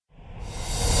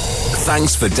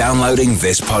Thanks for downloading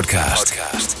this podcast.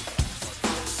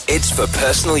 It's for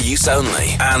personal use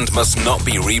only and must not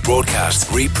be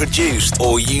rebroadcast, reproduced,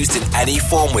 or used in any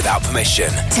form without permission.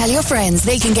 Tell your friends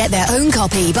they can get their own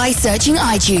copy by searching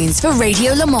iTunes for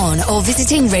Radio Le Mans or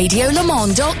visiting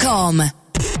radiolemans.com.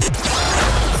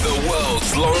 The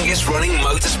world's longest running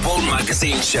motorsport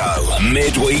magazine show,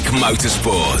 Midweek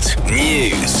Motorsport.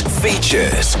 News,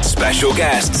 features, special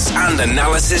guests, and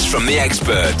analysis from the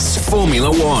experts.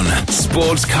 Formula One,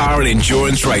 sports car and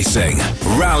endurance racing,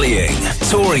 rallying,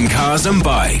 touring cars and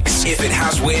bikes. If it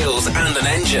has wheels and an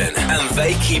engine, and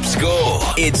they keep score,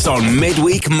 it's on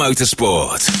Midweek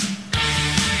Motorsport.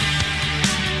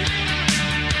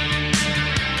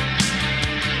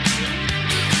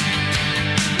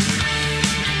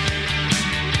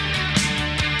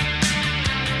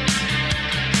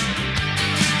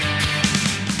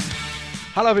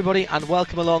 Hello everybody and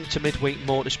welcome along to Midweek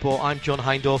Motorsport. I'm John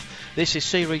Hindorf. This is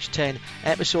Series 10,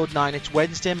 Episode 9. It's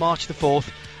Wednesday, March the 4th.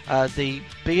 The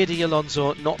Beardy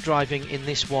Alonso not driving in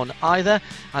this one either.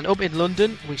 And up in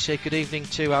London, we say good evening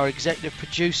to our executive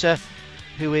producer,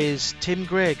 who is Tim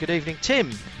Gray. Good evening, Tim.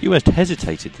 You almost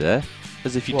hesitated there,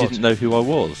 as if you didn't know who I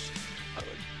was.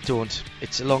 Don't.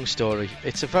 It's a long story.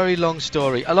 It's a very long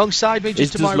story. Alongside me,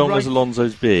 just it's to my right... as long as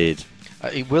Alonso's beard.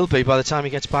 It will be by the time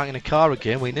he gets back in a car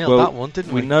again. We nailed that one,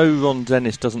 didn't we? We know Ron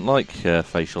Dennis doesn't like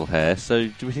facial hair, so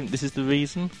do we think this is the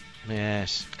reason?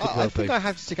 Yes. I think I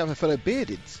have to stick up for fellow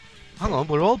beardeds. Hang on,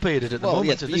 we're all bearded at the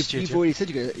moment in this studio. You've already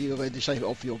said you're going to shave it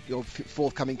off for your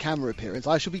forthcoming camera appearance.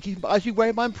 I shall be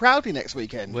wearing mine proudly next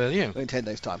weekend. Will you? In 10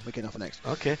 days' time. Weekend off next.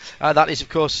 Okay. That is, of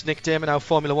course, Nick Damon, our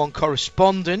Formula One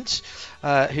correspondent,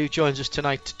 who joins us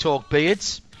tonight to talk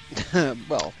beards.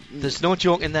 Well, there's no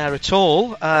joke in there at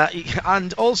all,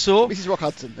 and also Mrs. Rock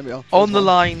Hudson. There we are. On the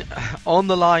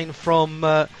line from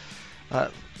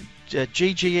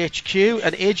GGHQ,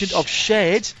 an agent of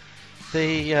Shed,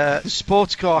 the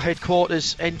sports car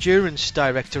headquarters endurance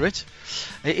directorate.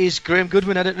 It is Graham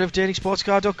Goodwin, editor of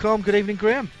DailySportsCar.com. Good evening,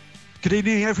 Graham. Good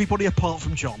evening, everybody apart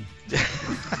from John.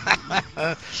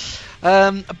 It's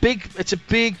a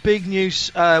big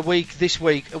news week this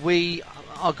week. We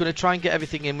are going to try and get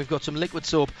everything in. We've got some liquid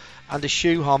soap and a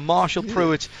shoe harm. Marshall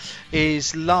Pruitt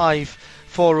is live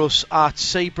for us at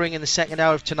Sebring in the second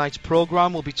hour of tonight's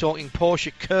programme. We'll be talking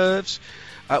Porsche Curves.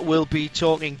 We'll be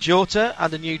talking Jota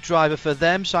and the new driver for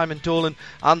them, Simon Dolan,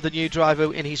 and the new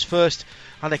driver in his first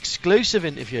and exclusive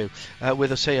interview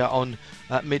with us here on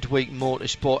Midweek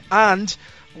Motorsport. And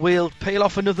we'll peel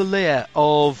off another layer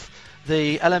of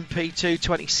the LMP2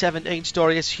 2017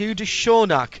 story as Hugh de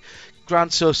Schonack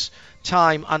grants us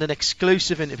time and an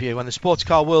exclusive interview. When the sports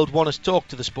car world want to talk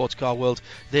to the sports car world,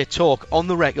 they talk on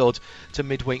the record to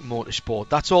Midweek Motorsport.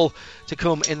 That's all to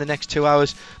come in the next 2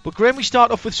 hours. But Graham, we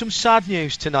start off with some sad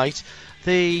news tonight.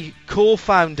 The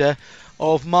co-founder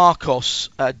of Marcos,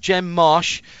 Jem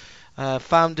Marsh,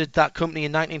 founded that company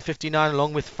in 1959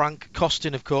 along with Frank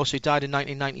Costin, of course, who died in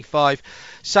 1995.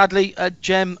 Sadly,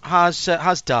 Jem has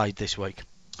died this week.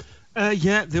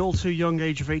 The all too young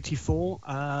age of 84.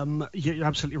 You're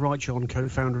absolutely right, John,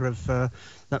 co-founder of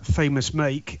that famous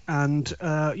make, and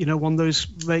one of those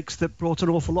makes that brought an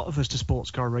awful lot of us to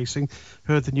sports car racing.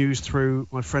 Heard the news through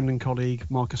my friend and colleague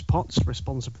Marcus Potts,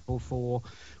 responsible for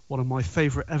one of my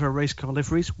favourite ever race car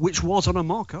liveries, which was on a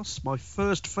Marcus, my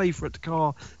first favourite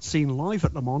car seen live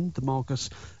at Le Mans, the Marcus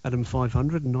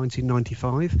LM500 in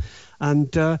 1995.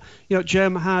 And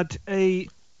Jem had a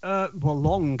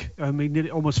nearly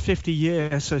almost 50-year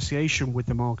association with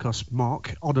the Marcos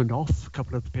marque, on and off, a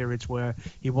couple of periods where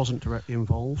he wasn't directly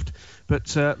involved.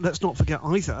 But let's not forget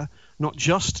either, not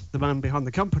just the man behind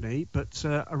the company, but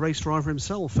a race driver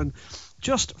himself. And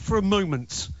just for a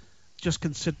moment, just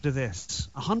consider this,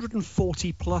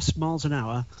 140 plus miles an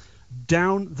hour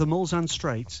down the Mulsanne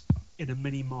Straight in a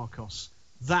mini Marcos.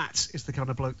 That is the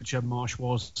kind of bloke that Jem Marsh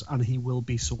was, and he will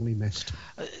be sorely missed.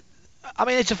 I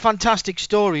mean, it's a fantastic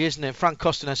story, isn't it? Frank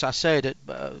Costin, as I said,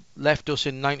 left us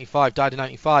in 95, died in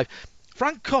 95.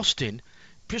 Frank Costin,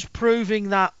 just proving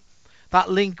that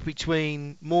link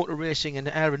between motor racing and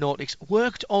aeronautics,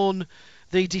 worked on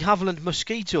the de Havilland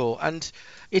Mosquito. And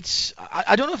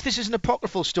I don't know if this is an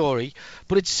apocryphal story,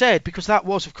 but it's said, because that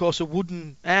was, of course, a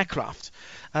wooden aircraft,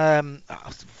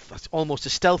 almost a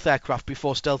stealth aircraft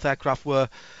before stealth aircraft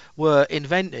were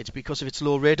invented because of its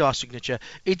low radar signature.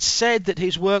 It's said that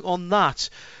his work on that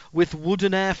with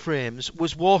wooden airframes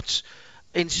was what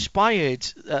inspired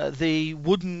the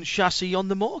wooden chassis on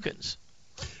the Morgans.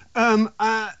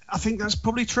 I think that's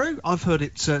probably true. I've heard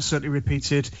it certainly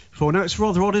repeated before. Now, it's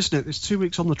rather odd, isn't it? There's 2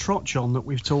 weeks on the trot, John, that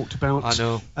we've talked about I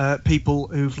know. People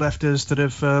who've left us that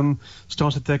have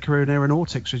started their career in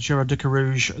aeronautics, with Gerard de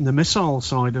Carouge and the missile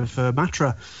side of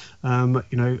Matra,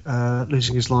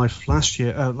 losing his life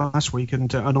last week,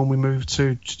 and on we move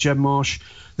to Jem Marsh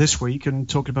this week and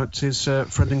talking about his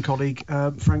friend and colleague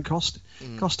Frank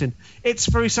Costin. It's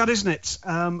very sad, isn't it?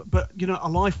 But a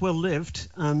life well lived,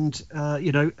 and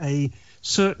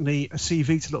certainly a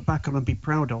CV to look back on and be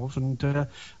proud of. And I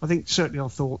think certainly our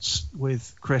thoughts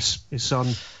with Chris, his son,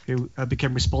 who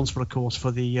became responsible, of course, for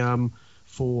the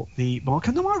mark.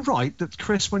 And am I right that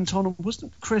Chris went on?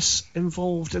 Wasn't Chris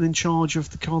involved and in charge of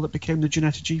the car that became the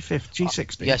Ginetta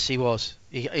G60? Yes, he was.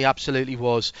 He absolutely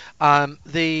was.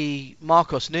 The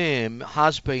Marcos name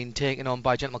has been taken on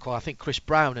by a gentleman called, I think, Chris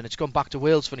Brown, and it's gone back to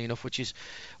Wales, funny enough, which is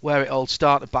where it all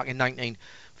started back in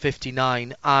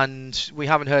 1959, and we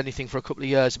haven't heard anything for a couple of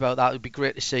years about that. It would be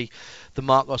great to see the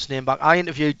Marcos name back. I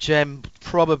interviewed Jem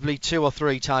probably 2 or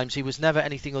 3 times. He was never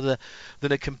anything other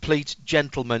than a complete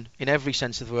gentleman in every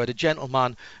sense of the word, a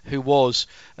gentleman who was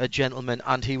a gentleman,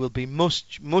 and he will be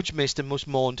much missed and much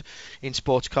mourned in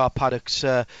sports car paddocks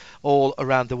all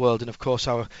around the world. And of course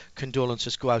our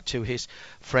condolences go out to his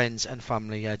friends and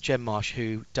family. Jem Marsh,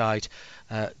 who died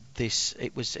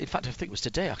it was, in fact, I think it was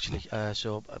today actually.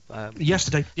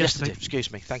 Yesterday.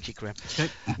 Excuse me. Thank you, Graham. Okay.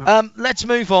 Let's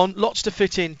move on. Lots to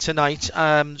fit in tonight.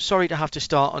 Sorry to have to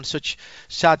start on such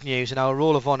sad news, and our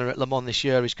Roll of Honour at Le Mans this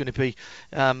year is going to be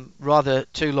rather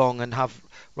too long and have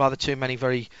rather too many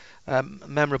very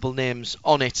memorable names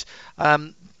on it.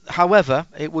 However,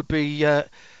 it would be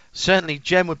certainly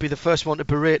Jem would be the first one to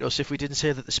berate us if we didn't say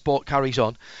that the sport carries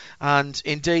on. And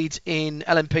indeed, in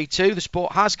LMP2, the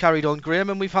sport has carried on, Graham,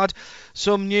 and we've had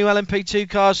some new LMP2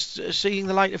 cars seeing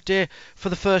the light of day for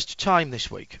the first time this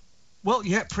week. Well,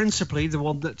 yeah, principally the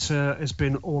one that has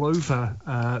been all over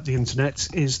the internet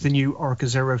is the new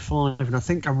Oreca 05, and I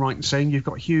think I'm right in saying you've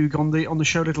got Hugh on the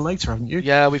show a little later, haven't you?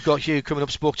 Yeah, we've got Hugh coming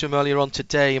up. Spoke to him earlier on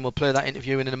today, and we'll play that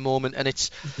interview in a moment. And it's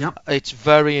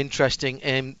very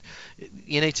interesting.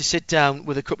 You need to sit down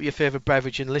with a cup of your favourite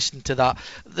beverage and listen to that.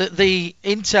 The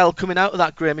intel coming out of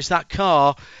that, Graham, is that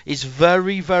car is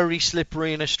very, very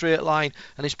slippery in a straight line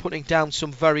and is putting down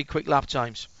some very quick lap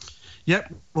times.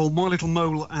 Yep. Well, my little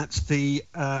mole at the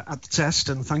test,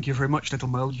 and thank you very much, little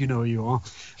mole, you know who you are,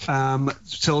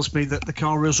 tells me that the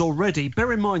car is already.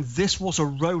 Bear in mind, this was a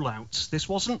rollout. This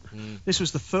wasn't. This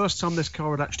was the first time this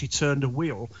car had actually turned a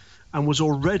wheel, and was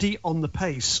already on the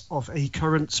pace of a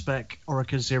current spec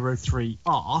Oreca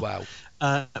 03R. Wow.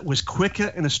 Was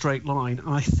quicker in a straight line, and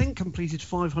I think completed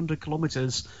 500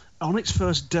 kilometres on its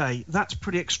first day. That's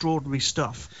pretty extraordinary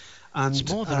stuff. And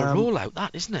it's more than a rollout,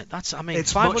 that, isn't it? That's, I mean,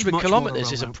 it's 500 much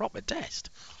kilometres is a proper test.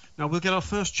 Now, we'll get our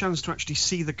first chance to actually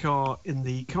see the car in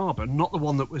the carbon, not the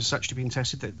one that was actually being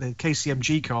tested. The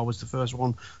KCMG car was the first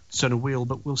one to turn a wheel,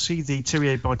 but we'll see the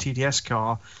Thierry by TDS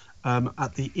car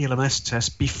at the ELMS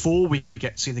test before we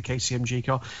get to see the KCMG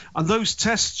car. And those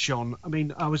tests, John, I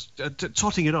mean, I was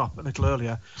totting it up a little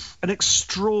earlier, an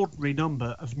extraordinary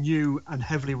number of new and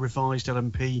heavily revised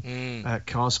LMP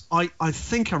cars. I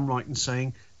think I'm right in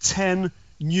saying 10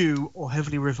 new or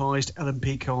heavily revised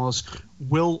LMP cars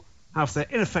will have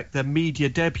their media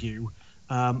debut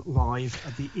live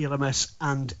at the ELMS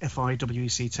and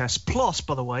FIWEC tests. Plus,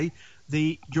 by the way,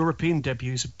 the European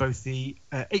debuts of both the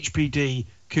HPD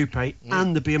Coupe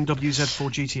and the BMW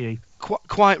Z4 GTE.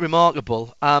 Quite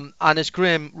remarkable. And as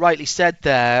Graham rightly said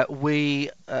there, we...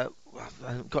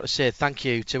 I've got to say thank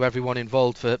you to everyone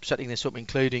involved for setting this up,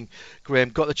 including Graham.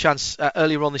 Got the chance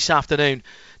earlier on this afternoon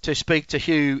to speak to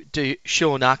Hugh de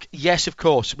Schoenack. Yes, of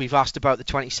course, we've asked about the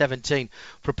 2017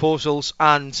 proposals,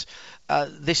 and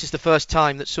this is the first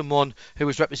time that someone who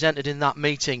was represented in that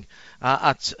meeting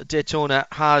at Daytona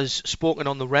has spoken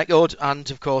on the record,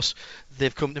 and of course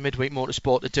they've come to Midweek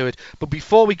Motorsport to do it. But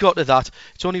before we got to that,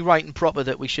 it's only right and proper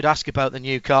that we should ask about the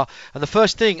new car. And the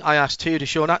first thing I asked Hugh de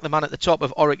Schoenack, the man at the top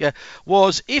of Oreca,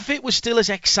 was if it was still as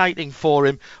exciting for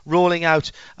him rolling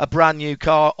out a brand new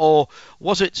car, or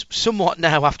was it somewhat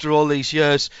now, after all these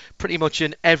years, pretty much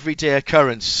an everyday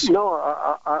occurrence? No,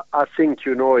 I think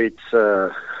it's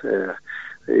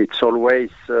always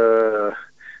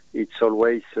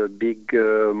a big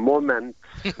moment.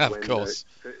 Of course.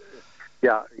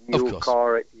 New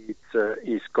car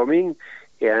is coming,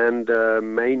 and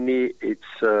mainly it's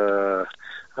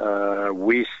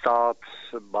we start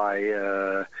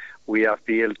by we have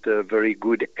built a very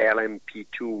good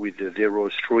LMP2 with the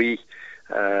 03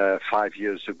 5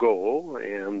 years ago,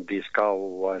 and this car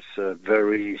was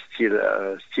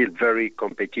still very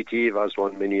competitive. Has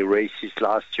won many races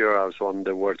last year, has won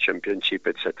the World Championship,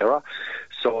 etc.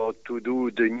 So to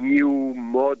do the new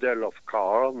model of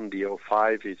car, the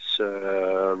 05, it's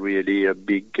really a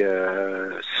big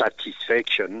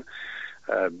satisfaction.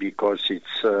 Because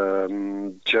it's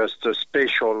just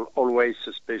always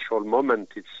a special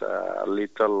moment. It's a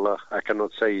little, I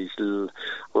cannot say it's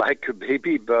like a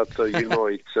baby, but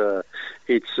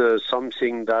it's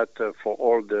something that for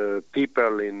all the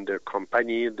people in the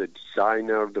company, the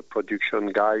designer, the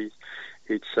production guys,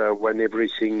 it's when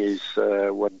everything is,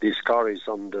 when this car is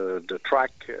on the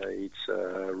track, it's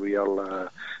a real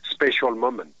special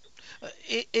moment.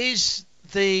 Is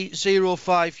the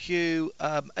 05 Hue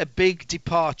a big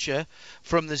departure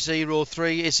from the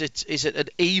 03? Is it an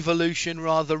evolution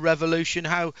rather revolution?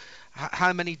 How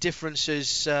many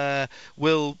differences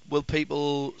will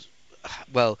people,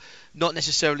 well, not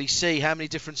necessarily see? How many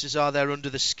differences are there under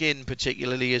the skin,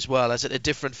 particularly as well? Is it a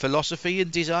different philosophy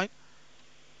in design?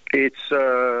 It's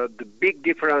the big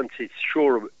difference is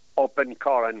sure open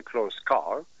car and closed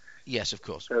car. Yes, of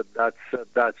course.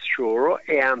 That's sure.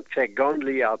 And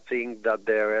secondly, I think that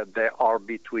there are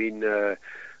between 3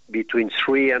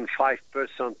 and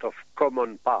 5% of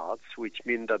common parts, which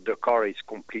mean that the car is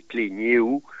completely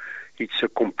new. It's a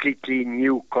completely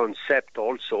new concept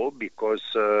also, because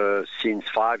since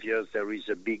 5 years there is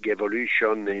a big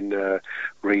evolution in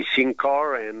racing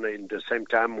car, and in the same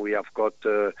time we have got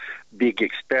big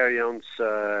experience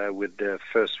with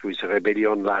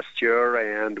Rebellion last year,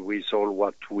 and with all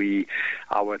what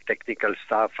our technical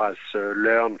staff has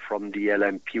learned from the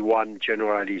LMP1,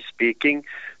 generally speaking.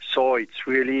 So it's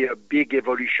really a big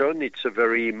evolution. It's a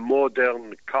very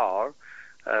modern car.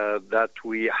 That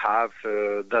we have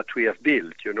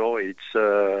built. It's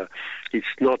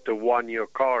not a 1 year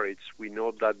car. We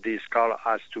know that this car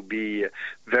has to be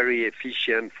very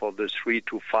efficient for the 3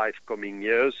 to 5 coming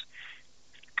years,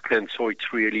 and so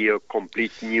it's really a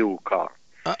complete new car.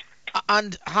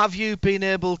 And have you been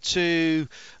able to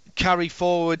carry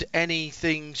forward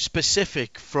anything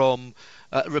specific from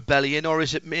Rebellion, or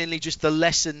is it mainly just the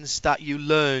lessons that you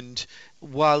learned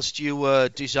whilst you were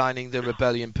designing the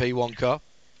Rebellion P1 car?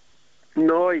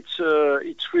 No, it's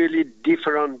really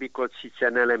different because it's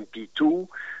an LMP2.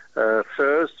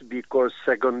 First,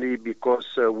 secondly,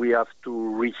 because we have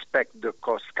to respect the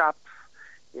cost cap,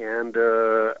 and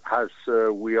as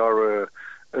we are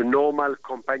a normal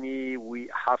company, we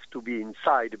have to be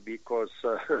inside because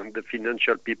the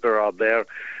financial people are there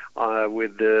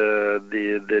with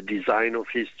the design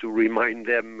office to remind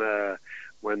them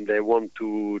when they want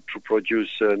to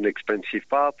produce an expensive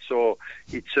part. So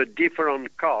it's a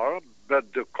different car,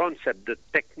 but the concept, the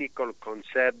technical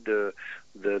concept,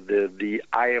 the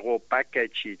aero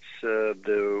package, it's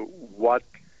what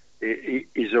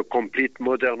is a complete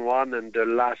modern one, and the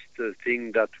last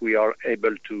thing that we are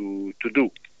able to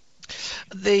do.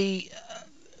 The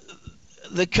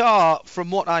car, from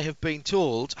what I have been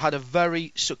told, had a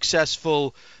very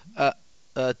successful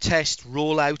test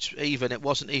rollout. Even it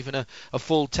wasn't even a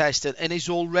full test, and is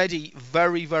already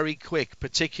very, very quick,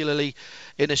 particularly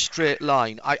in a straight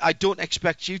line. I don't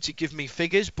expect you to give me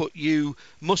figures, but you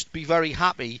must be very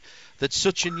happy that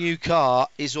such a new car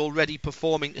is already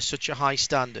performing to such a high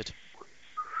standard.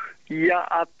 Yeah,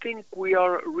 I think we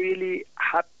are really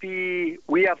happy.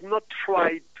 We have not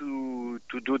tried to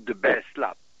do the best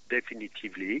lap,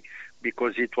 definitively,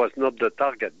 because it was not the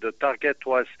target.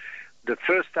 The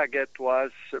first target was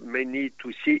mainly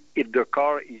to see if the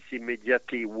car is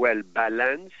immediately well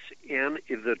balanced and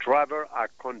if the driver are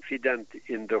confident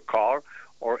in the car,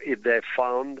 or if they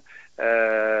found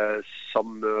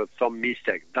some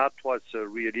mistake. That was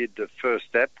really the first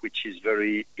step, which is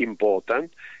very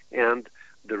important. And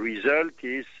the result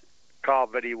is car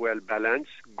very well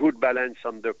balanced, good balance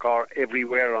on the car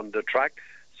everywhere on the track.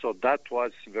 So that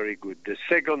was very good. The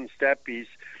second step is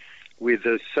with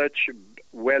such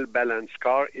well-balanced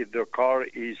car, if the car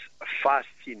is fast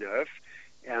enough.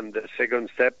 And the second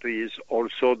step is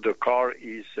also the car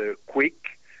is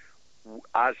quick.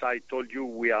 As I told you,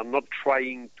 we are not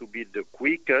trying to be the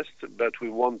quickest, but we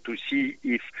want to see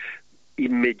if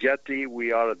immediately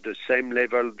we are at the same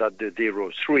level that the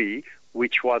 03,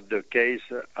 which was the case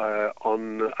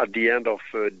at the end of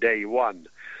day one.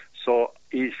 So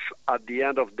if at the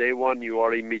end of day one you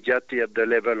are immediately at the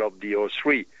level of the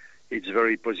 03, it's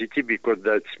very positive, because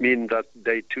that means that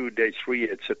day 2, day 3,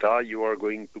 etc., you are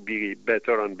going to be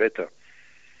better and better.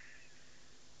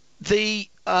 The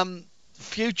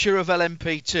future of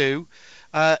LMP2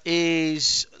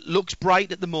 is looks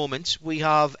bright at the moment. We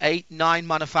have 8-9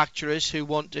 manufacturers who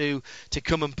want to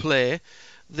come and play.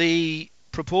 The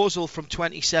proposal from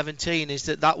 2017 is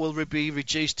that will be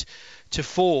reduced to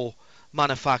 4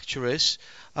 manufacturers.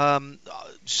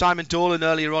 Simon Dolan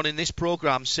earlier on in this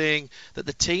programme saying that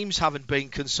the teams haven't been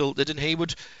consulted, and he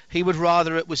would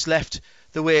rather it was left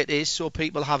the way it is so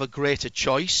people have a greater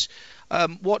choice.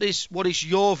 What is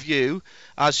your view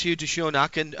as Hugh de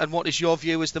Schoenack, and what is your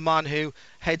view as the man who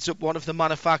heads up one of the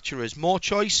manufacturers? More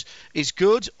choice is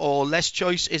good, or less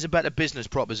choice is a better business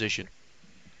proposition?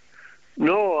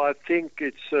 No, I think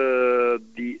it's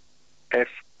the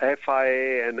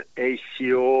FIA and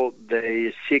ACO.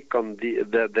 They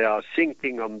are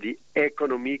thinking on the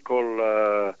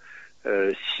economical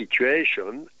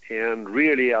situation, and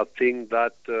really, I think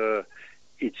that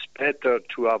it's better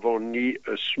to have only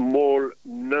a small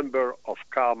number of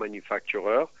car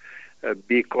manufacturers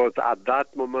because at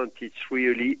that moment it's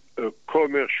really a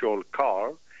commercial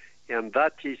car, and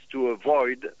that is to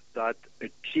avoid that a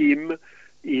team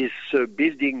is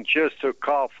building just a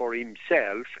car for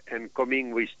himself and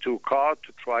coming with 2 cars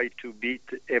to try to beat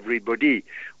everybody,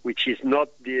 which is not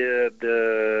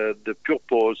the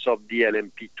purpose of the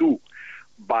LMP2.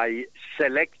 By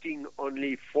selecting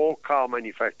only 4 car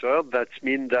manufacturers, that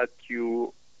means that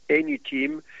any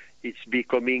team is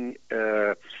becoming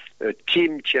a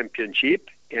team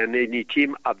championship, and any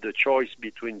team have the choice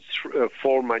between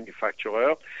 4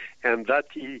 manufacturers, and that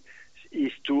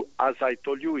is to, as I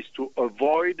told you, is to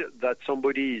avoid that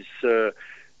somebody is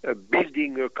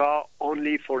building a car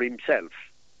only for himself.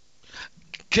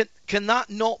 Can that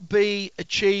not be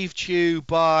achieved, Hugh,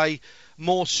 by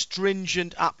more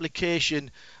stringent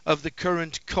application of the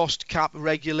current cost cap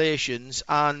regulations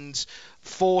and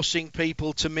forcing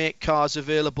people to make cars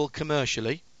available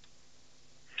commercially?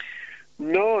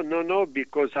 No,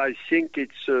 because I think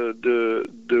it's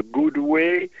the good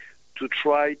way to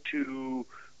try to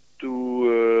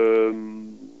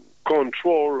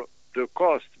control the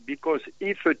cost. Because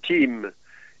if a team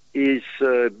is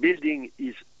building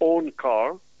his own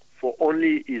car for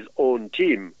only his own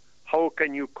team, how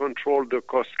can you control the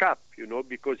cost cap?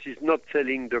 Because he's not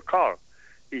selling the car.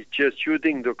 He's just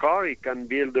using the car. He can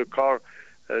build a car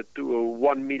to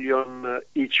 1 million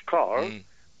each car,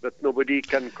 but nobody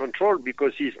can control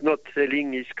because he's not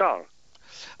selling his car.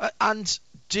 And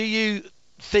do you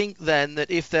think then that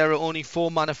if there are only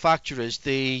 4 manufacturers,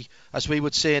 as we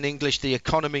would say in English, the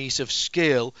economies of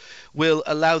scale will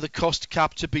allow the cost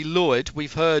cap to be lowered?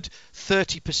 We've heard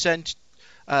 30%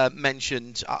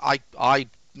 mentioned. I'm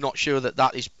not sure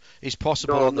that is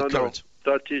possible on the current.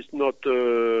 No, that is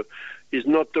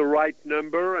not the right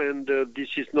number, and this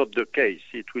is not the case.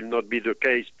 It will not be the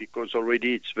case because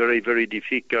already it's very, very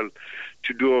difficult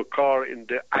to do a car in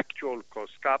the actual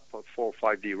cost cap of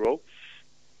 450,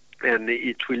 and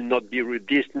it will not be.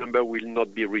 This number will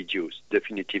not be reduced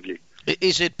definitively.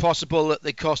 Is it possible that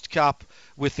the cost cap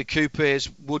with the coupes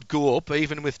would go up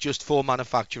even with just 4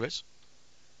 manufacturers?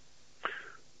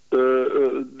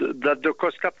 That the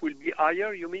cost cap will be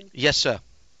higher, you mean? Yes, sir.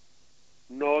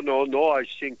 No. I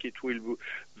think it will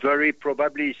very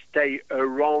probably stay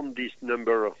around this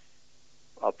number,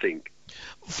 I think.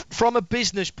 From a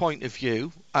business point of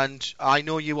view, and I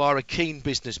know you are a keen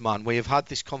businessman, we have had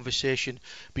this conversation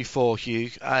before,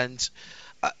 Hugh, and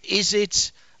is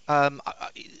it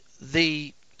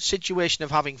the situation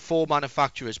of having 4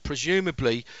 manufacturers?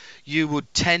 Presumably you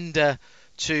would tender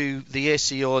to the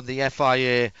ACO and the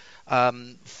FIA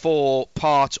for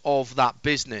part of that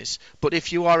business. But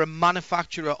if you are a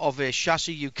manufacturer of a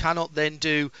chassis, you cannot then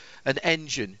do an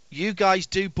engine. You guys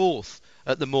do both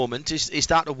at the moment. Is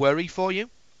that a worry for you?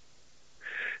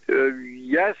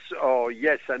 Yes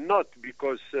and not,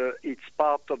 because it's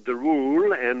part of the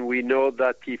rule, and we know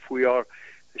that if we are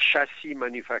a chassis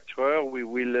manufacturer, we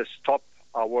will stop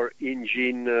our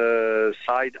engine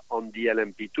side on the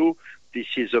LMP2. This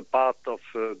is a part of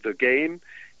the game,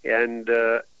 and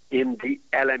in the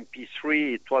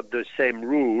LMP3 it was the same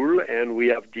rule, and we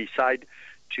have decided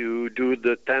to do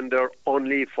the tender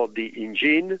only for the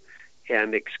engine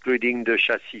and excluding the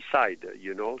chassis side.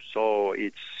 So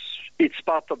it's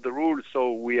part of the rule.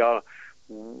 So we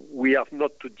have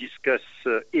not to discuss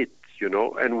it,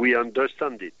 and we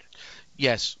understand it.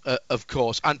 Yes, of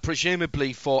course. And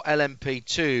presumably for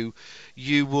LMP2,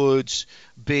 you would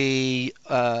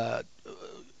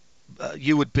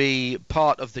be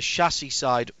part of the chassis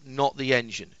side, not the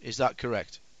engine. Is that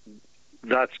correct?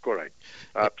 That's correct.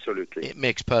 Absolutely. It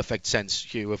makes perfect sense,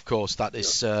 Hugh. Of course, that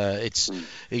is.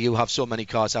 You have so many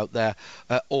cars out there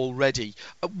already.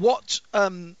 What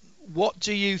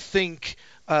do you think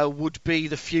would be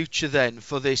the future then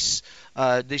for this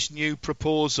new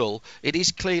proposal? It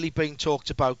is clearly being talked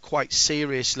about quite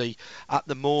seriously at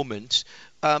the moment.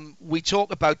 We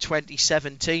talk about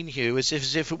 2017, Hugh, as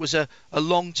if it was a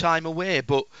long time away,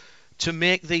 but to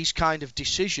make these kind of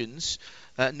decisions,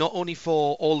 not only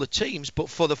for all the teams but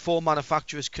for the four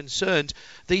manufacturers concerned,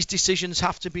 these decisions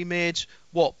have to be made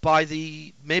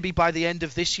maybe by the end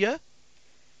of this year?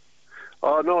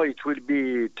 Oh no, it will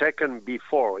be taken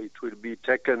before. It will be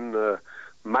taken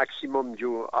maximum.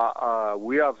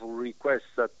 We have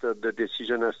requests that the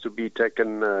decision has to be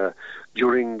taken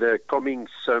during the coming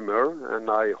summer,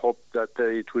 and I hope that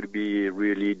it will be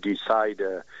really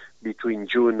decided between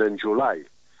June and July.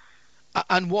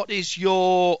 And what is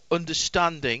your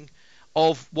understanding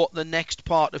of what the next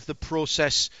part of the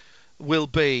process will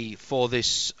be for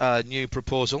this new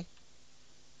proposal?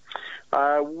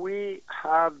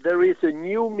 There is a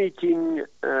new meeting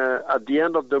at the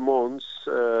end of the month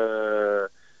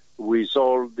with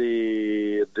all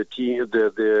the team,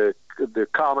 the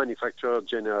car manufacturer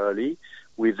generally,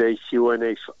 with ACO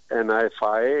and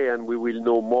FIA, and we will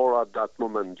know more at that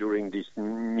moment during this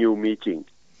new meeting.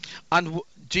 And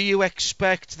do you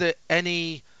expect that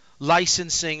any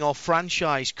licensing or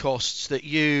franchise costs that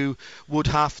you would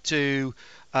have to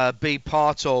be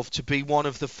part of to be one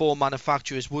of the four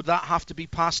manufacturers, would that have to be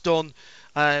passed on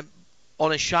a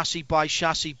chassis by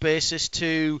chassis basis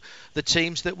to the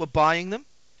teams that were buying them?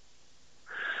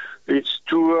 It's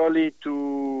too early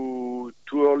to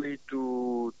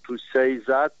say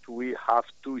that. We have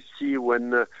to see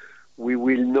when we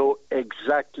will know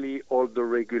exactly all the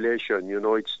regulation.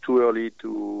 It's too early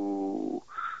to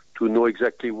know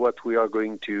exactly what we are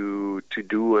going to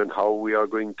do and how we are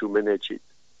going to manage it.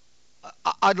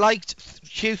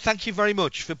 Hugh, thank you very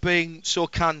much for being so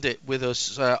candid with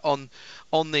us on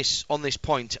this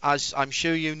point. As I'm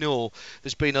sure you know,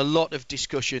 there's been a lot of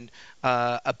discussion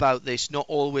about this, not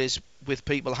always with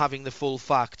people having the full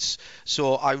facts.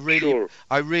 So I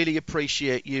really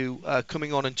appreciate you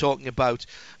coming on and talking about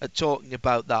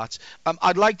that.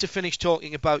 I'd like to finish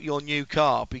talking about your new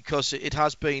car, because it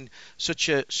has been such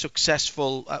a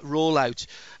successful rollout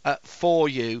for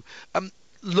you.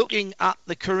 Looking at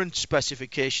the current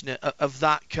specification of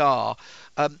that car,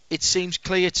 it seems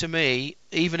clear to me,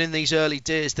 even in these early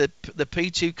days, that the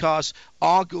P2 cars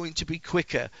are going to be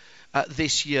quicker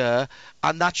this year,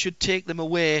 and that should take them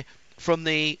away from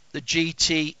the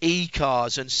GTE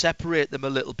cars and separate them a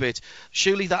little bit.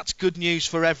 Surely that's good news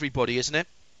for everybody, isn't it?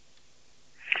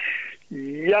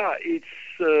 Yeah, it's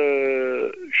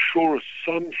sure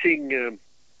something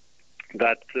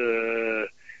that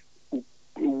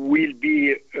will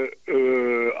be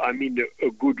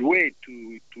a good way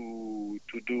to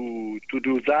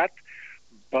do that,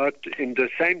 but in the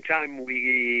same time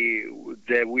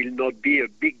there will not be a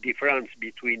big difference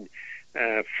between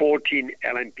 14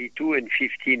 LMP2 and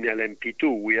 15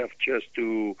 LMP2. We have just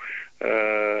to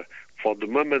for the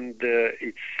moment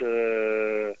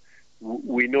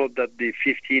we know that the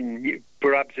 15,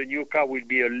 perhaps the new car will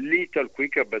be a little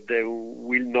quicker, but they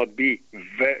will not be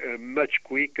much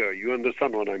quicker. You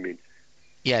understand what I mean?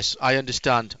 Yes, I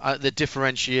understand. The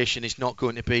differentiation is not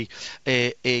going to be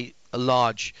a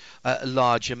large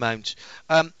amount.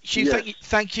 Hugh, yes.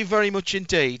 Thank you very much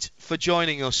indeed for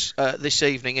joining us this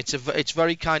evening. It's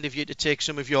very kind of you to take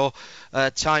some of your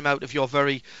time out of your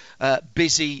very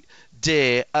busy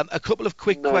day. A couple of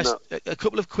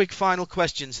quick final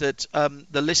questions that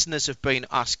the listeners have been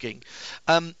asking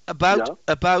about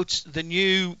the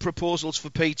new proposals for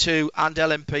P2 and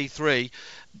LMP3.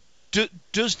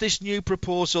 Does this new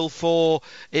proposal for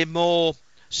a more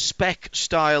spec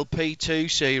style P2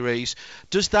 series,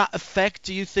 does that affect,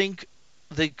 do you think,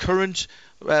 the current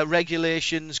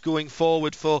regulations going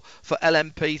forward for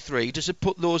LMP3? Does it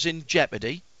put those in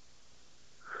jeopardy?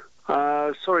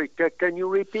 Sorry, can you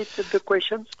repeat the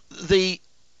question?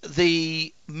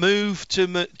 The move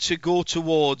to go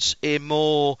towards a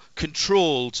more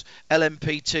controlled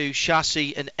LMP2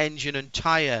 chassis and engine and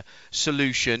tyre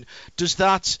solution, does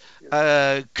that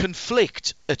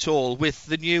conflict at all with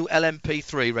the new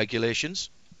LMP3 regulations?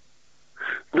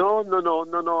 No,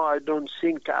 I don't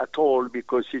think at all,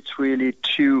 because it's really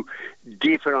two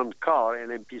different cars.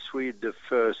 LMP3, the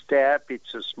first step,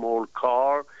 it's a small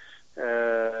car.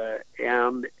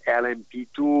 And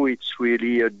LMP2, it's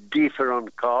really a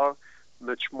different car,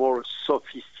 much more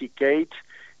sophisticated,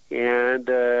 and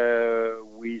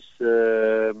with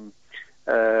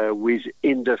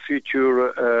in the future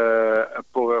a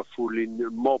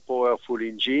more powerful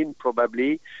engine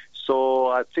probably. So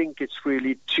I think it's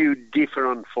really two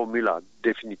different formula,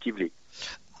 definitively.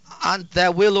 And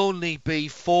there will only be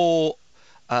four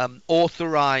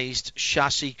authorised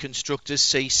chassis constructors,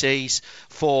 CCs,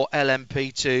 for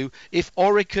LMP2. If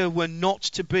Orica were not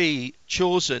to be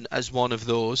chosen as one of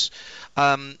those,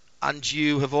 and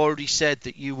you have already said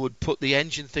that you would put the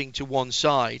engine thing to one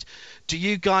side, do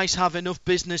you guys have enough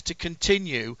business to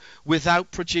continue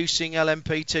without producing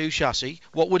LMP2 chassis?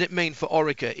 What would it mean for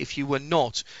Orica if you were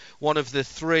not one of the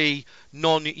 3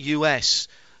 non-US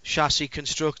chassis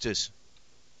constructors?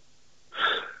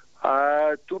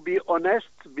 To be honest,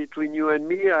 between you and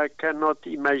me, I cannot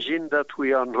imagine that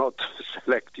we are not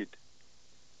selected.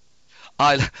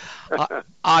 I understand.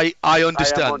 I am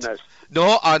honest.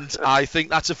 No, and I think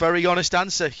that's a very honest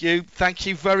answer, Hugh. Thank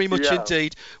you very much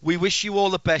indeed. We wish you all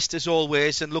the best as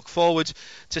always, and look forward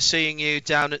to seeing you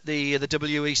down at the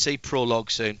WEC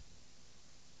Prologue soon.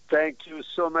 Thank you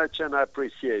so much, and I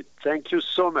appreciate it. Thank you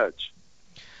so much.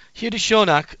 Hugh de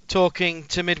Schonack talking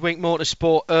to Midweek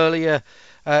Motorsport earlier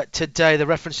today. The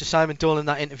reference to Simon Doyle in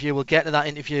that interview, we'll get to that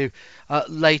interview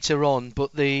later on,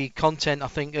 but the content, I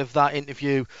think, of that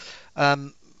interview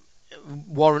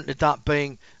warranted that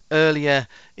being earlier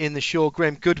in the show.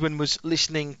 Graham Goodwin was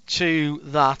listening to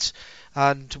that,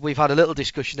 and we've had a little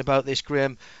discussion about this,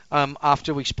 Graham,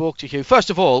 after we spoke to Hugh. First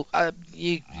of all,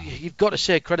 you've got to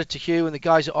say credit to Hugh and the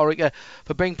guys at Orica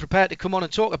for being prepared to come on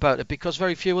and talk about it, because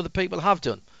very few other people have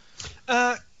done.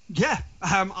 I'll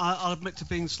admit to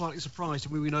being slightly surprised.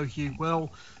 We know Hugh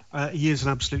well. He is an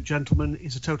absolute gentleman.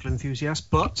 He's a total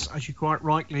enthusiast. But, as you quite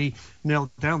rightly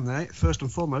nailed down there, first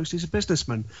and foremost, he's a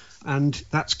businessman. And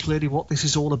that's clearly what this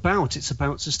is all about. It's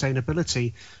about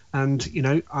sustainability. And,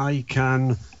 I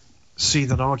can see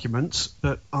that argument,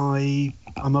 but I'm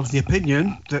of the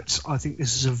opinion that I think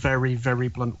this is a very, very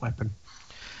blunt weapon.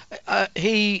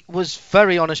 He was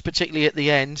very honest, particularly at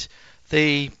the end.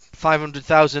 The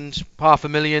 500,000, $500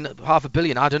 million,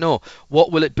 I don't know. What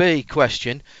will it be?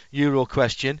 Euro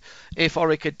question. If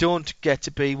Orica don't get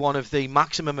to be one of the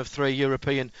maximum of 3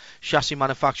 European chassis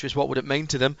manufacturers, what would it mean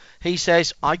to them? He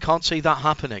says, I can't see that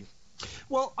happening.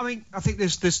 Well, I think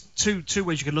there's two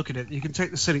ways you can look at it. You can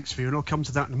take the cynic's view, and I'll come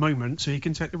to that in a moment, so you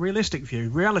can take the realistic view.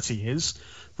 Reality is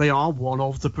they are one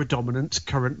of the predominant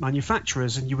current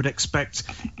manufacturers, and you would expect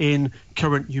in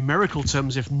current numerical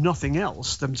terms, if nothing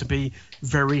else, them to be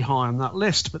very high on that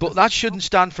list. But that shouldn't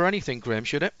stand for anything, Graham,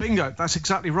 should it? Bingo, that's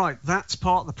exactly right. That's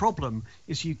part of the problem,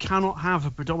 is you cannot have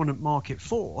a predominant market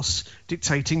force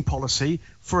dictating policy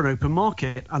for an open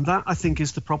market, and that, I think,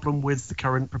 is the problem with the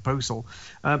current proposal.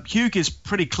 Hugh is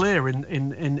pretty clear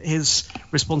in his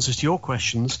responses to your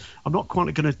questions. I'm not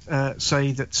quite going to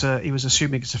say that he was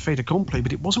assuming it's a fait accompli,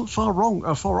 but it wasn't far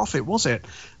off it, was it?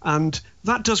 And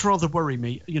that does rather worry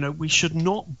me. We should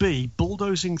not be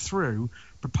bulldozing through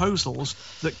proposals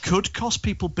that could cost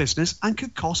people business and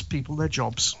could cost people their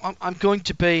jobs. I'm going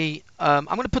to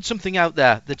put something out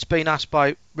there that's been asked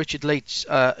by Richard Leach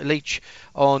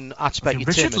on @Specky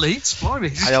Richard Leach?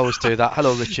 Blimey. I always do that.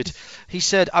 Hello, Richard. He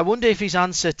said, I wonder if his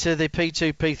answer to the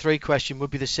P2, P3 question would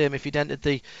be the same if he'd entered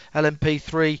the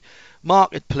LMP3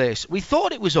 marketplace. We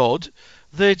thought it was odd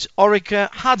that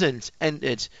Orica hadn't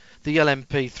entered the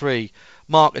LMP3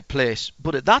 marketplace,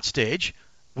 but at that stage,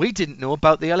 we didn't know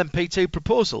about the LMP2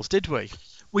 proposals, did we?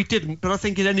 We didn't, but I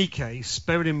think in any case,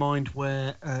 bearing in mind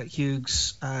where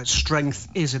Hugh's strength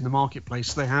is in the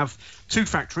marketplace, they have 2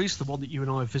 factories, the one that you and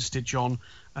I have visited, John,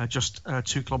 just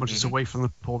 2 kilometres away from the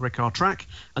Paul Ricard track,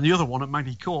 and the other one at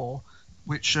Magny-Cours,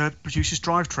 which produces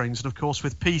drivetrains. And of course,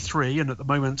 with P3, and at the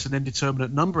moment an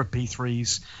indeterminate number of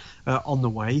P3s on the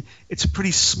way, it's a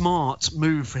pretty smart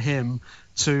move for him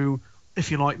to,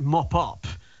 if you like, mop up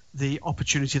the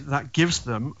opportunity that gives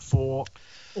them for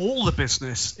all the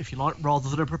business, if you like, rather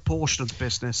than a proportion of the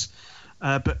business.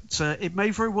 But it may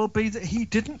very well be that he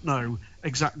didn't know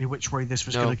exactly which way this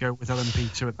was going to go with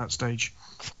LMP2 at that stage.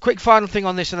 Quick final thing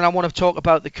on this, and then I want to talk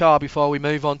about the car before we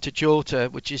move on to Jota,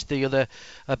 which is the other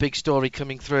big story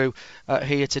coming through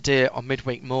here today on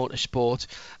Midweek Motorsport.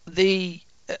 The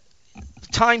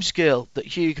timescale that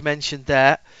Hugh mentioned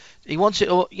there, he wants it,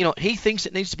 he thinks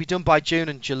it needs to be done by June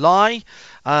and July.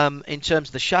 In terms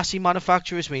of the chassis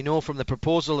manufacturers, we know from the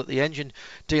proposal that the engine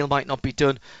deal might not be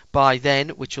done by then,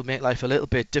 which will make life a little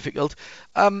bit difficult.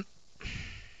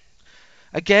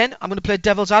 Again, I'm going to play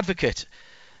devil's advocate.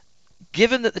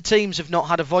 Given that the teams have not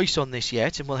had a voice on this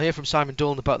yet, and we'll hear from Simon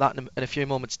Dolan about that in a few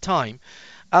moments' time,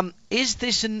 is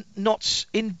this not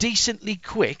indecently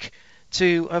quick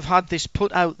to have had this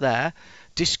put out there,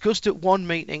 discussed at one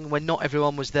meeting when not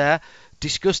everyone was there,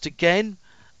 discussed again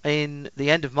in the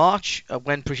end of March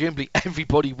when presumably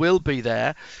everybody will be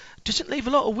there? Doesn't leave a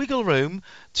lot of wiggle room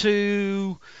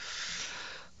to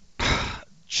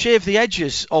shave the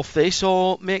edges off this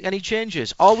or make any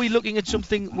changes? Are we looking at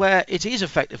something where it is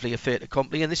effectively a fait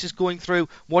accompli and this is going through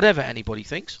whatever anybody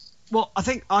thinks? Well, I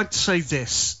think I'd say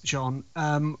this, John.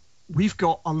 We've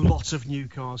got a lot of new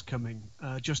cars coming.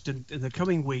 Just in the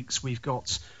coming weeks, we've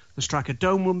got the Stracker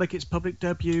Dome will make its public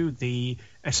debut, the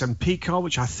SMP car,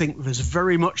 which I think was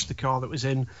very much the car that was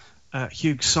in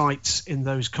Hugh's sights in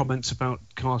those comments about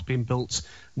cars being built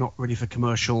not really for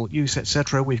commercial use,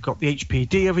 etc. We've got the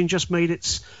HPD having just made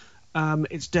its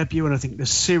debut, and I think there's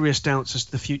serious doubts as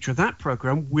to the future of that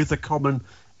program with a common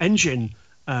engine,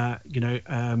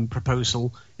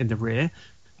 proposal in the rear.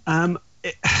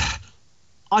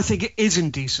 I think it is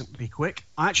indecently quick.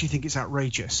 I actually think it's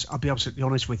outrageous. I'll be absolutely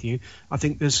honest with you. I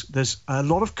think there's a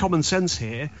lot of common sense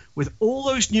here with all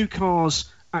those new cars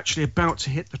actually about to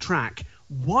hit the track.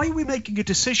 Why are we making a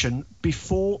decision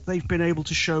before they've been able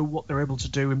to show what they're able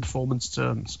to do in performance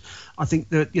terms? I think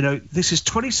that, this is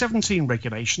 2017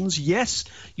 regulations. Yes,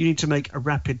 you need to make a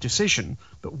rapid decision,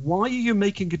 but why are you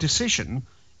making a decision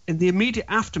in the immediate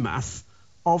aftermath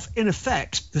of, in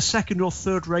effect, the second or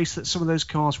third race that some of those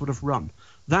cars would have run?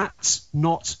 That's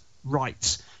not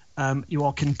right. You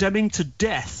are condemning to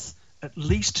death at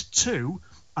least 2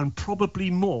 and probably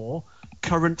more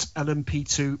current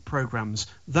LMP2 programs.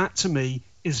 That, to me,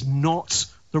 is not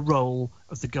the role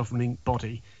of the governing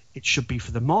body. It should be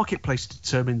for the marketplace to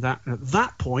determine that. And at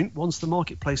that point, once the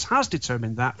marketplace has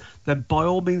determined that, then by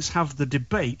all means have the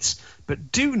debates,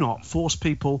 but do not force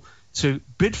people to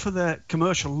bid for their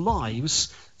commercial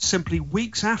lives simply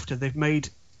weeks after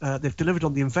they've delivered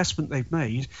on the investment they've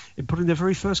made in putting their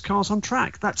very first cars on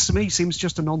track. That, to me, seems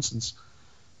just a nonsense.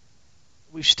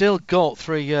 We've still got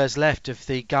 3 years left of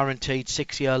the guaranteed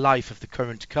 6-year life of the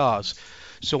current cars.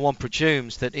 So one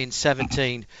presumes that in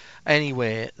 17,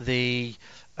 anyway, the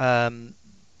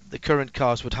current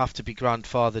cars would have to be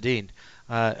grandfathered in.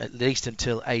 At least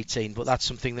until 18, but that's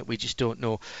something that we just don't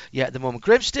know yet at the moment.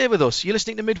 Graham, stay with us. You're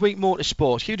listening to Midweek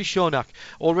Motorsport. Hugh de Schonack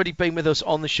already been with us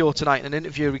on the show tonight in an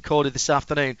interview recorded this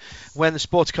afternoon. When the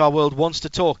sports car world wants to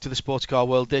talk to the sports car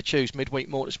world, they choose Midweek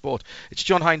Motorsport. It's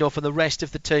John Hindhaugh and the rest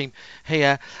of the team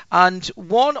here. And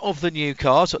one of the new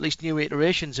cars, or at least new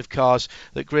iterations of cars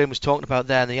that Graham was talking about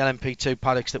there in the LMP2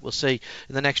 paddocks that we'll see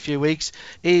in the next few weeks,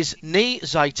 is Knee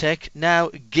Zytek,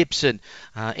 now Gibson,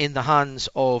 in the hands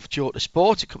of Jota Sport.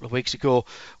 A couple of weeks ago,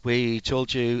 we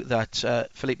told you that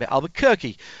Felipe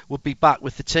Albuquerque would be back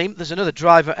with the team. There's another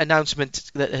driver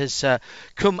announcement that has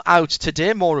come out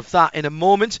today. More of that in a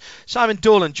moment. Simon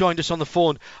Dolan joined us on the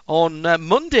phone on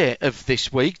Monday of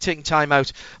this week, taking time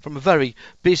out from a very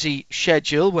busy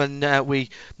schedule when we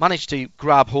managed to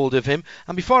grab hold of him.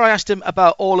 And before I asked him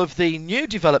about all of the new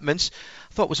developments,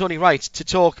 I thought it was only right to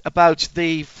talk about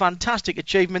the fantastic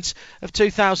achievements of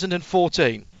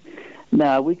 2014.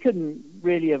 No, we couldn't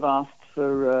really have asked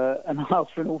for an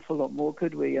awful lot more,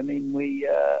 could we? I mean,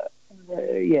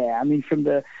 from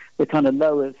the kind of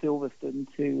low at Silverstone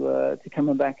to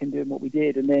coming back and doing what we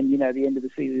did, and then the end of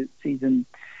the season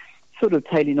sort of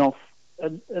tailing off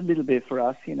a little bit for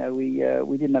us. We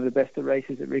didn't have the best of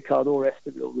races at Ricard or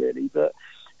Esterville really, but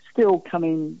still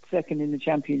coming second in the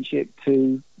championship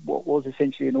to what was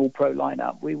essentially an all-pro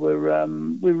lineup. We were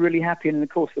really happy, and of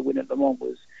course the win at Le Mans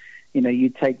was.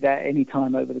 You'd take that any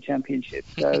time over the championship.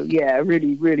 So, yeah, a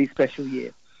really, really special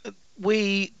year.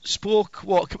 We spoke, a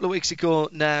couple of weeks ago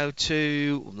now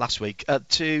last week,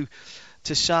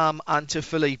 to Sam and to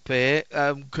Felipe,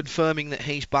 confirming that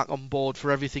he's back on board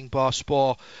for everything bar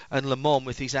Spa and Le Mans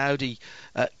with his Audi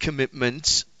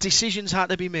commitments. Decisions had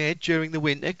to be made during the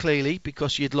winter, clearly,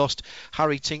 because you'd lost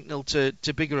Harry Tinknell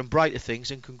to bigger and brighter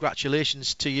things, and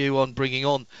congratulations to you on bringing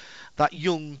on that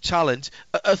young talent.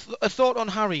 A thought on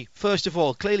Harry, first of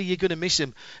all. Clearly you're going to miss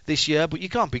him this year, but you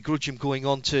can't begrudge him going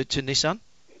on to Nissan.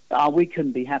 We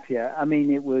couldn't be happier. I mean,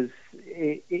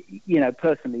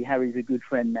 personally, Harry's a good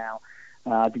friend now.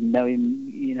 I didn't know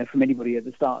him, from anybody at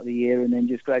the start of the year, and then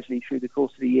just gradually through the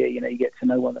course of the year, you get to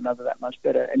know one another that much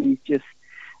better. And he's just,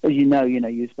 as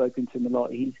you've spoken to him a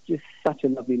lot, he's just such a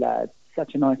lovely lad,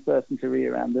 such a nice person to be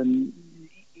around. And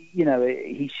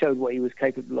he showed what he was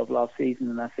capable of last season,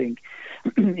 and I think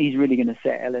he's really going to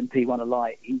set LMP1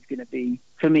 alight. He's going to be,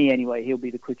 for me anyway, he'll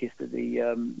be the quickest of the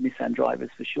Nissan drivers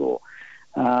for sure.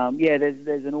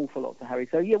 There's an awful lot to Harry.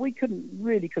 So yeah, we couldn't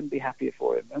be happier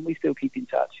for him, and we still keep in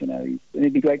touch.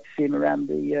 It'd be great to see him around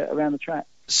the track.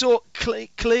 So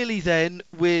clearly then,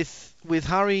 with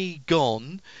Harry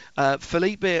gone,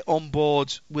 Felipe on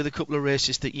board with a couple of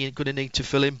races that you're going to need to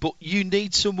fill in, but you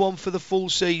need someone for the full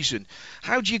season.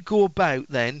 How do you go about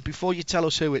then, before you tell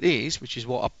us who it is, which is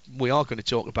what we are going to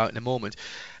talk about in a moment,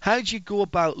 how do you go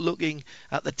about looking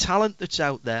at the talent that's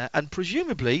out there? And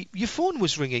presumably your phone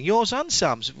was ringing, yours and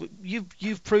Sam's.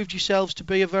 You've proved yourselves to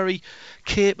be a very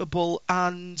capable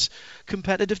and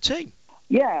competitive team.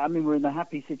 Yeah, I mean, we're in a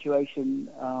happy situation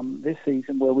this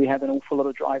season where we have an awful lot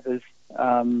of drivers,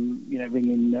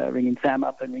 ringing Sam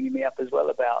up and ringing me up as well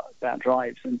about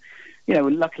drives. And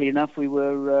luckily enough,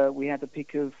 we had the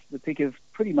pick of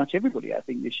pretty much everybody, I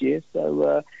think, this year.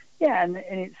 So and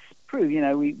it's true.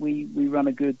 We run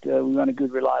a good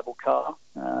reliable car,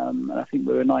 and I think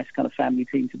we're a nice kind of family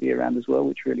team to be around as well,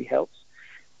 which really helps.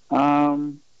 We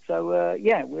were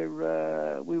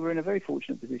in a very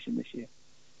fortunate position this year.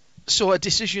 So a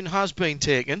decision has been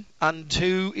taken, and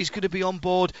who is going to be on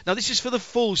board? Now, this is for the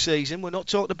full season. We're not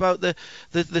talking about the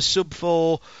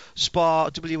Sub-4 Spa,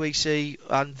 WEC,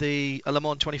 and the Le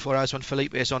Mans 24 Hours when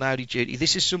Felipe is on Audi duty.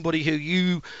 This is somebody who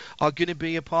you are going to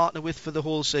be a partner with for the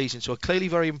whole season. So a clearly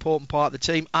very important part of the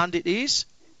team, and it is?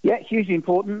 Yeah, hugely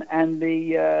important. And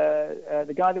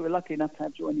the guy that we're lucky enough to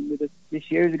have joining with us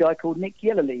this year is a guy called Nick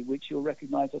Yellerly, which you'll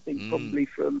recognise, I think, probably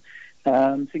from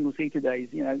single-seater days.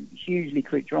 Hugely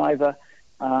quick driver.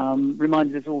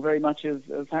 Reminds us all very much of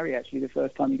Harry, actually, the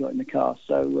first time he got in the car.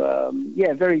 So,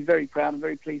 very, very proud and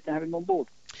very pleased to have him on board.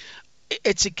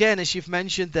 It's, again, as you've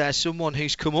mentioned there, someone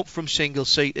who's come up from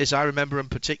single-seaters. I remember him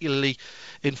particularly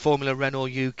in Formula Renault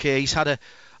UK. He's had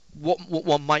what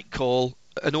one might call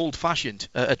an old-fashioned,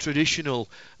 a traditional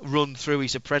run through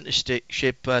his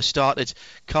apprenticeship. Started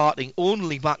karting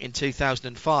only back in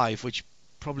 2005, which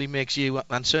probably makes you,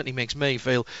 and certainly makes me,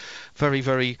 feel very,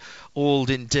 very old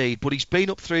indeed. But he's been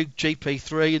up through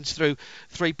GP3 and through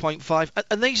 3.5.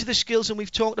 And these are the skills, and we've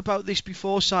talked about this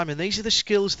before, Simon, these are the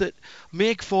skills that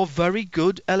make for very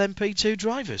good LMP2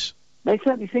 drivers. They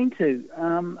certainly seem to.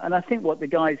 And I think what the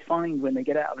guys find when they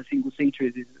get out of a single-seater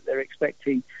is that they're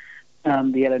expecting the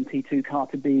LMP2 car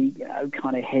to be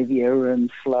kind of heavier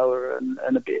and slower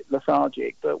and a bit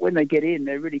lethargic. But when they get in,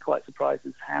 they're really quite surprised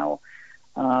as how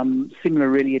similar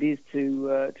really it is to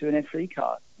an F3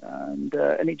 car,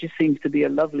 and it just seems to be a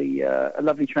lovely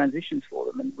transitions for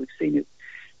them. And we've seen it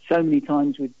so many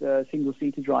times with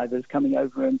single-seater drivers coming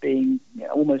over and being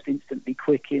almost instantly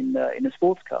quick in a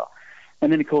sports car.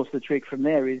 And then, of course, the trick from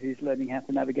there is learning how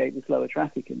to navigate the slower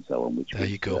traffic and so on. Which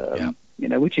you go.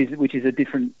 Which is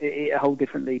a whole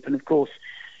different leap. And of course,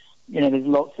 there's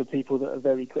lots of people that are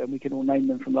very quick, and we can all name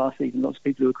them from last season. Lots of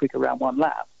people who are quick around one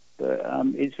lap. But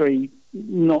it's very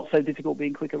not so difficult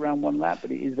being quick around one lap,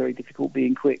 but it is very difficult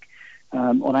being quick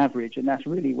on average, and that's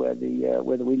really where the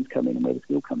wins come in and where the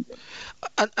skill comes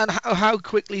in. And how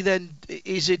quickly then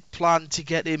is it planned to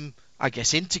get him, I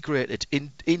guess, integrated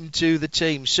into the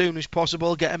team soon as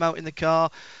possible? Get him out in the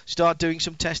car, start doing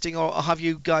some testing, or have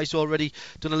you guys already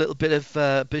done a little bit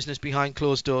of business behind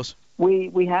closed doors?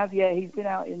 We have, yeah. He's been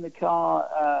out in the car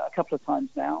a couple of times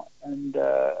now, and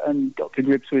got to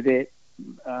grips with it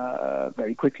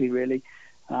very quickly, really.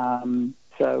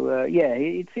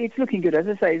 It's looking good. As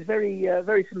I say, it's very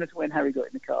very similar to when Harry got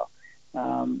in the car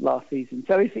last season.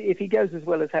 So if he goes as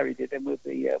well as Harry did, then we'll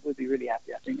be really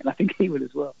happy, I think, and I think he will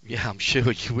as well. Yeah, I'm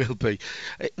sure you will be.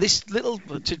 This little,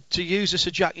 to use a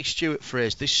Sir Jackie Stewart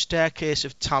phrase, this staircase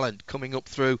of talent coming up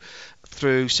through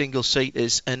single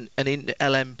seaters and into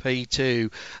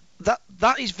LMP2,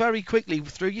 that is very quickly,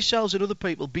 through yourselves and other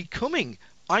people, becoming,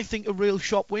 I think, a real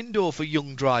shop window for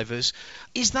young drivers.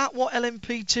 Is that what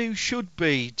LMP2 should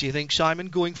be, do you think, Simon,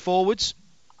 going forwards?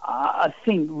 I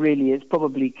think really it's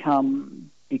probably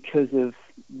come because of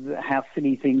how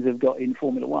silly things have got in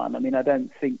Formula One. I mean, I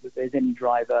don't think that there's any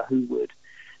driver who would,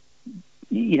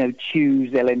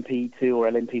 choose LMP2 or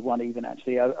LMP1 even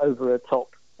actually over a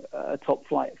top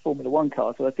flight Formula One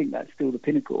car. So I think that's still the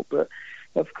pinnacle. But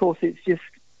of course, it's just,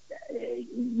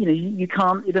 you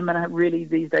can't, it doesn't matter really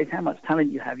these days how much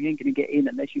talent you have, you ain't going to get in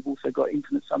unless you've also got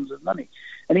infinite sums of money.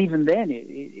 And even then,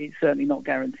 it's certainly not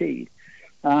guaranteed.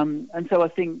 And so I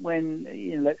think when,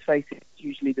 let's face it, it's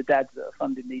usually the dads that are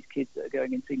funding these kids that are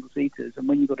going in single-seaters. And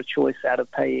when you've got a choice out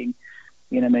of paying,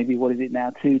 maybe what is it now,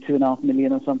 $2.5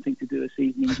 million or something to do a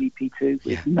season in GP2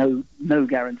 with no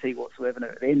guarantee whatsoever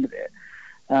at the end of it.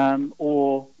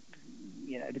 Or,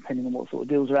 depending on what sort of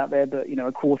deals are out there, but,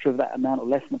 a quarter of that amount or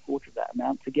less than a quarter of that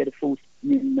amount to get a full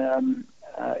season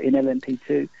in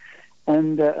LMP2.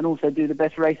 And also do the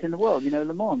best race in the world,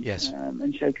 Le Mans, yes.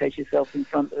 And showcase yourself in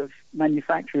front of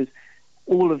manufacturers,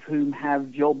 all of whom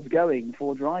have jobs going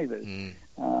for drivers.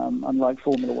 unlike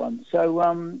Formula One. So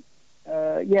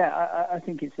I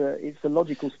think it's a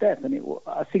logical step, and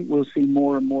I think we'll see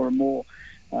more and more and more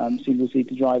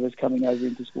single-seater drivers coming over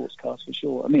into sports cars for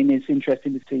sure. I mean, it's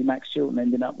interesting to see Max Chilton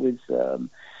ending up with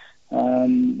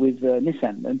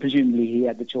Nissan, and presumably he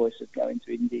had the choice of going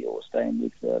to Indy or staying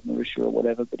with Marussia or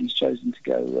whatever, but he's chosen to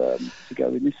go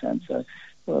with Nissan. So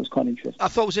that was quite interesting. I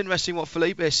thought it was interesting what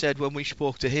Felipe said when we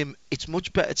spoke to him. It's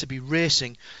much better to be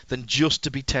racing than just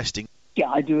to be testing. Yeah,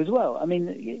 I do as well. I mean,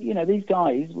 these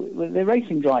guys, they're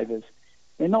racing drivers.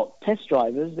 They're not test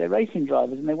drivers. They're racing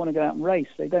drivers, and they want to go out and race.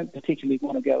 They don't particularly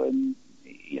want to go and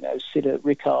sit at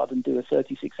Ricard and do a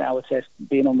 36-hour test,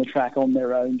 being on the track on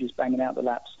their own, just banging out the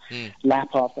laps, lap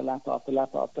after lap after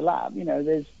lap after lap.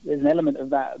 There's an element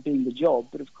of that being the job,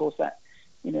 but of course that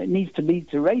it needs to lead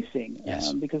to racing,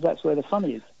 yes, because that's where the fun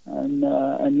is. And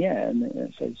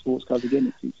so sports cars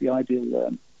again, it's the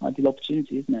ideal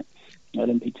opportunity, isn't it?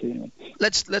 LMP2 anyway.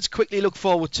 Let's quickly look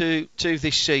forward to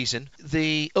this season.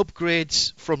 The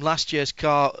upgrades from last year's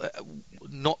car,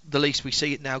 not the least, we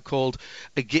see it now called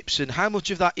a Gibson. How much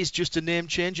of that is just a name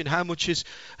change, and how much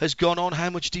has gone on?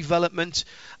 How much development?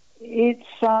 It's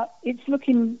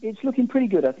looking pretty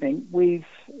good, I think. There's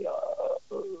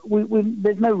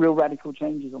no real radical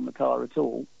changes on the car at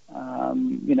all.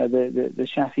 The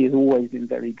chassis has always been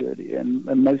very good, and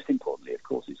most importantly, of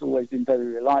course, it's always been very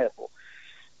reliable.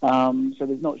 So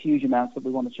there's not huge amounts that we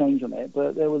want to change on it,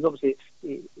 but there was obviously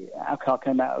our car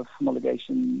came out of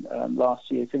homologation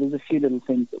last year, so there's a few little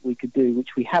things that we could do,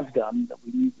 which we have done, that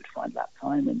we knew would find lap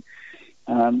time,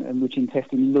 and which in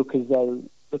testing look as though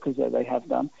they have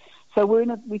done. So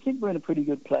we think we're in a pretty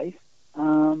good place.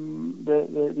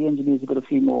 The engineers have got a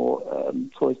few more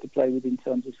toys to play with in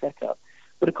terms of setup.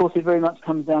 But of course, it very much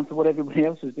comes down to what everybody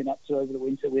else has been up to over the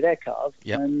winter with their cars,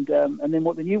 yep, and then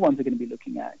what the new ones are going to be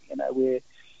looking at.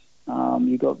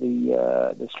 You've got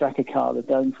the Stracker car, the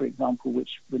Dome, for example,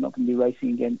 which we're not going to be racing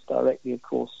against directly, of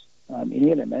course, in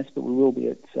ELMS, but we will be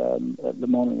at Le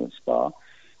Mans and at Spa.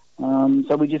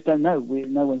 So we just don't know.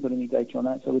 No one's got any data on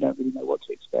that, so we don't really know what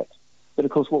to expect. But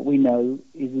of course, what we know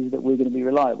is that we're going to be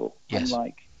reliable, yes,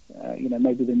 unlike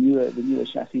maybe the newer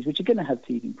chassis, which are going to have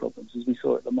teething problems, as we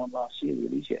saw at Le Mans last year with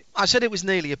Ligier. I said it was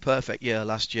nearly a perfect year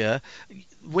last year.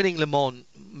 Winning Le Mans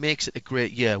makes it a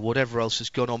great year, whatever else has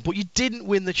gone on. But you didn't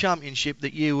win the championship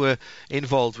that you were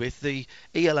involved with, the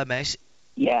ELMS.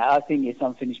 Yeah, I think it's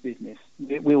unfinished business.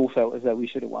 We all felt as though we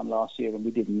should have won last year, and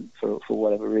we didn't for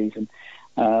whatever reason.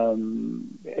 A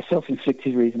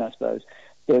self-inflicted reason, I suppose.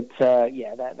 But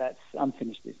that's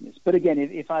unfinished business. But again,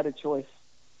 if I had a choice,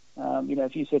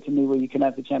 if you said to me, well, you can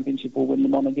have the championship or win Le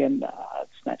Mans again, I'd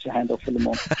snatch a hand off for Le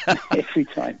Mans every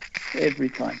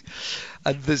time.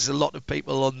 And there's a lot of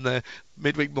people on the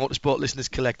Midweek Motorsport Listeners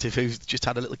Collective who've just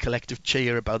had a little collective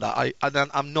cheer about that.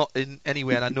 I'm not in any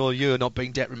way, and I know you're not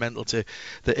being detrimental to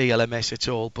the ELMS at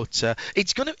all, but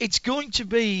it's going to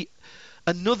be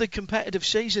another competitive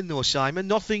season though, Simon.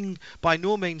 Nothing, by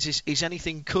no means is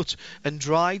anything cut and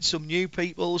dried. Some new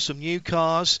people, some new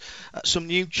cars, some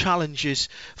new challenges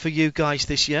for you guys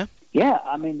this year. Yeah,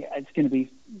 I mean, it's going to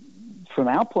be, from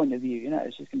our point of view,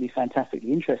 it's just going to be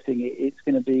fantastically interesting. It's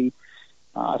going to be,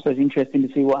 I suppose, interesting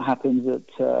to see what happens at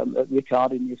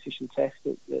Ricard in the official test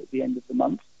at the end of the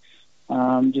month.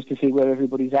 Just to see where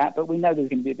everybody's at, but we know there's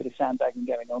going to be a bit of sandbagging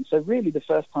going on. So really, the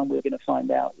first time we're going to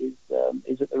find out is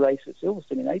at the race at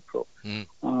Silverstone in April,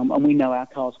 and we know our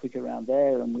car's quick around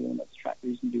there, and we all know the track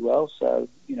reasonably well. So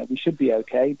we should be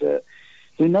okay. But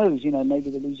who knows? Maybe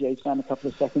the Ligier's found a couple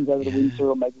of seconds over the winter,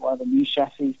 or maybe one of the new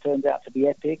chassis turns out to be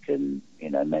epic, and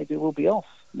maybe we'll be off.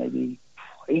 Maybe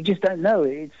you just don't know.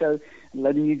 It's so. A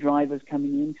load of new drivers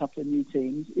coming in, a couple of new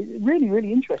teams. It's really,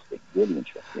 really interesting.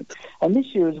 And this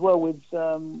year as well, with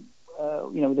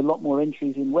with a lot more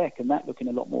entries in WEC, and that looking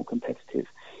a lot more competitive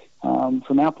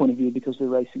from our point of view, because we're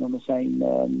racing on the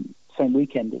same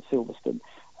weekend at Silverstone.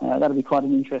 That'll be quite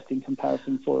an interesting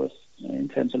comparison for us in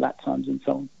terms of lap times and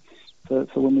so on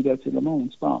for when we go to Le Mans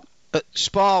and Spa. At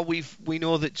Spa, we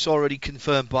know that it's already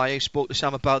confirmed by you. Spoke to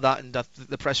Sam about that, and that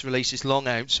the press release is long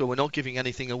out, so we're not giving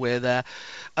anything away there.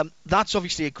 That's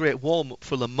obviously a great warm-up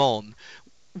for Le Mans.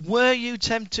 Were you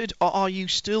tempted, or are you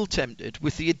still tempted,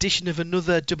 with the addition of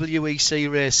another WEC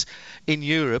race in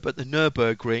Europe at the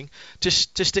Nürburgring, to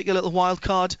stick a little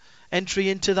wildcard entry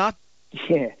into that?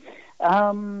 Yeah.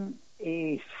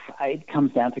 If it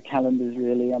comes down to calendars,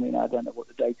 really. I mean, I don't know what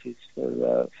the date is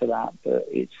for that, but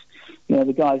it's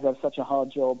the guys have such a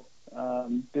hard job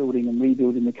building and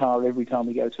rebuilding the car every time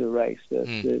we go to a race.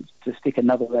 To stick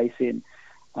another race in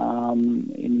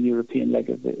the European leg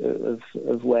of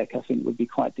WEC, I think would be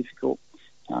quite difficult.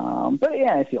 But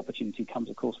yeah, if the opportunity comes,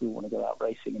 of course, we want to go out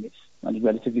racing, and it's only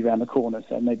relatively around the corner,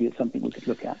 so maybe it's something we could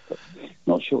look at, but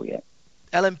not sure yet.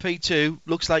 LMP2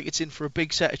 looks like it's in for a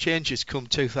big set of changes come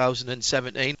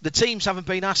 2017. The teams haven't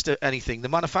been asked anything. The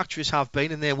manufacturers have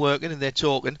been, and they're working and they're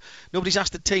talking. Nobody's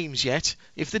asked the teams yet.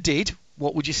 If they did,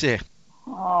 what would you say?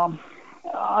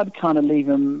 I'd kind of leave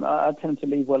them. I'd tell them to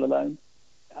leave well alone.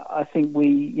 I think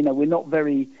we're not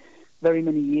very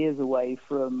many years away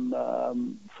from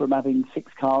having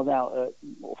 6 cars out,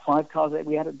 or 5 cars that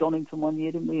we had at Donington one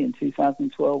year, didn't we, in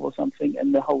 2012 or something,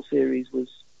 and the whole series was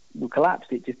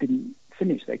collapsed. It just didn't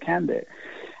finish. They canned it,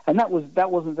 and that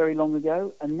wasn't very long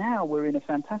ago. And now we're in a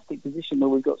fantastic position where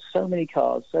we've got so many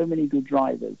cars, so many good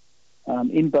drivers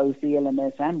in both the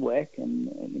LMS and WEC, and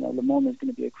Le Mans is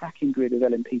going to be a cracking grid of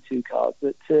LMP2 cars.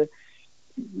 But to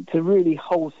really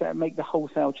make the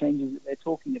wholesale changes that they're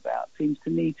talking about seems to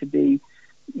me to be,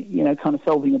 kind of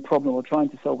solving a problem or trying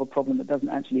to solve a problem that doesn't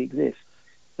actually exist.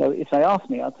 So if they ask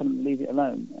me, I'll tell them to leave it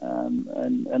alone.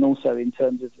 And also in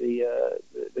terms of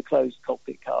the closed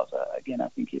cockpit cars, again, I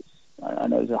think I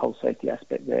know there's a whole safety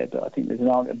aspect there, but I think there's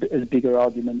a bigger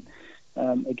argument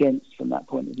against from that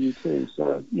point of view too.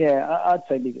 So yeah, I'd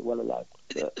say leave it well alone.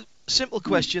 But, simple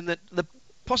question that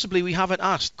possibly we haven't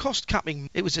asked. Cost capping,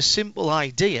 it was a simple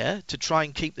idea to try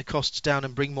and keep the costs down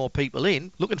and bring more people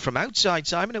in. Looking from outside,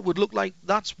 Simon, it would look like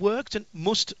that's worked and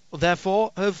must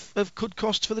therefore have cut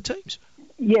costs for the teams.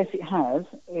 Yes, it has.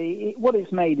 What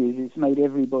it's made is it's made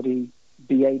everybody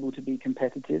be able to be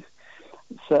competitive.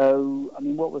 So, I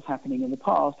mean, what was happening in the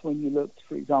past when you looked,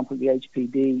 for example, at the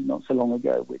HPD not so long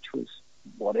ago, which was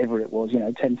whatever it was,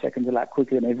 10 seconds a lap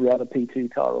quicker than every other P2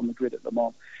 car on the grid at Le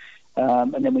Mans.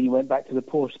 And then when you went back to the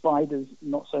Porsche Spiders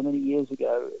not so many years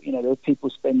ago, there were people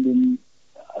spending,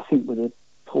 I think with the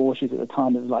Porsches at the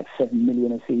time, it was like 7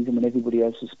 million a season when everybody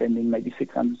else was spending maybe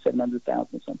 600, 700,000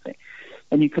 or something.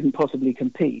 And you couldn't possibly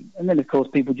compete. And then, of course,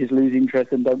 people just lose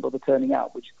interest and don't bother turning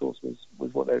out, which, of course,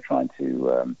 was what they were trying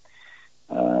to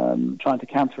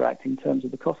counteract in terms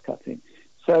of the cost cutting.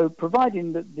 So,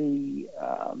 providing that the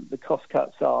cost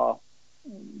cuts are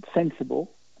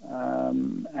sensible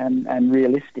and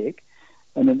realistic,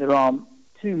 and that there aren't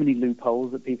too many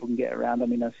loopholes that people can get around. I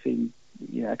mean, I've seen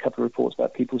a couple of reports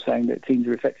about people saying that teams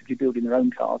are effectively building their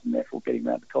own cars and therefore getting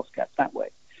around the cost caps that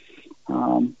way.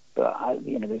 But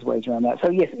there's ways around that. So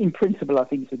yes, in principle, I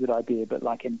think it's a good idea. But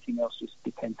like anything else, just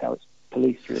depends how it's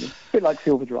policed, really. A bit like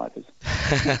silver drivers.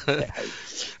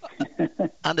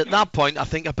 And at that point, I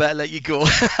think I better let you go.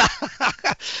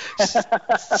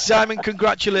 Simon,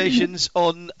 congratulations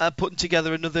on putting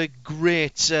together another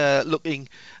great looking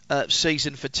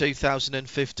season for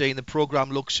 2015. The programme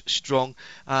looks strong,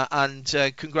 and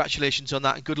congratulations on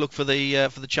that, and good luck for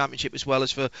the championship as well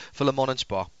as for Le Mans and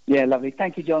Spa. Yeah, lovely.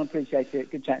 Thank you, John. Appreciate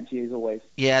it. Good chatting to you as always.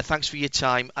 Yeah, thanks for your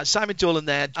time. Simon Dolan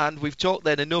there, and we've talked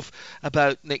then enough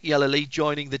about Nick Yellerly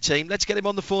joining the team. Let's get him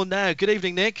on the phone now. Good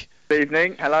evening, Nick. Good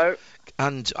evening. Hello.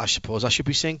 And I suppose I should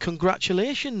be saying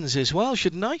congratulations as well,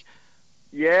 shouldn't I?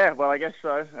 Yeah, well, I guess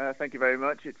so. Thank you very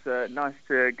much. It's nice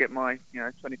to get my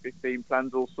 2015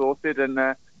 plans all sorted and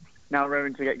now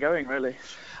raring to get going, really.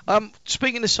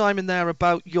 Speaking to Simon there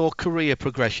about your career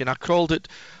progression, I called it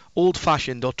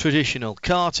old-fashioned or traditional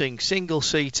karting,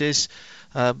 single-seaters.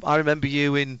 I remember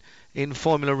you in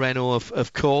Formula Renault,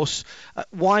 of course.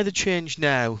 Why the change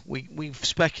now? We've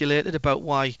speculated about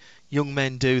why young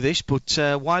men do this, but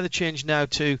why the change now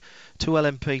to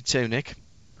LMP2, Nick?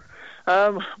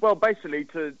 Well, basically,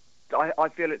 I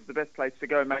feel it's the best place to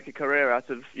go and make a career out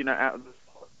of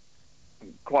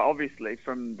quite obviously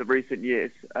from the recent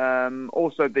years.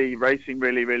 Also, the racing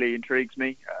really, really intrigues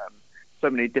me. So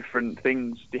many different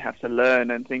things you have to learn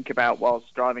and think about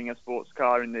whilst driving a sports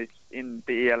car in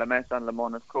the ELMS and Le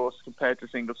Mans, of course, compared to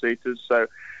single seaters. So,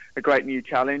 a great new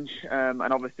challenge. And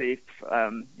obviously,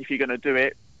 if you're going to do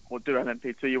it, or do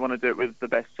LMP2, you want to do it with the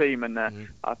best team, and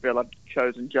I feel I've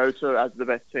chosen Jota as the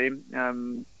best team,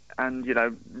 and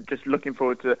just looking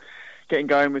forward to getting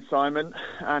going with Simon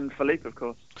and Philippe, of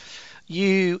course.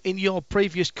 You, in your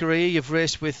previous career, you've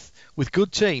raced with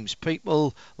good teams,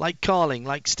 people like Carling,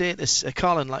 like Status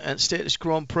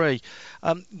Grand Prix.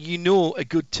 You know a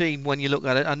good team when you look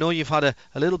at it. I know you've had a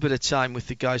little bit of time with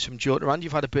the guys from Jota, and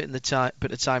you've had a bit of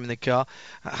time in the car.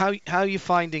 How are you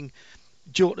finding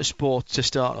Jota Sport to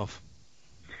start off?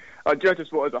 Jota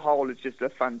Sport as a whole is just a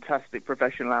fantastic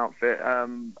professional outfit.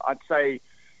 I'd say,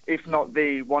 if not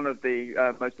one of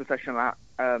the most professional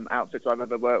outfits I've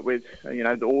ever worked with.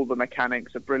 All the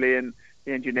mechanics are brilliant.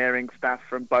 The engineering staff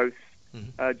from both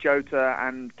Jota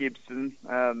and Gibson,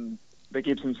 the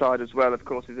Gibson side as well, of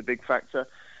course, is a big factor.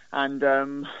 And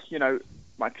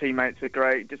my teammates are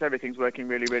great. Just everything's working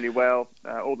really, really well.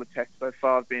 All the tests so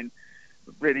far have been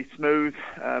really smooth,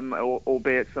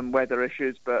 albeit some weather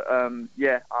issues. But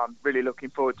yeah, I'm really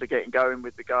looking forward to getting going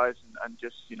with the guys and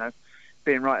just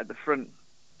being right at the front.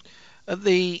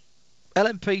 The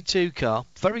LMP2 car,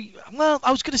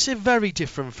 I was going to say very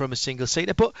different from a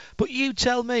single-seater, but you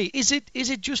tell me, is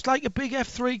it just like a big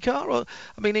F3 car? Or,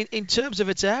 I mean, in terms of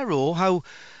its aero, how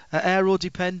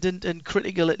aero-dependent and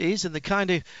critical it is, and the kind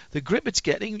of the grip it's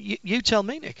getting, you tell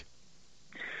me, Nick.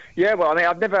 Yeah, well, I mean,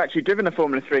 I've never actually driven a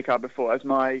Formula 3 car before, as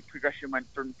my progression went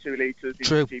from 2 litres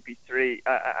into GP3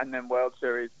 and then World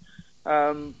Series.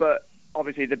 But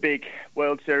obviously the big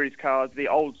World Series cars, the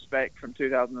old spec from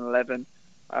 2011,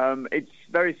 it's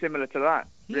very similar to that,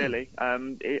 really.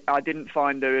 I didn't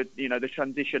find the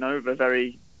transition over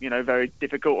very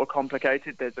difficult or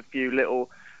complicated. There's a few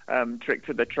little tricks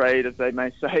of the trade, as they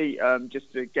may say,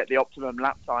 just to get the optimum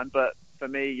lap time. But for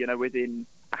me, within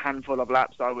a handful of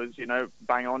laps, I was,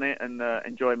 bang on it and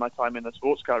enjoying my time in the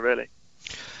sports car, really.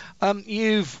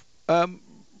 You've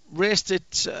raced in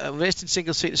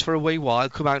single seaters for a wee while,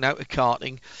 come out of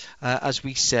karting, as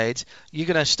we said. You're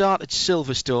going to start at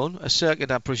Silverstone, a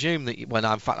circuit I presume that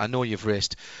in fact I know you've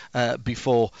raced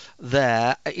before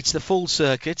there. It's the full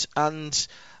circuit, and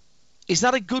is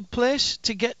that a good place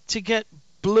to get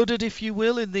blooded, if you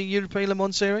will, in the European Le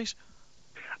Mans Series?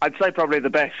 I'd say probably the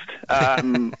best.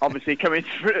 Obviously, coming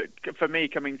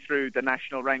through the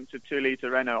national ranks of 2 litre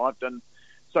Renault, I've done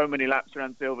so many laps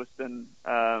around Silverstone,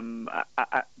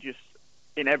 just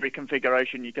in every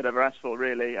configuration you could ever ask for,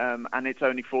 really. And it's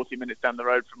only 40 minutes down the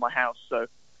road from my house, so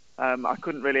I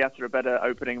couldn't really ask for a better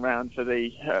opening round for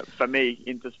me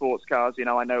into sports cars.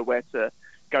 I know where to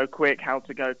go quick, how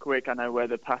to go quick. I know where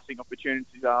the passing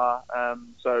opportunities are.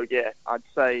 So yeah, I'd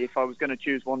say if I was going to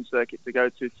choose one circuit to go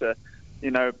to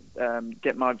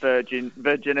get my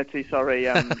virginity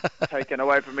taken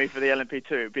away from me for the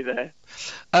LMP2, it'd be there.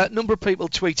 Number of people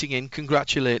tweeting in,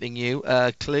 congratulating you.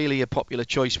 Clearly a popular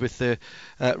choice with the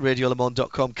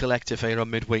RadioLeMans.com collective here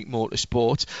on Midweek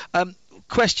Motorsport.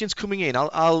 Questions coming in.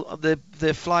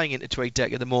 They're flying into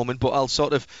TweetDeck at the moment, but I'll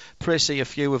sort of précis a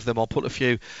few of them. I'll put a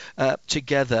few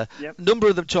together. Yep. Number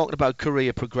of them talking about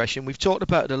career progression. We've talked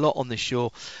about it a lot on this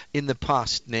show in the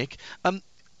past, Nick.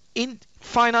 In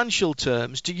financial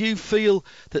terms, do you feel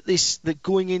that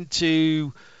going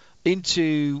into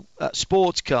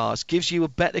sports cars gives you a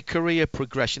better career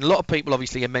progression? A lot of people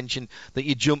obviously have mentioned that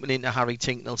you're jumping into Harry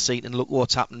Tinknell's seat, and look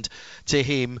what's happened to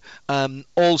him.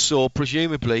 Also,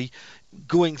 presumably,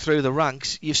 going through the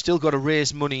ranks, you've still got to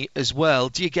raise money as well.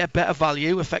 Do you get better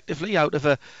value effectively out of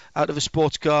a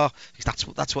sports car?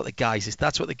 Because that's what the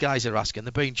guys are asking.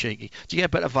 They're being cheeky. Do you get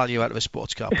better value out of a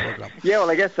sports car program? Yeah, well,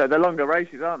 I guess so. They're longer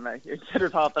races, aren't they? Instead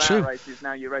of half an hour races,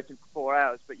 now you're racing for 4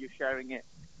 hours, but you're sharing it,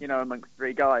 amongst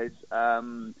 3 guys.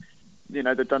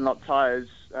 The Dunlop tyres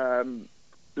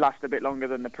last a bit longer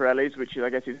than the Pirellis, which I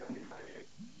guess is.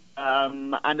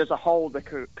 And as a whole, the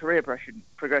career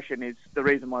progression is the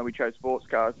reason why we chose sports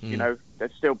cars. There's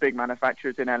still big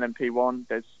manufacturers in LMP1.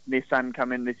 There's Nissan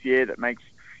coming this year that makes,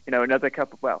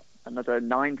 another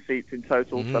 9 seats in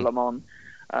total for Le Mans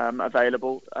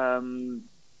available.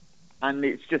 And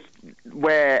it's just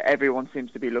where everyone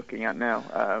seems to be looking at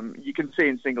now. You can see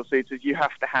in single seaters, you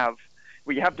have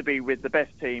to be with the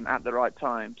best team at the right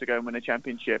time to go and win a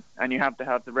championship, and you have to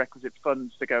have the requisite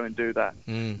funds to go and do that.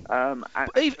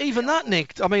 Even that,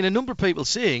 Nick, I mean, a number of people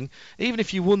saying, even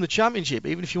if you won the championship,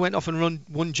 even if you went off and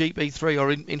won GP3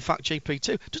 or in fact GP2,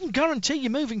 it doesn't guarantee you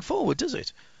moving forward, does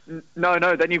it? No.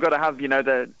 Then you've got to have,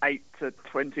 the 8 to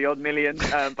 20 odd million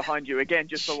behind you again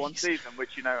just for one season, which,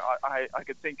 I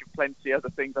could think of plenty other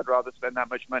things I'd rather spend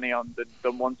that much money on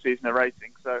than one season of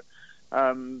racing. So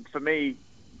for me,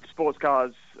 sports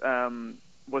cars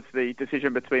was the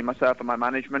decision between myself and my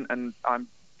management, and I'm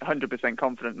 100%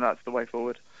 confident that's the way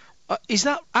forward. Is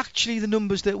that actually the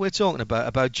numbers that we're talking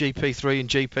about GP3 and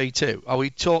GP2? Are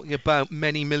we talking about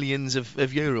many millions of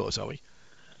euros, are we?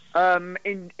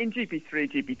 In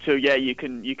GP3, GP2, yeah, you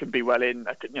can be well in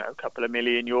a couple of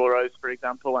million euros, for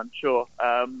example, I'm sure.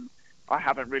 I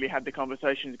haven't really had the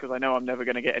conversations because I know I'm never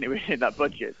going to get anywhere in that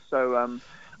budget. So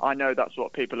I know that's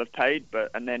what people have paid,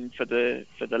 and then for the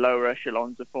lower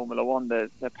echelons of Formula One,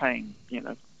 they're paying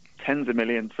tens of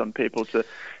millions. Some people to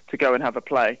go and have a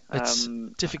play. It's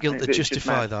difficult to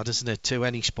justify that, isn't it, to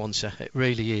any sponsor? It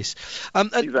really is.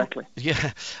 Exactly.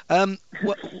 Yeah.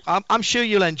 Well, I'm sure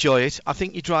you'll enjoy it. I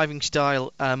think your driving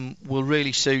style will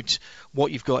really suit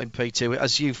what you've got in P2.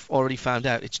 As you've already found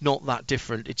out, it's not that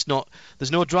different.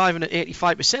 There's no driving at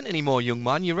 85% anymore, young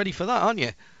man. You're ready for that, aren't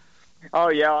you? Oh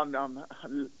yeah, I'm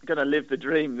going to live the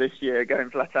dream this year, going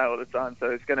flat out all the time.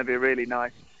 So it's going to be really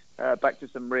nice. Back to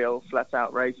some real flat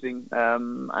out racing,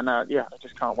 and I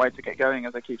just can't wait to get going.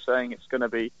 As I keep saying, it's going to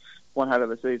be one hell of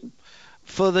a season.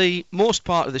 For the most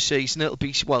part of the season, it'll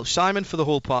be Simon for the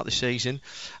whole part of the season,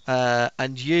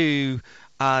 and you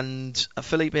and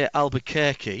Felipe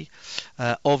Albuquerque,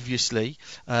 obviously,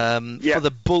 for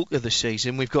the bulk of the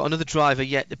season. We've got another driver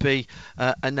yet to be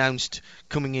announced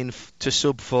coming in to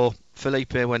sub for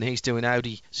Felipe when he's doing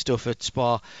Audi stuff at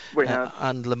Spa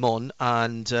and Le Mans,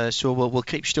 and so we'll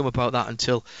keep stum about that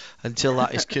until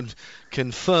that is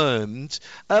confirmed.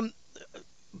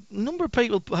 Number of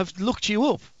people have looked you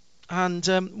up, and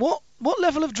what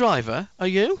level of driver are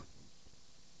you?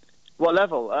 What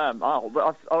level?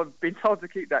 I've been told to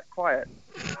keep that quiet.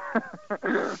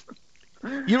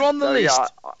 You're on the list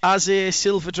as a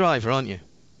silver driver, aren't you?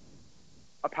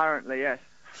 Apparently, yes.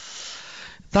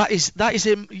 That is.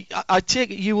 I take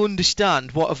it you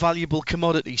understand what a valuable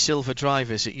commodity silver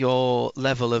drivers at your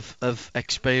level of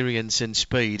experience and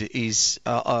speed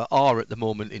are at the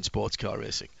moment in sports car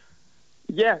racing.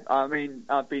 Yeah, I mean,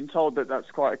 I've been told that that's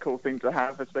quite a cool thing to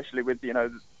have, especially with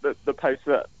the pace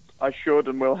that I should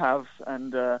and will have,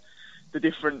 and the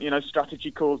different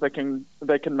strategy calls they can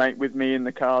make with me in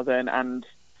the car then, and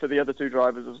for the other two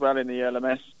drivers as well in the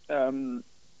LMS.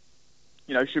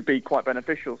 Should be quite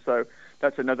beneficial. So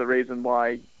that's another reason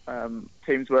why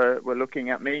teams were looking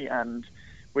at me, and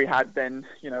we had then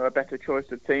a better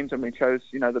choice of teams, and we chose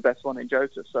the best one in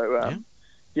Joseph. So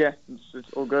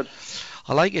it's all good.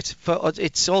 I like it.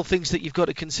 It's all things that you've got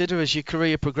to consider as your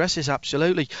career progresses.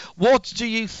 Absolutely. What do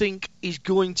you think is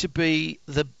going to be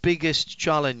the biggest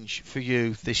challenge for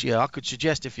you this year? I could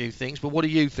suggest a few things, but what do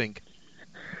you think?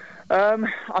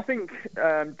 I think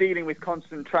dealing with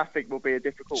constant traffic will be a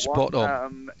difficult one. Spot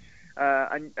on.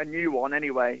 A new one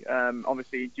anyway.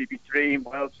 Obviously, GP3,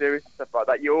 World Series, and stuff like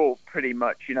that. You're all pretty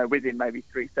much, within maybe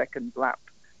 3 seconds lap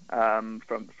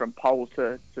from pole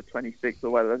to 26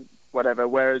 or whatever.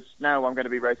 Whereas now I'm going to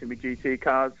be racing with GT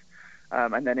cars,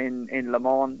 and then in Le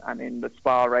Mans and in the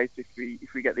Spa race, if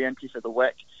we get the entry for the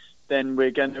WEC, then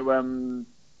we're going to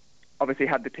obviously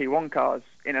have the P1 cars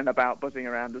in and about buzzing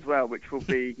around as well, which will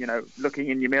be, looking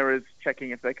in your mirrors, checking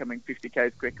if they're coming 50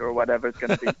 k's quicker or whatever. It's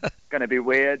going to be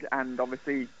weird, and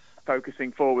obviously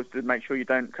focusing forwards to make sure you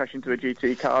don't crash into a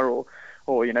GT car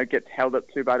or get held up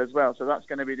too bad as well. So that's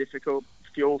going to be difficult.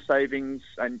 Fuel savings,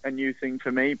 a new thing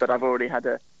for me, but I've already had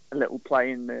a little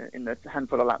play in the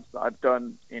handful of laps that I've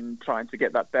done in trying to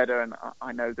get that better, and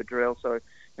I know the drill, so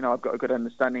I've got a good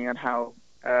understanding on how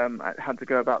to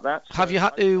go about that. So have you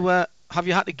had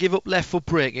to give up left foot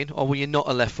braking, or were you not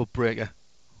a left foot braker?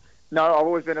 No, I've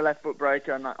always been a left foot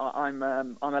braker, and I'm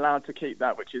allowed to keep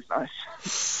that, which is nice.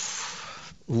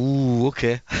 Ooh,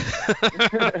 okay.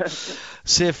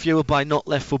 Save fuel by not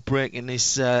left foot braking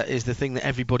is the thing that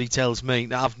everybody tells me.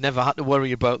 Now, I've never had to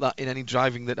worry about that in any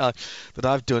driving that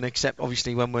I've done, except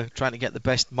obviously when we're trying to get the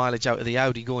best mileage out of the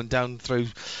Audi going down through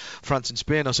France and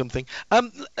Spain or something.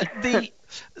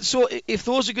 So if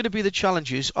those are going to be the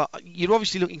challenges, you're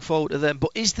obviously looking forward to them.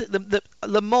 But is the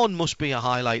Le Mans must be a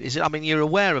highlight? Is it? I mean, you're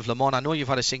aware of Le Mans. I know you've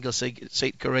had a single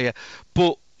seat career,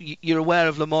 but you're aware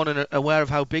of Le Mans and aware of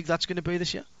how big that's going to be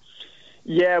this year?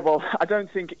 Yeah, well, I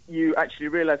don't think you actually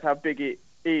realise how big it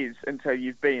is until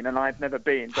you've been, and I've never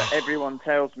been, but everyone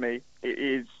tells me it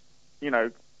is,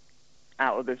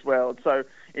 out of this world. So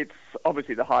it's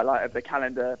obviously the highlight of the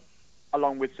calendar,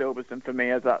 along with Silverstone for me,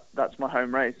 as that's my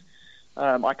home race.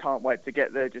 I can't wait to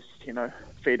get there, just,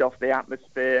 feed off the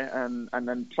atmosphere and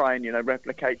then try and,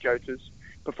 replicate Jota's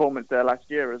performance there last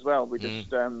year as well.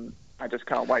 I just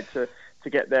can't wait to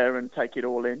get there and take it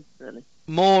all in, really.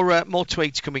 More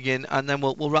tweets coming in, and then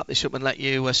we'll wrap this up and let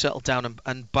you settle down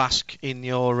and bask in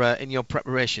your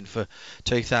preparation for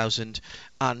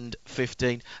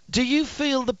 2015. Do you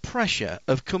feel the pressure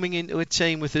of coming into a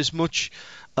team with as much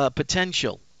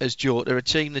potential as Jota, a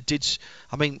team that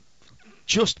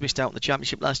just missed out on the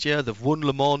championship last year? They've won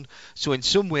Le Mans, so in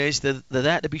some ways they're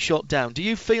there to be shot down. Do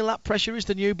you feel that pressure as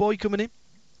the new boy coming in?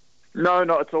 No,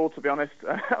 not at all, to be honest.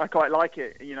 I quite like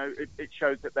it. It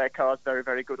shows that their car's very,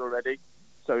 very good already.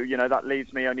 So, that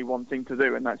leaves me only one thing to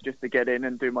do, and that's just to get in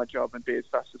and do my job and be as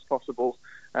fast as possible.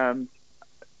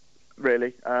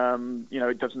 Really,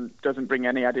 it doesn't bring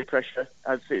any added pressure,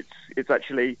 as it's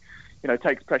actually,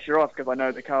 takes pressure off, because I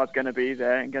know the car's going to be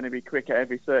there and going to be quick at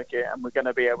every circuit, and we're going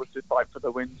to be able to fight for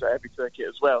the wins at every circuit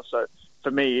as well. So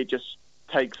for me, it just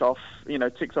ticks off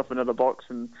another box,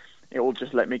 and it will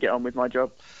just let me get on with my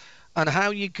job. And how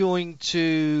are you going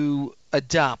to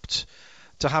adapt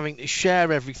to having to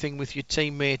share everything with your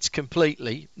teammates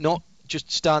completely, not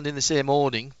just stand in the same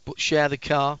awning, but share the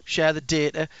car, share the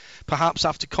data, perhaps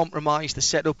have to compromise the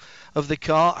setup of the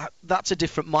car. That's a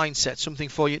different mindset, something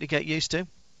for you to get used to.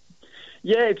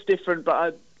 Yeah, it's different,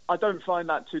 but I don't find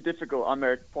that too difficult. I'm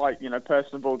a quite,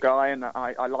 personable guy, and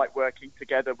I like working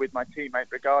together with my teammate,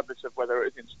 regardless of whether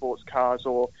it's in sports cars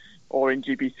or in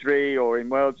GB3 or in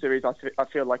World Series. I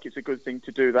feel like it's a good thing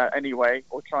to do that anyway,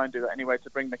 or try and do that anyway, to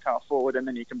bring the car forward, and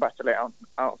then you can battle it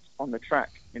out on the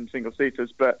track in single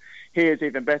seaters. But here is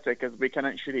even better because we can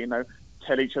actually,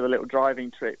 tell each other little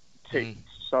driving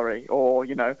or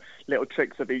little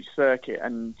tricks of each circuit,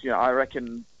 and I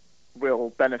reckon will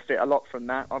benefit a lot from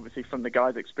that, obviously from the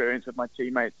guys' experience of my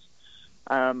teammates,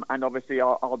 and obviously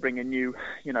I'll bring a new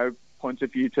point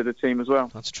of view to the team as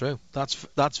well. That's true.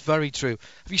 That's very true.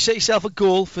 Have you set yourself a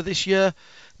goal for this year,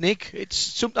 Nick? It's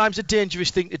sometimes a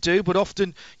dangerous thing to do, but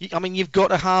often you've got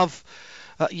to have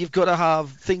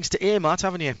things to aim at,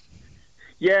 haven't you?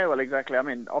 Yeah, well, exactly.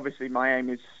 Obviously my aim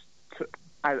is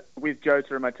with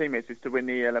Jota and my teammates is to win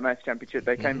the LMS championship.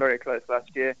 They came very close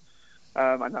last year.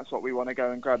 And that's what we want to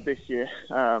go and grab this year.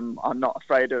 I'm not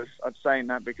afraid of saying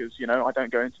that because, I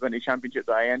don't go into any championship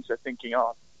that I enter thinking,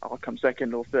 I'll come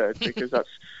second or third, because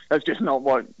that's just not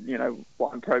what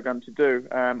I'm programmed to do.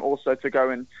 Also, to go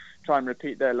and try and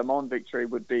repeat their Le Mans victory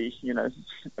would be,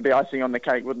 the icing on the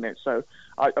cake, wouldn't it? So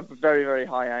I have very, very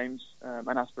high aims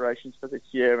and aspirations for this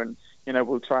year, and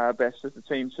we'll try our best as a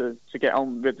team to get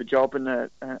on with the job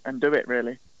and do it,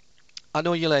 really. I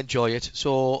know you'll enjoy it,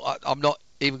 so I'm not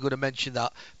even going to mention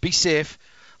that. Be safe,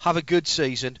 have a good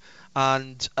season,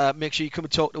 and make sure you come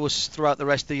and talk to us throughout the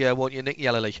rest of the year, won't you, Nick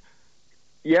Yellerley?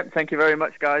 Yep, thank you very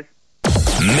much, guys.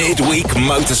 Midweek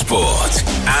Motorsport.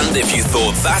 And if you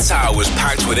thought that hour was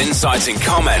packed with insights and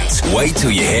comments, wait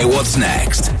till you hear what's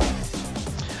next.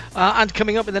 And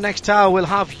coming up in the next hour, we'll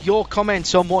have your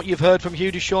comments on what you've heard from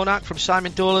Hugh de Shaunac, from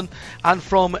Simon Dolan, and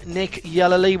from Nick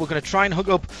Yellerley. We're going to try and hook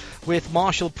up with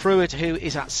Marshall Pruitt, who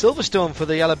is at Silverstone for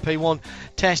the LMP1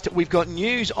 test. We've got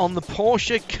news on the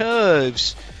Porsche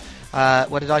curves.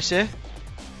 What did I say?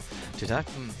 Did I?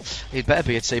 He'd better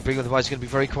be at Sebring, otherwise it's going to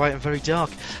be very quiet and very dark.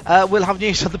 We'll have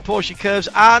news on the Porsche curves,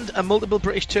 and a multiple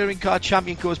British touring car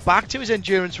champion goes back to his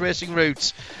endurance racing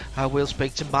roots. We'll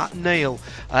speak to Matt Neal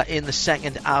in the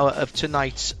second hour of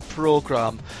tonight's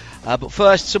programme. But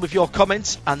first, some of your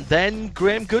comments, and then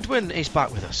Graham Goodwin is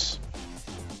back with us.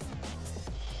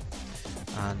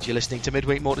 And you're listening to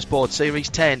Midweek Motorsport Series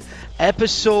 10,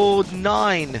 Episode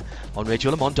 9 on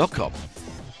RadioLeMans.com.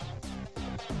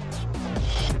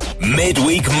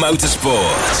 Midweek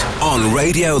Motorsport on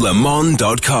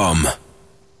RadioLeMans.com.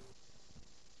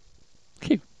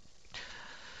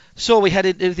 So we head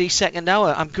into the second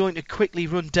hour. I'm going to quickly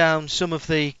run down some of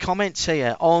the comments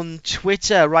here. On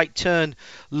Twitter, Right Turn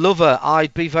Lover,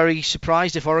 I'd be very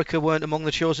surprised if Orica weren't among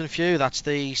the chosen few. That's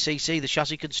the CC, the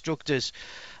chassis constructors.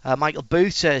 Michael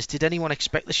Booth says, did anyone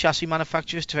expect the chassis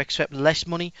manufacturers to accept less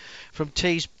money from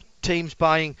teams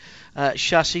buying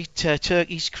chassis,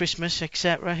 turkeys, Christmas,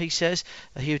 etc.? He says.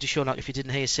 Hugh de Shaunac, if you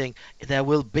didn't hear, saying there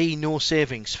will be no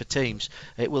savings for teams.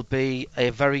 It will be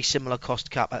a very similar cost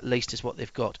cap, at least, as what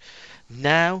they've got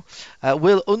now.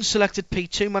 Will unselected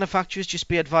P2 manufacturers just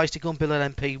be advised to go and build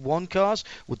LMP1 cars?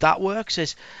 Would that work?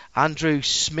 Says Andrew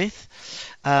Smith.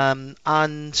 And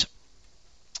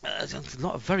a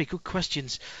lot of very good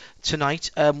questions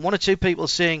tonight. One or two people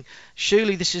saying,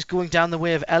 surely this is going down the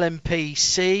way of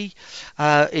LMPC.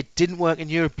 It didn't work in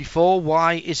Europe before.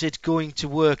 Why is it going to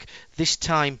work this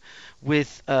time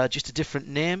with just a different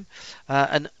name?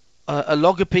 An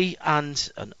oligopoly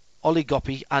and an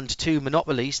oligopoly and two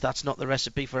monopolies. That's not the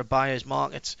recipe for a buyer's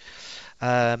market.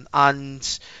 And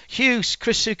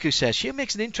Chris Suku says, Hugh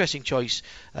makes an interesting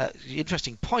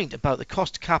interesting point about the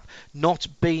cost cap not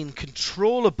being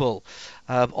controllable,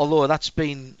 although that's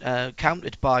been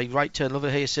countered by Right Turn Lover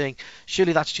here, saying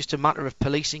surely that's just a matter of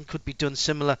policing, could be done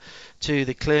similar to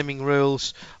the claiming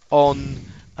rules on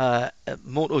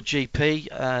MotoGP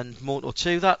and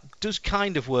Moto2. That does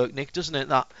kind of work, Nick, doesn't it?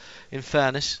 That, in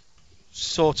fairness,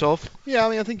 sort of. Yeah,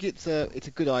 I think it's a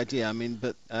good idea.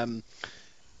 But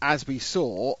as we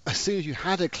saw, as soon as you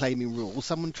had a claiming rule,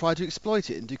 someone tried to exploit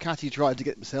it, and Ducati tried to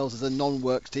get themselves as a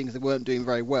non-works team because they weren't doing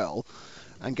very well,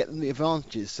 and get them the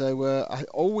advantages. So I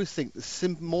always think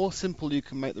the more simple you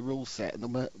can make the rule set, and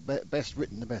the best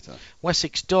written, the better.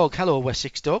 Wessex Dog, hello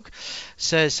Wessex Dog,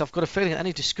 says, I've got a feeling that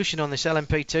any discussion on this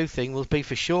LMP2 thing will be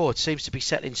for sure. It seems to be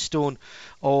set in stone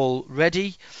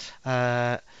already.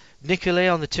 Nicolay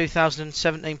on the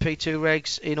 2017 P2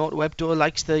 regs in Auto Webdoor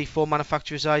likes the four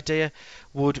manufacturers idea,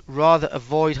 would rather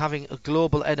avoid having a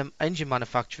global engine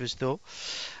manufacturers though.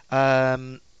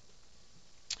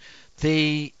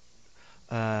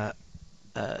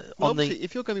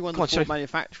 if you're going to be one of the four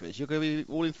manufacturers, you're going to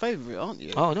be all in favour of it, aren't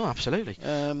you? Oh no, absolutely,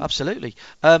 absolutely.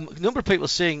 A number of people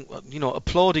saying,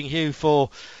 applauding Hugh for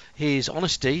his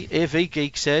honesty. AV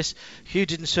Geek says Hugh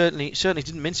certainly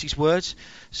didn't mince his words.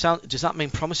 Does that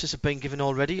mean promises have been given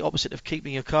already? Opposite of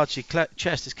keeping your cards to your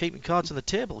chest is keeping cards on the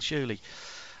table, surely.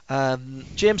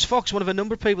 James Fox, one of a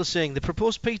number of people saying the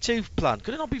proposed P2 plan,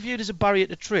 could it not be viewed as a barrier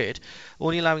to trade,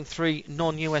 only allowing 3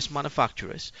 non-US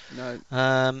manufacturers?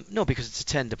 No. No, because it's a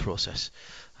tender process.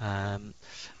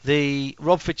 The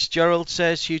Rob Fitzgerald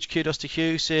says huge kudos to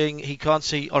Hugh, saying he can't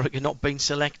see Oregon not being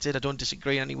selected. I don't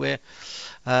disagree anywhere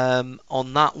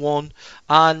on that one.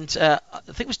 And I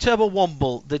think it was Turbo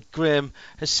Womble that Graham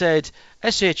has said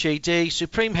SHED,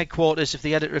 Supreme Headquarters of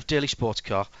the editor of Daily Sports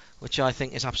Car, which I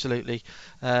think is absolutely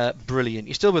brilliant.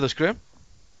 You still with us, Graham?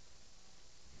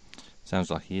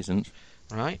 Sounds like he isn't.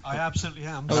 Right. I absolutely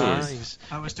am. Nice.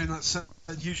 I was doing that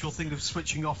usual thing of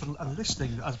switching off and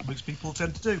listening, as most people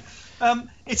tend to do.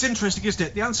 It's interesting, isn't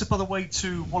it? The answer, by the way,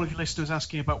 to one of your listeners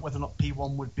asking about whether or not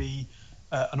P1 would be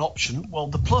an option. Well,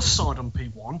 the plus side on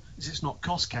P1 is it's not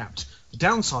cost capped. The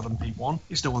downside on P1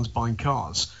 is no one's buying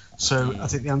cars. So I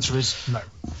think the answer is no.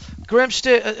 Graham,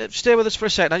 stay with us for a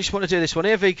second. I just want to do this one.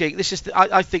 AV Geek,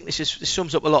 I think this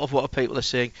sums up a lot of what people are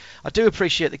saying. I do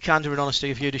appreciate the candour and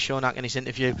honesty of Hugh de Schoenack in his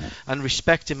interview and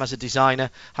respect him as a designer.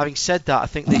 Having said that, I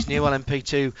think these new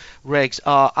LMP2 regs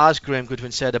are, as Graham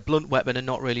Goodwin said, a blunt weapon and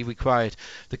not really required.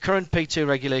 The current P2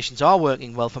 regulations are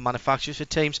working well for manufacturers, for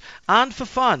teams and for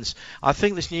fans. I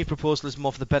think this new proposal is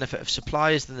more for the benefit of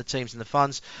suppliers than the teams and the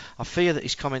fans. I fear that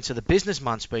his comments are the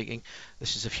businessman speaking.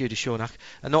 This is a Hugh de Schoenack,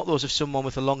 and not those of someone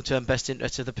with a long-term best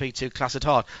interest of the P2 class at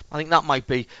heart. I think that might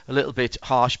be a little bit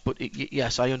harsh, but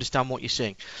yes, I understand what you're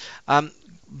saying.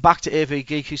 Back to AV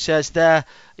Geek, who says there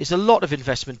is a lot of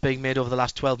investment being made over the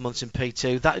last 12 months in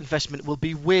P2. That investment will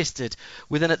be wasted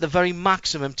within, at the very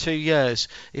maximum, 2 years.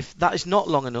 If that is not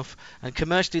long enough, and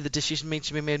commercially the decision needs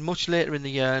to be made much later in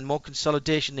the year, and more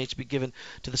consolidation needs to be given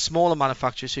to the smaller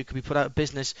manufacturers who could be put out of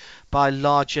business by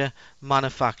larger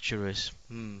manufacturers.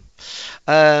 Am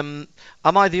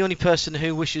I the only person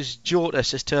who wishes Jota,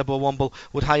 says Turbo Womble,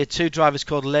 would hire 2 drivers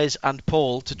called Les and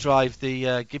Paul to drive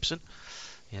the Gibson?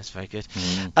 Yes, very good.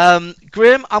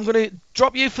 Graham, I'm going to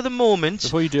drop you for the moment.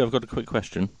 Before you do, I've got a quick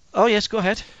question. Oh, yes, go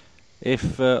ahead.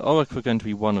 If Oracle were going to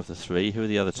be one of the 3, who are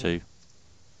the other 2?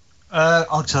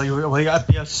 I'll tell you, I'd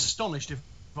be astonished if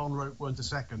Von Rote weren't a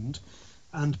second.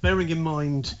 And bearing in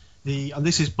mind, and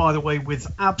this is, by the way, with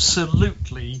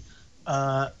absolutely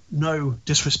no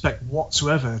disrespect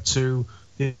whatsoever to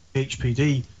the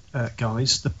HPD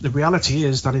guys, the reality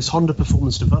is that it's Honda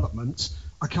Performance Development.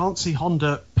 I can't see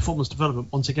Honda Performance Development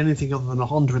wanting anything other than a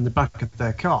Honda in the back of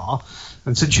their car.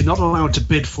 And since you're not allowed to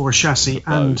bid for a chassis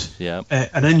and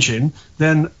an engine,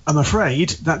 then I'm afraid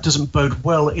that doesn't bode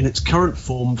well in its current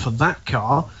form for that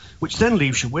car, which then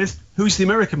leaves you with, who's the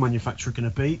American manufacturer going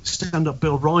to be? Stand up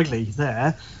Bill Riley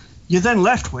there. You're then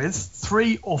left with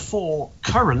 3 or 4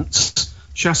 current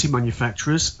chassis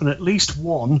manufacturers and at least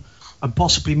 1 and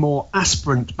possibly more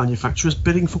aspirant manufacturers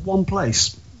bidding for 1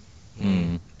 place.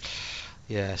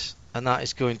 Yes, and that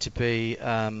is going to be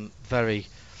very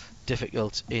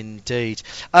difficult indeed.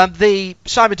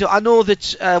 Simon, I know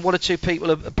that 1 or 2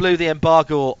 people blew the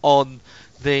embargo on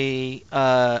the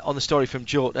story from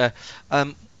Jota.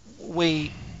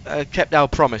 We kept our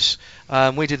promise.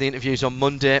 We did the interviews on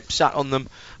Monday, sat on them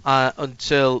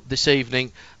until this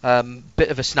evening. Bit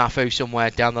of a snafu somewhere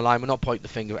down the line. We're not pointing the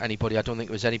finger at anybody. I don't think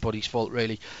it was anybody's fault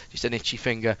really. Just an itchy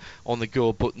finger on the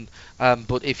go button.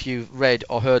 But if you've read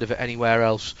or heard of it anywhere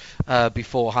else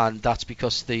beforehand, that's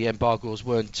because the embargoes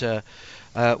weren't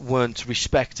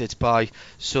respected by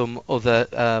some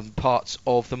other parts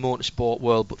of the motorsport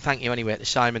world. But thank you anyway to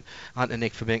Simon and to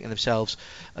Nick for making themselves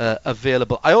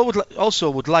available. I also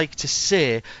would like to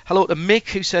say hello to Mick,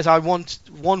 who says I want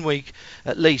 1 week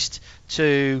at least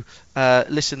to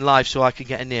listen live so I can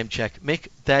get a name check. Mick,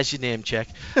 there's your name check.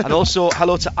 And also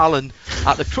hello to Alan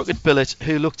at the Crooked Billet,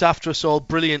 who looked after us all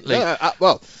brilliantly.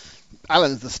 Well,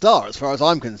 Alan's the star as far as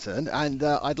I'm concerned, and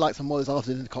I'd like some more this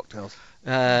afternoon cocktails.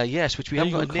 Yes, which we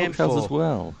haven't got a name for. As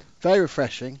well. Very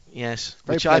refreshing. Yes,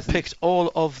 very which pleasant. I picked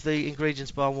all of the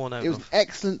ingredients bar 1 out It was of. an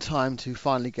excellent time to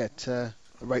finally get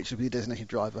Rachel to be the designated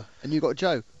driver, and you got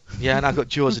Joe. Yeah, and I got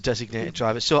Joe as a designated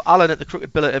driver. So Alan at the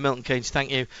Crooked Billet at Milton Keynes,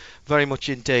 thank you very much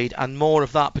indeed. And more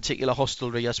of that particular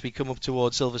hostelry as we come up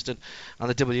towards Silverstone and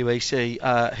the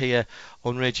WEC here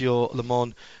on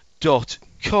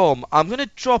RadioLeMans.com. I'm going to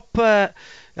drop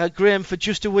Graham for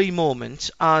just a wee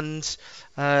moment, and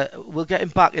we'll get him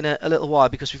back in a little while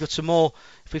because we've got some more.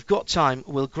 If we've got time,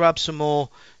 we'll grab some more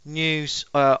news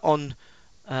on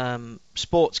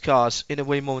sports cars in a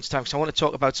wee moment's time, because I want to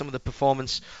talk about some of the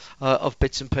performance of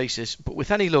bits and pieces. But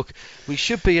with any luck, we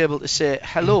should be able to say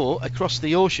hello across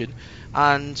the ocean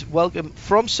and welcome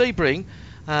from Sebring,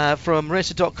 from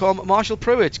Racer.com, Marshall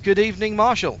Pruitt. Good evening,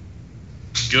 Marshall.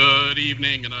 Good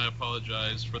evening, and I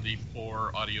apologize for the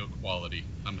poor audio quality.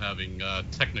 I'm having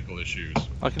technical issues.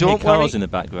 I can hear cars in the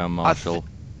background, Marshall.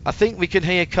 I think we can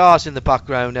hear cars in the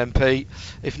background, MP,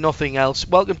 if nothing else.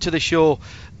 Welcome to the show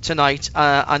tonight.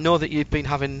 I know that you've been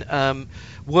having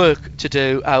work to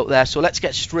do out there, so let's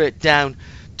get straight down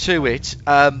to it.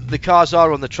 The cars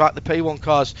are on the track. The P1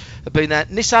 cars have been there.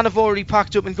 Nissan have already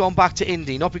packed up and gone back to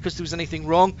Indy, not because there was anything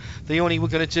wrong. They only were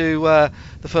going to do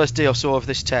the first day or so of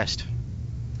this test.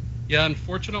 Yeah,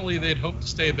 unfortunately, they'd hoped to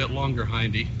stay a bit longer,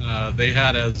 Hindy. They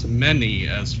had as many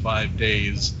as 5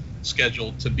 days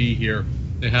scheduled to be here.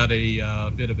 They had a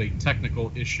bit of a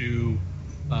technical issue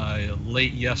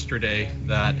late yesterday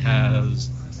that has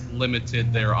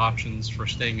limited their options for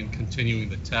staying and continuing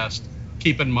the test.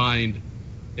 Keep in mind,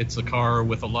 it's a car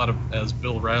with a lot of, as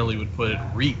Bill Riley would put it,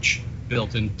 reach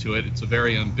built into it. It's a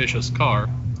very ambitious car,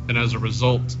 and as a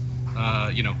result,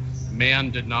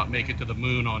 man did not make it to the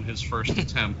moon on his first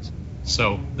attempt.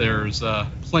 So there's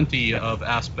plenty of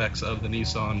aspects of the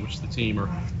Nissan which the team are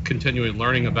continually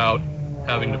learning about,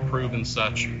 having to prove and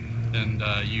such, and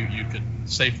you could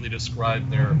safely describe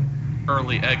their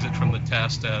early exit from the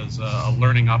test as a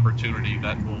learning opportunity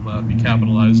that will be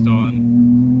capitalized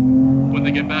on when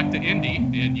they get back to Indy,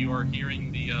 and you are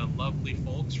hearing the lovely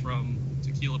folks from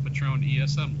Tequila Patron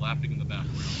ESM lapping in the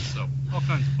background. So all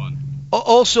kinds of fun.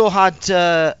 Also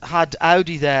had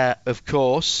Audi there, of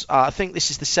course. I think this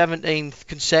is the 17th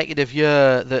consecutive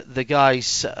year that the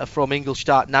guys from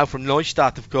Ingolstadt, now from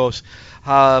Neustadt, of course,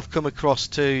 have come across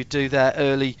to do their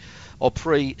early or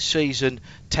pre-season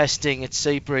testing at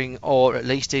Sebring, or at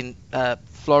least in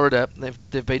Florida.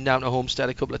 They've been down to Homestead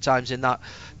a couple of times in that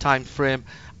time frame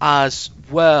as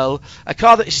well. A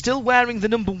car that is still wearing the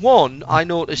number 1, I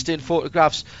noticed in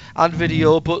photographs and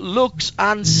video, but looks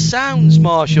and sounds,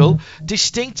 Marshall,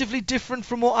 distinctively different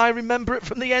from what I remember it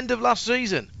from the end of last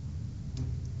season.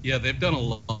 Yeah, they've done a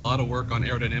lot of work on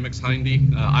aerodynamics, Hindy.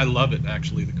 I love it,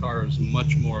 actually. The car is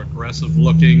much more aggressive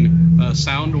looking.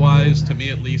 Sound-wise, to me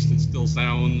at least, it still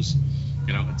sounds,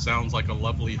 it sounds like a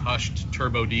lovely hushed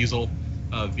turbo diesel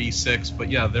V6. But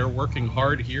yeah, they're working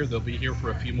hard here. They'll be here for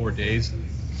a few more days.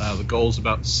 The goal is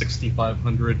about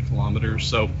 6,500 kilometers.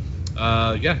 So,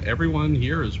 everyone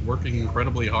here is working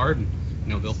incredibly hard. And,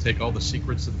 they'll take all the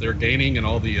secrets that they're gaining and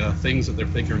all the things that they're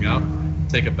figuring out,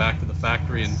 take it back to the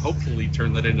factory, and hopefully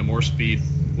turn that into more speed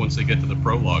once they get to the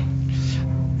prologue.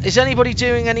 Is anybody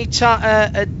doing any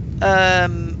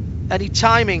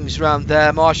timings around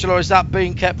there, Marshall, or is that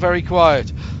being kept very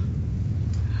quiet?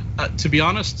 To be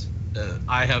honest,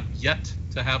 I have yet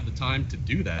to have the time to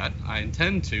do that. I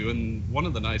intend to, and one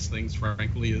of the nice things,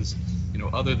 frankly, is,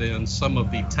 other than some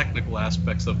of the technical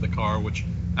aspects of the car, which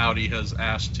Audi has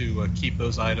asked to keep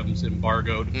those items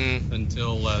embargoed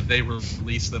until they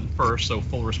release them first, so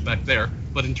full respect there.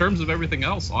 But in terms of everything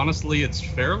else, honestly, it's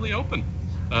fairly open.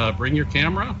 Bring your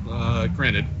camera.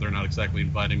 Granted, they're not exactly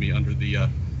inviting me under the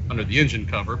engine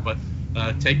cover, but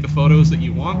take the photos that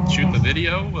you want, shoot the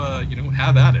video,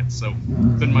 have at it. So,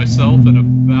 been myself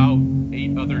and about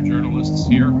 8 other journalists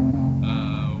here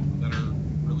that are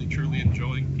really truly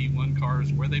enjoying P1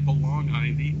 cars where they belong,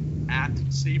 Hindy, at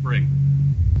Sebring.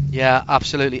 Yeah,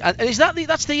 absolutely. And is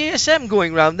that's the ESM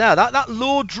going round now? That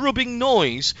low drubbing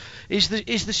noise is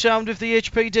the sound of the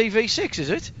HPD V6, is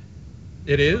it?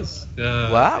 It is.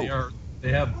 Wow.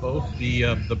 They have both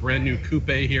the brand new coupe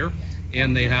here,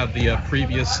 and they have the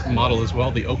previous model as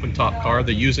well, the open top car.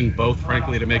 They're using both,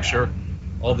 frankly, to make sure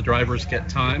all the drivers get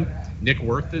time. Nick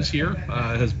Wirth is here,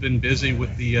 has been busy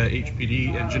with the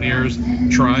HPD engineers,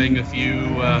 trying a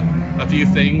few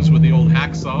things with the old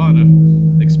hacksaw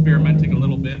and experimenting a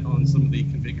little bit on some of the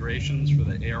configurations for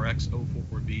the ARX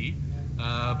 04B.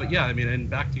 But yeah, and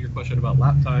back to your question about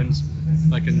lap times,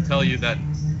 I can tell you that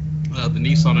the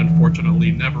Nissan, unfortunately,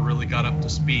 never really got up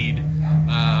to speed.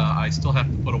 I still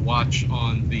have to put a watch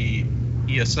on the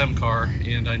ESM car,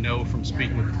 and I know from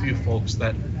speaking with a few folks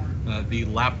that the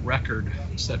lap record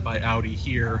set by Audi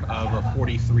here of a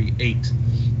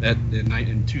 43.8 that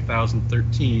in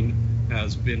 2013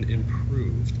 has been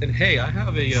improved. And hey, I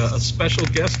have a special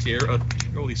guest here, a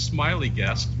really smiley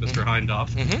guest, Mr.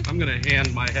 Hindhoff. I'm going to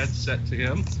hand my headset to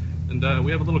him, and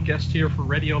we have a little guest here for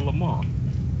Radio Le Mans.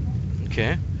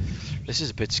 Okay, this is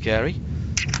a bit scary.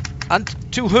 And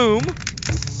to whom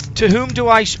do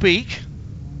I speak?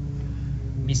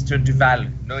 Mr. Duval,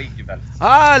 Loic Duval.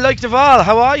 Ah, Loic Duval,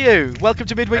 how are you? Welcome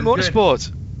to Midweek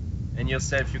Motorsport. And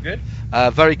yourself, you good?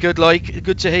 Very good, like.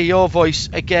 Good to hear your voice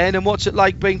again. And what's it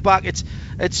like being back at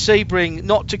Sebring,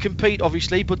 not to compete,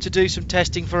 obviously, but to do some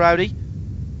testing for Audi?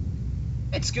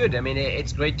 It's good. I mean,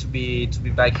 it's great to be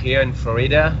back here in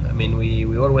Florida. I mean,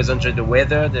 we always enjoy the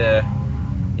weather.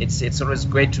 It's always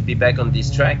great to be back on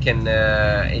this track, and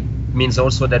it means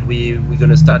also that we're going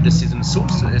to start the season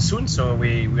soon. So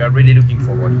we are really looking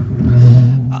forward.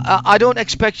 I don't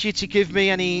expect you to give me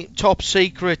any top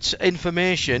secret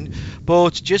information,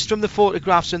 but just from the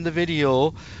photographs and the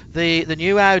video, the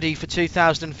new Audi for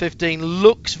 2015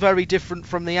 looks very different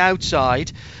from the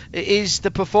outside. Is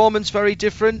the performance very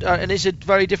different, and is it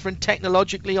very different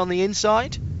technologically on the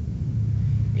inside?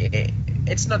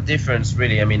 It's not different,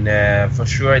 really. I mean, for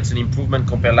sure, it's an improvement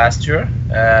compared last year.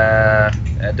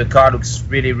 The car looks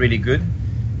really, really good.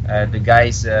 The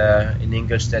guys in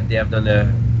Ingolstadt, they have done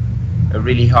a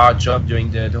really hard job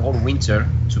during the whole winter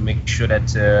to make sure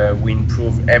that we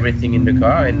improve everything in the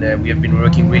car, and we have been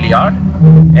working really hard.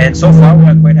 And so far, we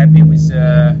are quite happy with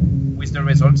the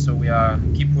results. So we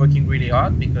keep working really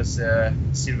hard because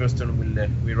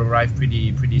Silverstone will arrive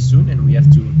pretty soon, and we have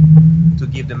to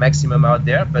give the maximum out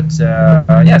there. But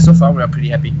so far we are pretty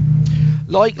happy.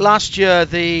 Like last year,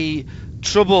 the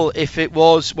trouble, if it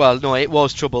was, well, no, it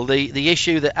was trouble. The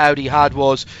issue that Audi had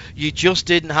was you just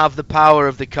didn't have the power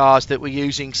of the cars that were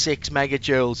using 6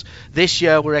 megajoules. This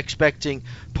year we're expecting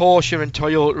Porsche and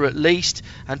Toyota at least,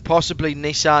 and possibly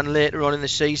Nissan later on in the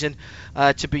season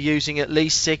to be using at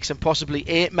least 6 and possibly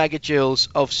 8 megajoules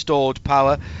of stored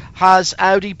power. Has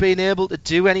Audi been able to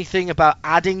do anything about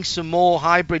adding some more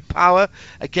hybrid power?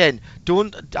 Again,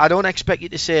 I don't expect you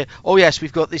to say, oh yes,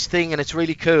 we've got this thing and it's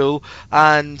really cool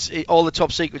and all the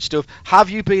top secret stuff. Have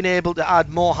you been able to add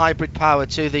more hybrid power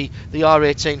to the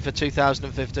R18 for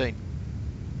 2015?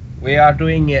 We are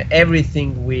doing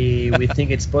everything we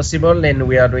think it's possible, and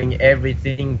we are doing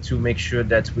everything to make sure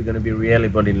that we're going to be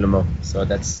reliable in Le Mans. So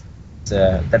that's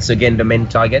again the main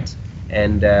target,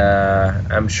 and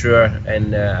I'm sure,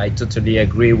 and I totally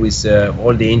agree with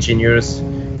all the engineers,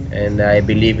 and I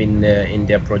believe in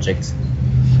their project.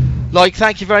 Like,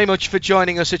 thank you very much for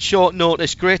joining us at short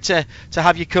notice. Great to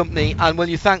have your company, and will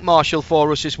you thank Marshall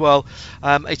for us as well?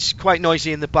 It's quite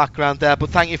noisy in the background there,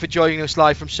 but thank you for joining us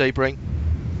live from Sebring.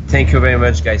 Thank you very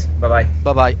much, guys. Bye-bye.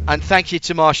 Bye-bye. And thank you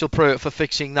to Marshall Pruitt for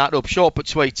fixing that up. Short but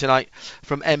sweet tonight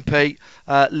from MP,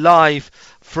 live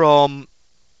from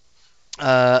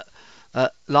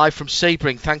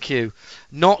Sebring. Thank you.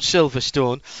 Not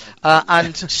Silverstone.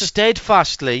 And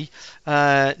steadfastly,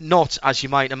 not, as you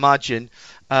might imagine,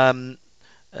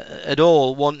 at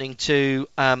all wanting to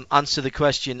answer the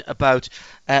question about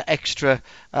extra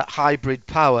hybrid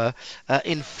power.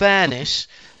 In fairness,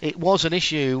 it was an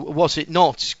issue, was it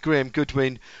not? Graham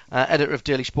Goodwin, editor of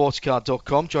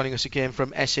dailysportscar.com, joining us again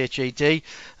from SHED,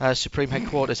 Supreme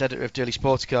Headquarters, editor of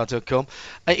dailysportscar.com.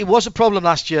 It was a problem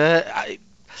last year.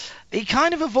 He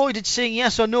kind of avoided saying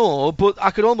yes or no, but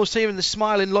I could almost hear in the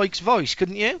smiling Loike's voice,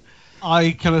 couldn't you?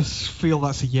 I kind of feel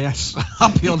that's a yes.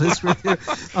 I'll be honest with you.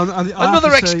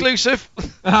 Another exclusive.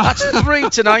 That's 3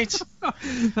 tonight.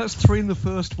 That's 3 in the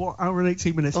first hour and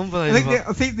 18 minutes. Unbelievable.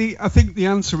 I think the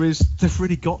answer is they've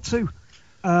really got to.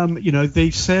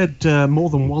 They said more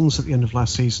than once at the end of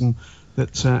last season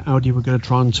that Audi were going to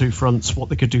try on 2 fronts, what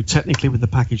they could do technically with the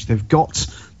package they've got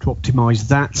to optimise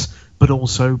that, but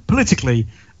also politically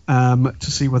to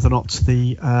see whether or not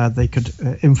they could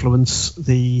influence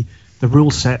the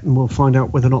rule set, and we'll find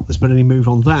out whether or not there's been any move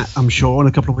on that, I'm sure, in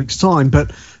a couple of weeks' time.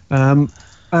 But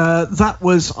that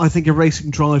was, I think, a racing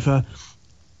driver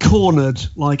cornered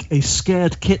like a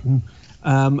scared kitten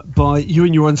by you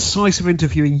and your incisive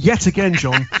interviewing yet again,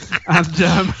 John.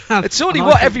 It's only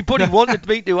what everybody wanted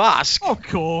me to ask. Of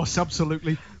course,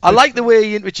 absolutely. I like the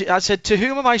way I said, to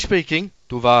whom am I speaking?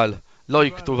 Duval.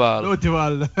 Like Duval. Oh,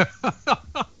 Duval.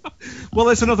 Well,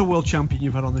 there's another world champion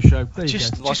you've had on the show. There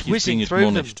just you go. Like he was being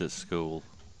admonished at school.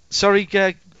 Sorry,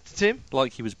 Tim?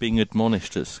 Like he was being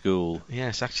admonished at school.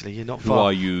 Yes, actually, you're not Who far.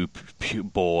 are you,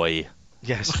 boy?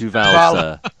 Yes. Duval,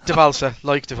 sir. Duval, sir.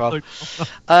 Like Duval.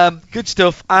 Good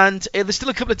stuff. And there's still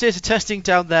a couple of days of testing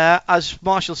down there. As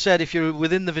Marshall said, if you're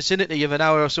within the vicinity of an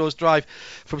hour or so's drive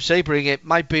from Sebring, it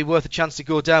might be worth a chance to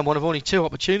go down. One of only 2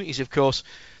 opportunities, of course,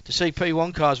 to see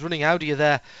P1 cars running. Audi are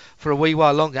there for a wee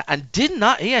while longer. And didn't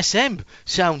that ESM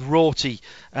sound rorty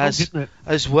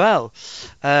as well?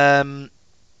 But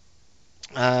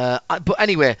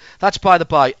anyway, that's by the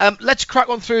by. Let's crack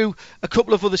on through a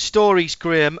couple of other stories,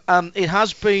 Graham. It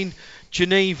has been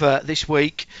Geneva this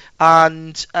week,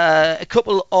 and a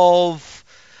couple of...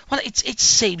 Well, it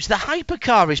seems the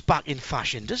hypercar is back in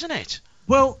fashion, doesn't it?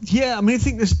 Well, yeah. I mean, I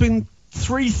think there's been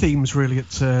three themes really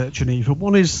at Geneva.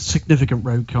 One is significant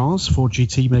road cars, for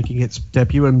GT making its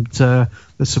debut, and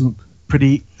there's some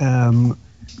pretty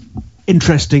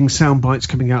interesting sound bites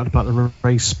coming out about the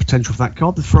race potential for that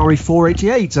car. The Ferrari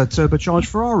 488, a turbocharged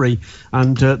Ferrari,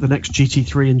 and the next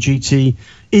GT3 and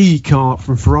GTE car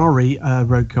from Ferrari,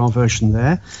 road car version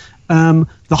there. The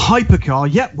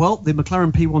hypercar, the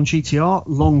McLaren P1 GTR,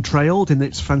 long trailed in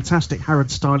esse fantastic Harrod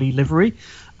Stiley livery,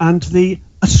 and the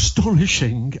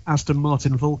astonishing Aston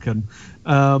Martin Vulcan,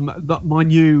 that my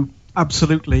new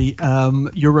absolutely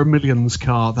Euro Millions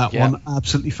car, that one,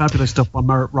 absolutely fabulous stuff by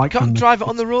Merritt Reichman. Can't drive it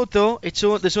on the road though.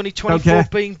 There's only 24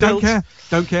 being built.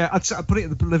 Don't care. I'd put it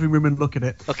in the living room and look at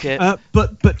it. Okay.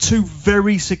 But two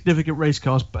very significant race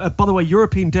cars. By the way,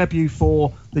 European debut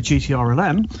for the GTR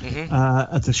LM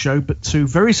at the show, but two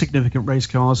very significant race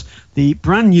cars: the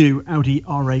brand new Audi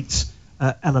R8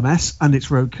 LMS and its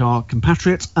road car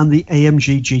compatriot, and the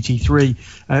AMG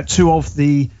GT3, two of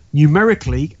the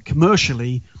numerically,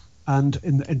 commercially, and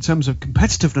in terms of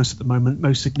competitiveness at the moment,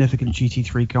 most significant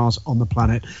GT3 cars on the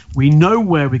planet. We know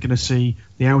where we're going to see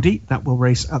the Audi. That will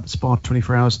race at the Spa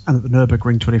 24 Hours and at the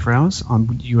Nürburgring 24 Hours.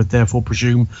 You would therefore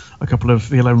presume a couple of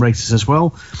VLM races as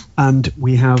well. And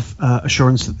we have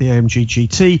assurance that the AMG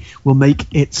GT will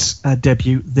make its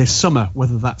debut this summer,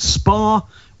 whether that's Spa,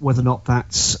 whether or not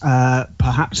that's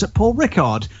perhaps at Paul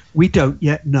Ricard, we don't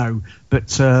yet know.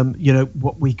 But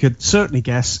what we could certainly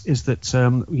guess is that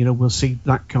we'll see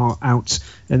that car out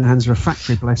in the hands of a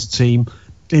factory-blessed team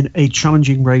in a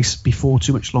challenging race before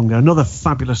too much longer. Another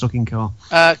fabulous-looking car.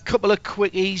 A couple of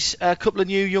quickies, a couple of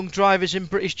new young drivers in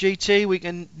British GT. We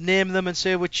can name them and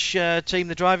say which team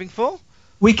they're driving for.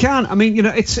 We can. I mean,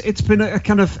 it's been a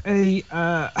kind of a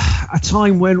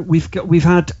time when we've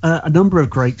had a number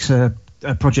of great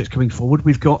projects coming forward.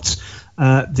 We've got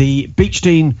the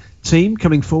Beechdean team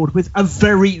coming forward with a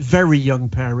very, very young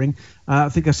pairing. I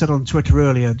think I said on Twitter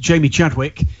earlier, Jamie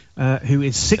Chadwick, who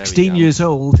is 16 years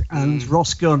old, and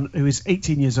Ross Gunn, who is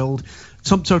 18 years old.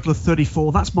 Some total of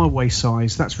 34. That's my waist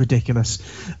size. That's ridiculous.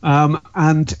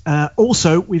 And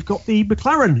also, we've got the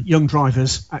McLaren young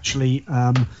drivers actually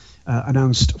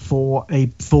announced for a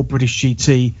full British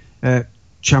GT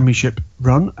championship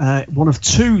run. One of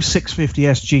two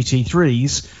 650S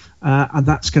GT3s, and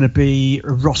that's going to be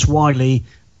Ross Wiley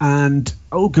and,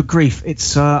 oh good grief,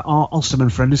 it's our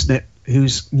Ulsterman friend, isn't it,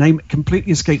 whose name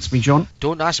completely escapes me, John.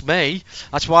 Don't ask me.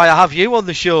 That's why I have you on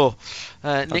the show.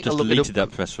 Nick, I've just deleted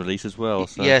that press release as well.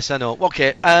 So. Yes, I know.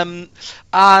 Okay. And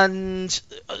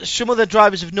some other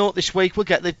drivers of note this week. We'll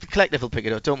get the collective will pick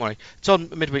it up. Don't worry. It's on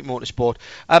Midweek Motorsport.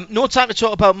 No time to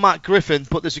talk about Matt Griffin,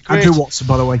 but there's a great... Andrew Watson,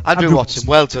 by the way. Andrew Watson.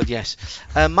 Well done, yes.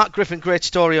 Matt Griffin, great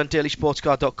story on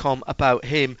dailysportscar.com about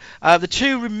him. The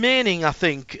two remaining, I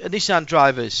think, Nissan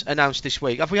drivers announced this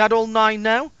week. Have we had all 9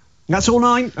 now? That's all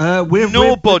 9.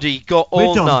 Nobody got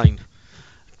all 9.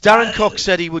 Darren Cox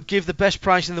said he would give the best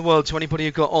price in the world to anybody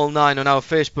who got all 9 on our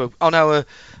Facebook, on our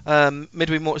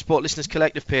Midweek Motorsport Listeners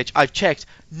Collective page. I've checked.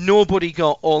 Nobody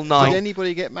got all 9. Did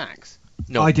anybody get Max?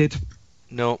 No. I did.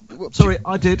 No. Sorry,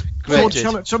 I did.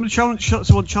 Someone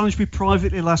challenged me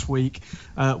privately last week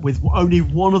with only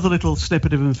one other little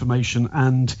snippet of information,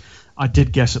 and I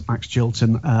did guess at Max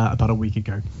Chilton about a week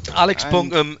ago. Alex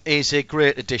Bunkum is a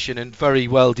great addition and very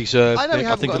well deserved.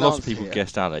 I think a lot of people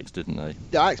guessed Alex, didn't they?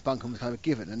 Yeah, Alex Bunkum was kind of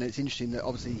given, and it's interesting that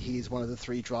obviously he is one of the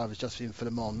 3 drivers just in for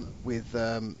Le Mans with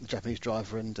the Japanese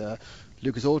driver and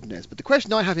Lucas Ordonez. But the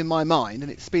question I have in my mind,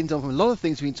 and it spins on from a lot of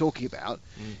things we've been talking about,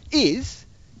 is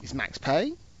Max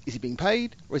pay? Is he being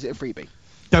paid, or is it a freebie?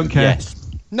 Don't care. Yes.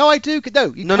 No, I do.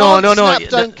 No, you no, can't no, snap,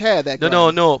 don't care there.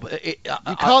 No.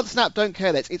 You can't snap, don't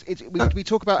care there. We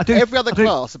talk about every other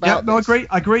class about this.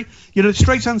 I agree. The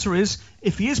straight answer is,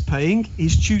 if he is paying,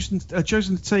 he's chosen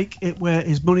to take it where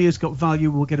his money has got value,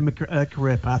 will get him a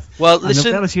career path. Well, and the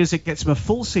reality is it gets him a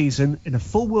full season in a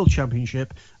full World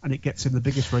Championship, and it gets him the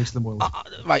biggest race in the world.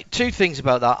 Right, 2 things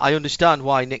about that. I understand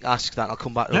why Nick asked that. I'll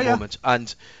come back in a moment.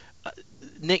 And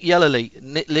Nick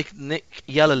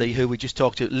Yellerly, who we just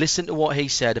talked to, listen to what he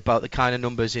said about the kind of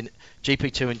numbers in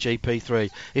GP2 and GP3.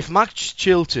 If Max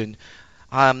Chilton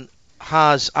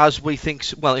has, as we think,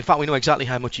 well, in fact, we know exactly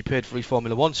how much he paid for his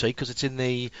Formula 1 seat because it's in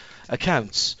the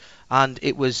accounts, and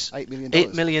it was $8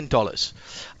 million.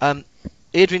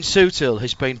 Adrian Sutil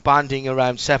has been banding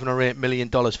around $7 or $8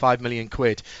 million, £5 million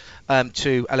quid,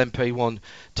 to LMP1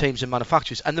 teams and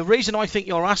manufacturers. And the reason I think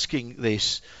you're asking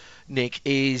this, Nick,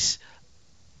 is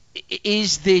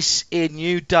this a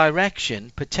new direction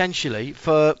potentially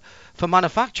for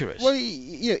manufacturers? Well,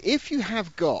 if you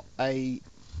have got a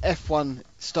F1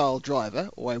 style driver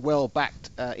or a well backed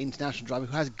international driver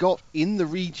who has got in the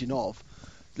region of,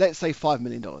 let's say, $5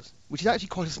 million, which is actually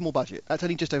quite a small budget. That's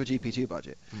only just over GP2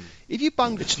 budget. If you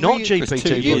bunged It's not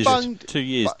GP2 budget. 2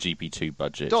 years GP2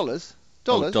 budget. Dollars.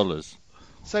 Oh, dollars.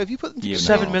 So if you put them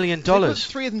together, $7 million. if you put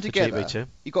three of them together, GP2.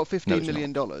 you've got $15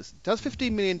 million. Does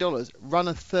 $15 million run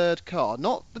a third car?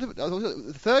 Not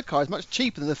the third car is much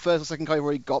cheaper than the first or second car you've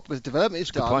already got because development is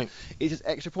done. It's just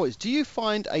extra points. Do you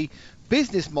find a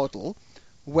business model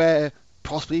where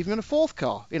possibly even a fourth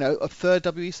car, a third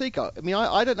WEC car? I mean,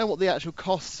 I don't know what the actual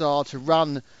costs are to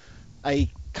run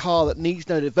a car that needs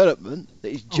no development. That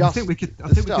is just. I think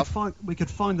we could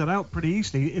find that out pretty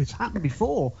easily. It's happened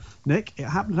before, Nick. It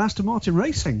happened at Aston Martin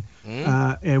Racing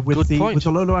with the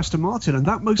Lolo Aston Martin, and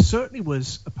that most certainly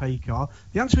was a pay car.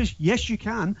 The answer is yes, you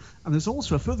can, and there's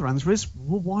also a further answer is,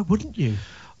 well, why wouldn't you?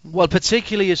 Well,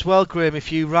 particularly as well, Graham,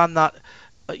 if you ran that,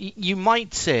 you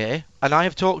might say, and I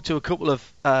have talked to a couple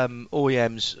of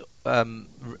OEMs.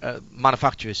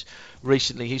 Manufacturers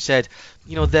recently who said,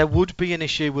 there would be an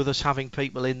issue with us having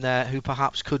people in there who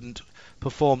perhaps couldn't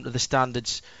perform to the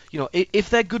standards.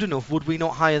 If they're good enough, would we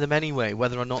not hire them anyway,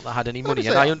 whether or not they had any money?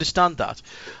 And I understand that.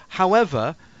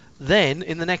 However, then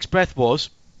in the next breath was,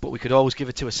 but we could always give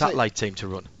it to a satellite team to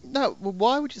run. No, well,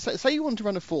 why would you say you want to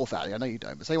run a fourth Audi? I know you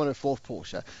don't, but say you want a fourth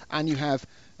Porsche, and you have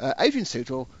Adrian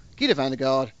Sutil, Guido van der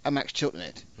Garde, and Max Chilton in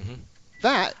it. Mm-hmm.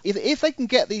 That, if they can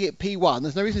get the P1,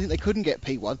 there's no reason to think they couldn't get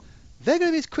P1. They're going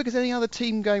to be as quick as any other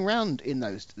team going round in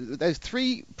those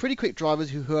three pretty quick drivers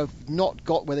who have not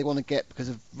got where they want to get because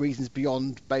of reasons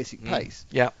beyond basic pace.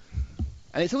 Yeah.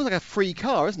 And it's almost like a free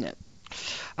car, isn't it?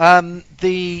 I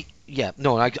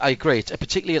agree. It's,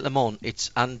 particularly at Le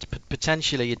Mans, and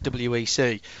potentially at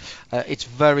WEC, it's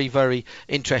very, very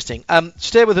interesting.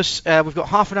 Stay with us. We've got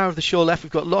half an hour of the show left.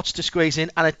 We've got lots to squeeze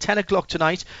in. And at 10 o'clock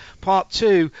tonight, part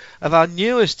 2 of our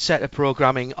newest set of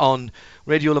programming on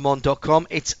RadioLeMans.com.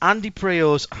 It's Andy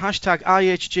Prio's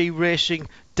 #IHG Racing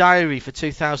Diary for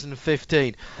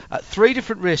 2015. 3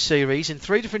 different race series in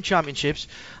 3 different championships,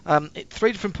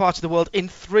 3 different parts of the world in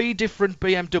 3 different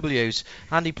BMWs.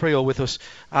 Andy Prio with us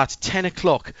at 10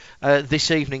 o'clock this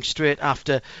evening, straight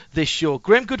after this show.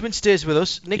 Graham Goodwin stays with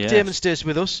us. Nick Damon stays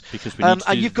with us. Because we need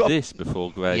to do this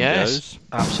before Graham goes.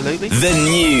 Absolutely. The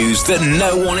news that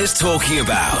no one is talking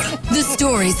about. The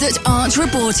stories that aren't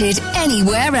reported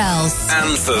anywhere else.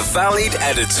 And for valid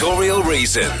editorial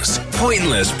reasons.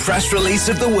 Pointless press release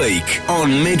of the week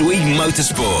on Midweek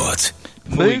Motorsport.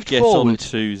 Before we get on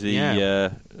to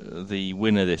the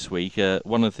winner this week,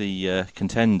 one of the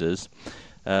contenders.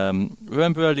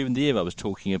 Remember earlier in the year I was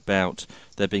talking about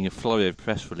there being a flurry of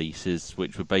press releases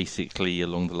which were basically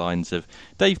along the lines of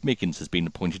Dave Miggins has been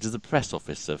appointed as a press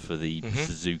officer for the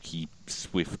Suzuki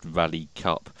Swift Rally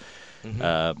Cup.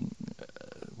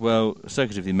 Well,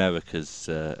 Circuit of the Americas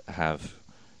have...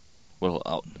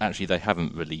 Well, actually, they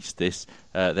haven't released this.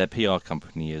 Their PR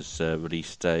company has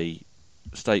released a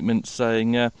statement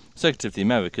saying, Circuit of the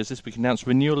Americas this week announced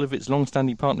renewal of its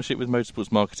long-standing partnership with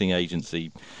Motorsports Marketing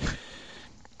Agency.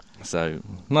 So,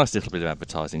 nice little bit of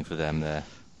advertising for them there.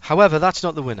 However, that's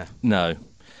not the winner. No.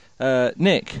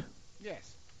 Nick.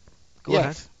 Yes. Go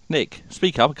ahead. Nick,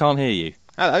 speak up. I can't hear you.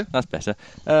 Hello. That's better.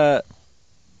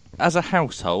 As a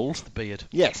household... The beard.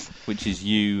 Yes. Which is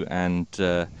you and...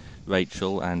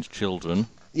 Rachel and children.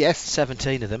 Yes,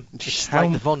 17 of them. It's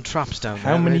like the Von Trapps down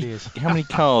there. How many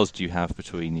cars do you have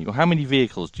between you? Or how many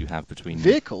vehicles do you have between you?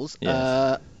 Vehicles?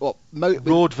 Yes.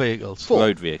 Road vehicles. 4.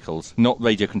 Road vehicles, not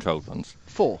radio-controlled ones.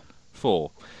 4.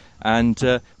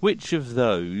 And which of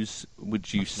those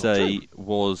would you say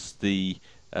was the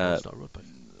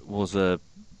the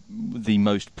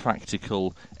most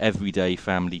practical everyday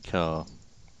family car?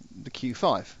 The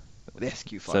Q5. The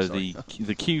SQ5. So the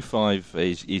Q5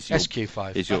 is your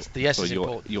SQ5. Is your the S is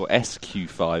important. Your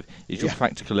SQ5 is your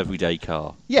practical everyday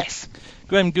car. Yes.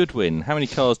 Graham Goodwin, how many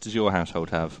cars does your household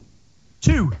have?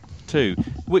 2.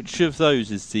 Which of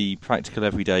those is the practical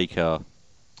everyday car?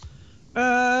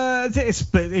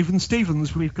 Even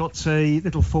Stevens, we've got a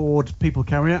little Ford people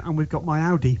carrier, and we've got my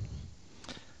Audi.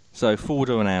 So Ford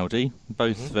or an Audi,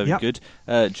 both very good.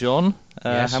 John,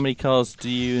 yes. How many cars do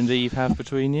you and Eve have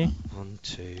between you? 1,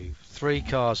 2, 3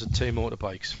 cars and 2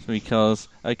 motorbikes. 3 cars.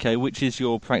 Okay, which is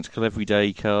your practical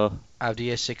everyday car? Audi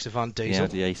A6 Avant Diesel.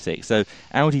 The Audi A6. So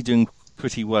Audi doing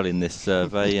pretty well in this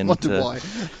survey, and wonder why.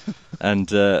 And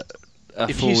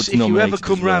if you ever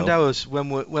come round ours when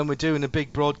we're doing a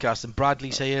big broadcast and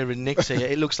Bradley's here and Nick's here,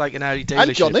 it looks like an Audi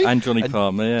dealership. And Johnny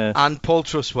Palmer, yeah. And Paul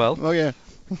Truswell. Oh yeah.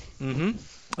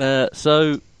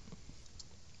 So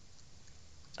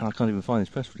I can't even find this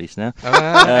press release now.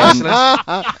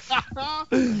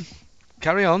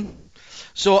 Carry on.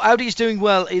 So Audi's doing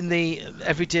well in the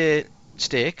everyday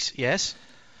stakes, yes.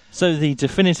 So the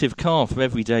definitive car for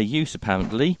everyday use,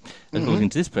 apparently, according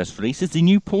to this press release, is the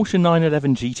new Porsche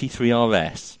 911 GT3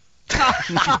 RS.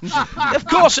 Of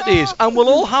course it is, and we'll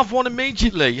all have one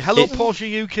immediately. Hello,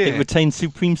 Porsche UK. It retains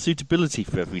supreme suitability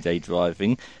for everyday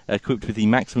driving, equipped with the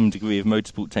maximum degree of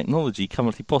motorsport technology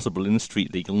currently possible in a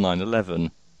street-legal 911.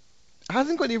 It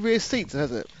hasn't got any rear seats,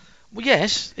 has it? Well,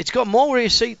 yes, it's got more rear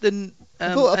seat than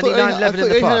I thought any 911 in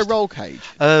the it had past. a roll cage.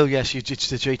 Oh, yes, it's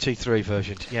the GT3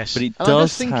 version, yes. But it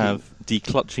does have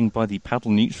declutching by the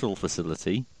paddle neutral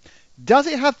facility. Does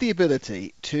it have the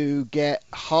ability to get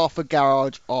half a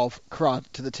garage of crud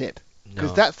to the tip?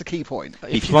 Because that's the key point.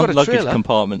 The front luggage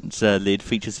compartment lid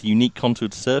features a unique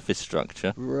contoured surface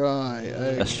structure. Right,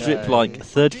 okay. A strip-like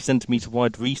 30cm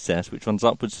wide recess which runs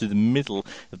upwards through the middle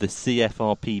of the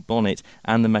CFRP bonnet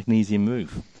and the magnesium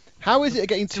roof. How is it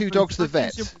getting two dogs to the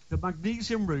vet? The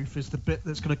magnesium roof is the bit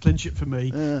that's going to clinch it for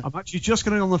me. I'm actually just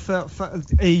going on the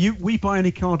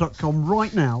WeBuyAnyCar.com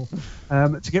right now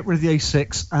to get rid of the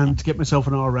A6 and to get myself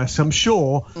an RS. I'm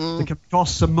sure the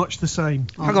costs are much the same.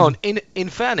 Hang on, in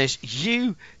fairness,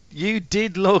 you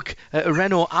did look at a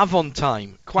Renault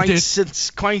Avantime quite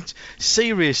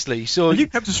seriously. So you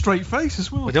kept a straight face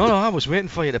as well. No, I was waiting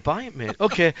for you to buy it, mate.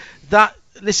 Okay,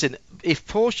 listen, if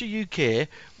Porsche UK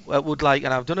would like,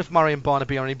 and I don't know if Marion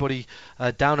Barnaby or anybody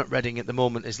down at Reading at the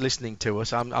moment is listening to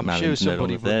us. I'm sure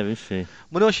somebody would. There, is she?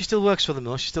 Well, no, she still works for them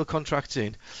though. She's still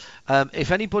contracted in. If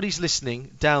anybody's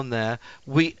listening down there,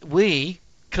 we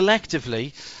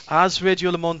collectively, as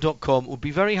RadioLeMans.com, would be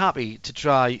very happy to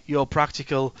try your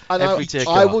practical everyday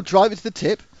car. I will drive it to the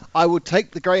tip. I will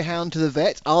take the Greyhound to the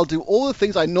vet. I'll do all the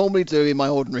things I normally do in my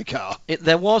ordinary car.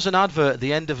 There was an advert at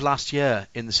the end of last year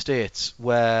in the States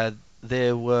where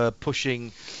they were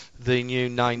pushing the new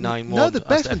 991. No, the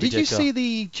best one. Did you see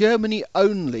the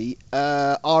Germany-only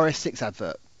RS6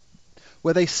 advert?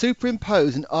 Where they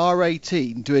superimpose an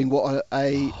R18 doing what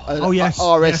a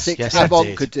RS6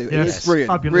 Avant could do. It was brilliant.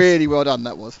 Fabulous. Really well done,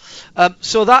 that was.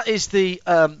 So that is the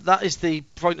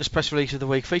Pointless press release of the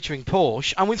week featuring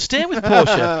Porsche, and we'll stay with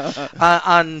Porsche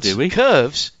and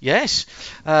curves. Yes,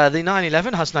 the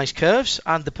 911 has nice curves,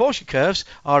 and the Porsche curves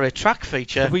are a track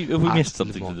feature. Have we missed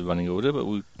something to the running order? But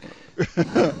we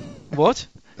what?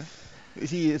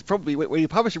 See, it's probably when you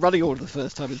publish a running order the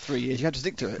first time in 3 years, you have to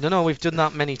stick to it. No, we've done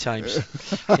that many times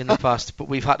in the past, but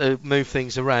we've had to move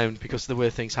things around because of the way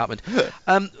things happened. Talk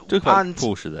about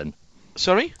Porsche then.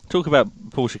 Sorry? Talk about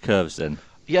Porsche curves then.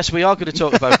 Yes, we are going to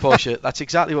talk about Porsche. That's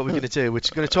exactly what we're going to do. We're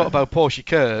going to talk about Porsche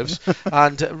curves,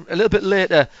 and a little bit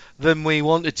later than we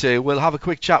wanted to, we'll have a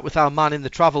quick chat with our man in the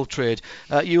travel trade.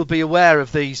 You'll be aware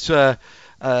of these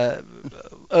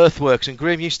earthworks, and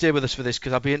Graham, you stay with us for this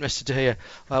because I'll be interested to hear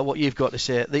what you've got to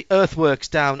say. The earthworks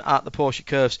down at the Porsche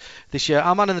curves this year.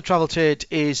 Our man in the travel trade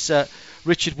is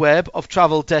Richard Webb of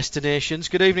Travel Destinations.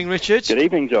 Good evening, Richard. Good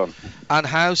evening, John. And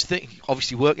how's things?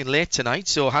 Obviously working late tonight,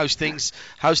 so how's things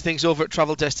over at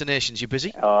Travel Destinations? You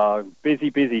busy?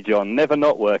 Busy, John. Never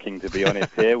not working, to be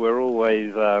honest. Here we're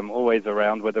always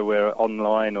around, whether we're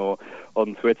online or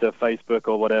on Twitter, Facebook,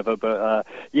 or whatever. But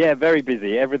very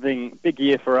busy. Everything, big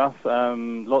year for us.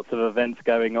 Lots of events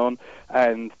going on,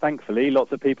 and thankfully,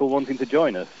 lots of people wanting to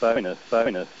join us.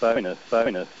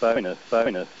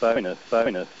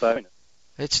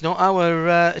 It's not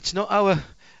our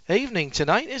evening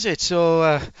tonight, is it?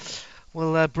 So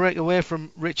we'll break away from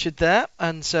Richard there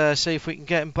and see if we can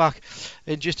get him back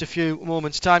in just a few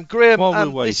moments' time.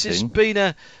 Graham, this has been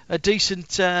a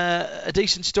decent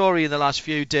story in the last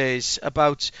few days.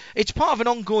 It's part of an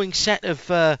ongoing set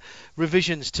of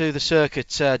revisions to the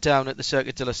circuit down at the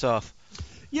Circuit de la Sarthe.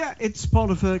 Yeah, it's part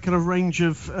of a kind of range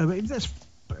of. Let's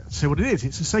say what it is.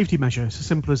 It's a safety measure. It's as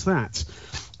simple as that.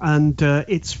 And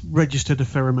it's registered a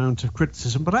fair amount of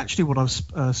criticism. But actually what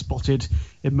I've spotted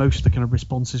in most of the kind of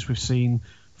responses we've seen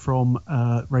from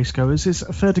racegoers is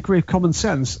a fair degree of common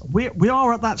sense. We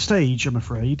are at that stage, I'm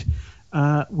afraid,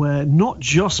 where not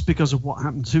just because of what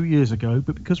happened 2 years ago,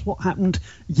 but because what happened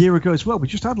a year ago as well. We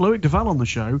just had Loic Duval on the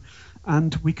show,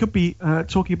 and we could be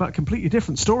talking about a completely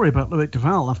different story about Loic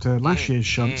Duval after last year's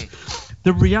shunt.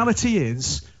 The reality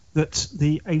is that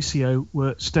the ACO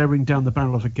were staring down the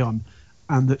barrel of a gun,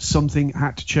 and that something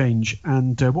had to change.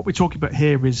 And what we're talking about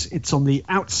here is it's on the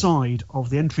outside of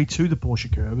the entry to the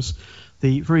Porsche curves,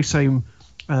 the very same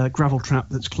gravel trap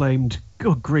that's claimed,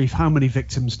 good grief, how many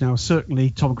victims now? Certainly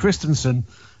Tom Christensen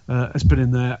has been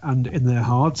in there and in there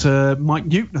hard. Mike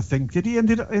Newton, I think,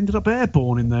 ended up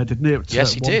airborne in there, didn't he?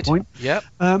 Yes, he did. Point. Yep.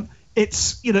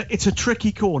 It's a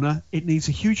tricky corner. It needs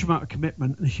a huge amount of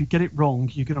commitment, and if you get it wrong,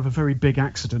 you can have a very big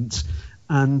accident.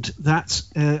 And that,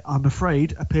 I'm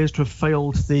afraid, appears to have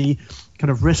failed the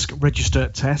kind of risk register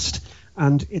test.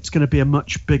 and it's going to be a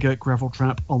much bigger gravel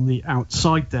trap on the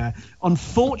outside there.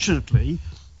 Unfortunately,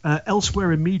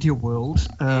 elsewhere in media world,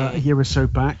 a year or so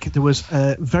back, there was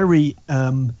a very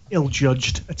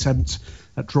ill-judged attempt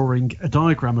at drawing a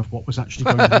diagram of what was actually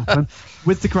going to happen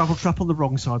with the gravel trap on the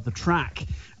wrong side of the track.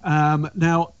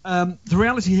 Now, the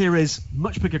reality here is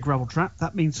much bigger gravel trap.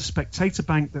 That means the spectator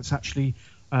bank that's actually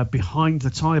behind the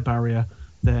tyre barrier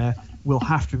there will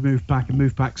have to move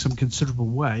back some considerable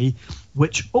way,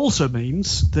 which also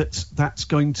means that that's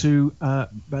going to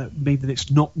mean that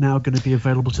it's not now going to be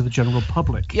available to the general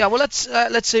public. Yeah, well,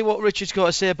 let's see what Richard's got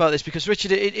to say about this, because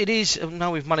Richard, it is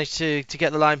now we've managed to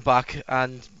get the line back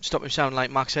and stop him sounding like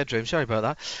Max Headroom. Sorry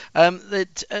about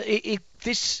that.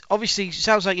 This obviously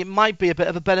sounds like it might be a bit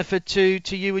of a benefit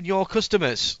to you and your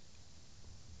customers.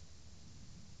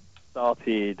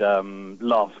 Started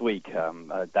last week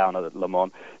down at Le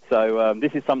Mans. So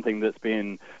this is something that's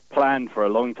been planned for a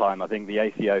long time. I think the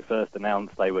ACO first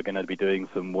announced they were going to be doing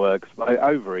some works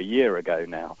over a year ago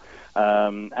now.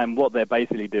 And what they're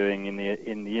basically doing in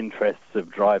the interests of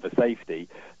driver safety,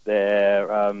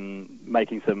 they're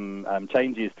making some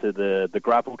changes to the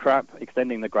gravel trap,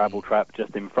 extending the gravel trap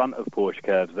just in front of Porsche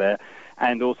curves there,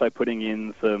 and also putting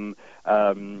in some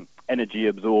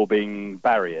energy-absorbing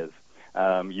barriers.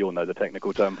 You'll know the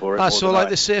technical term for it. So like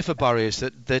the safer barriers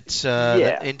that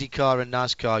IndyCar and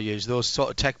NASCAR use, those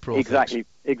sort of tech pro things.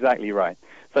 Exactly right.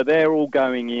 So they're all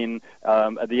going in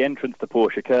at the entrance to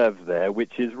Porsche curves there,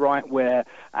 which is right where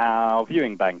our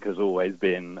viewing bank has always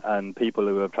been. And people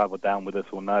who have travelled down with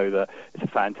us will know that it's a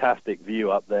fantastic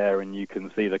view up there, and you can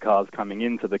see the cars coming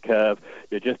into the curve.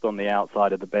 You're just on the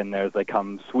outside of the bend there as they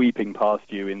come sweeping past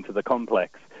you into the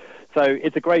complex. So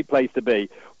it's a great place to be.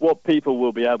 What people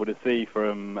will be able to see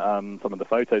from some of the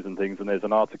photos and things, and there's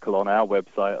an article on our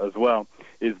website as well,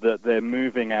 is that they're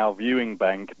moving our viewing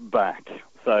bank back.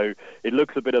 So it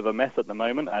looks a bit of a mess at the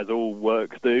moment, as all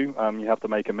works do. You have to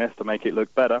make a mess to make it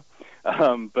look better.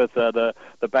 But the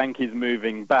bank is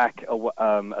moving back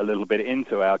a little bit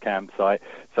into our campsite.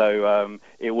 So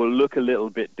it will look a little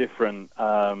bit different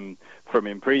from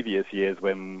in previous years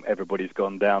when everybody's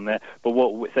gone down there. But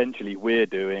what essentially we're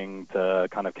doing to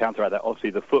kind of counteract that,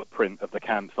 obviously the footprint of the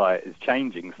campsite is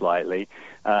changing slightly.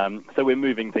 So we're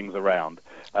moving things around.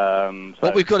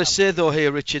 What we've got to say though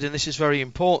here, Richard, and this is very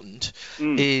important,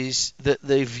 is that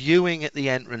the viewing at the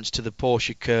entrance to the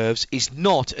Porsche curves is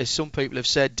not, as some people have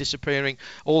said, disappearing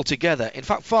altogether. In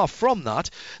fact, far from that.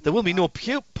 There will be no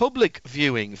public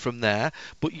viewing from there,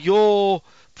 but your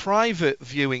private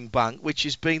viewing bank, which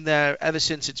has been there ever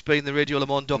since it's been the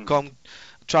radiolemans.com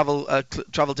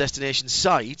travel destination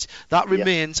site, that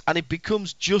remains, and it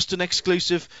becomes just an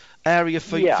exclusive area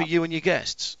for you and your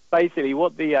guests. Basically,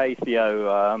 what the ACO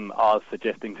are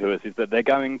suggesting to us is that they're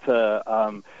going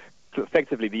to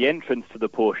effectively the entrance to the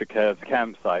Porsche Curves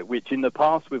campsite, which in the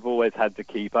past we've always had to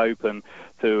keep open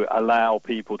to allow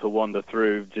people to wander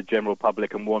through, the general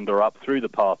public, and wander up through the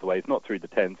pathways, not through the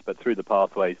tents, but through the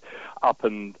pathways up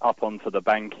onto the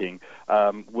banking,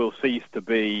 will cease to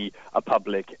be a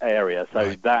public area.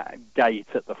 So that gate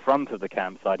at the front of the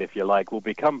campsite, if you like, will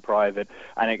become private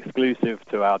and exclusive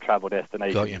to our travel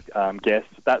destination guests.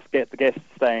 That's the guests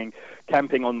staying,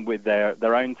 camping on with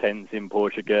their own tents in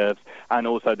Porsche Curves, and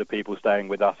also the people staying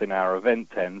with us in our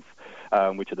event tents,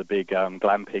 which are the big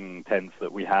glamping tents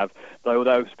that we have. So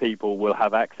those people will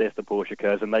have access to Porsche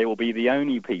Curves, and they will be the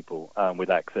only people with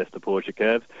access to Porsche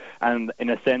Curves. And in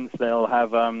a sense, they'll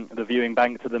have the viewing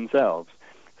bank to themselves.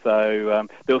 So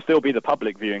there'll still be the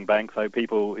public viewing bank. So if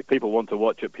people want to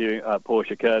watch at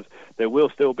Porsche Curves, there will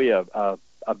still be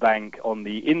a bank on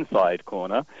the inside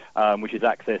corner, which is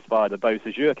accessed via the Beau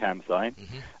Séjour campsite.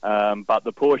 But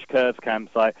the Porsche Curves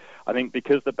campsite, I think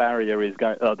because the barrier is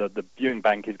the viewing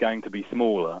bank is going to be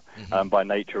smaller by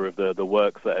nature of the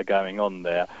works that are going on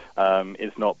there,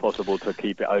 it's not possible to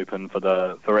keep it open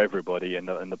for everybody in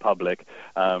the public.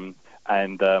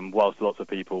 And whilst lots of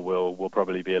people will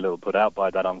probably be a little put out by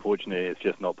that, unfortunately, it's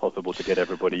just not possible to get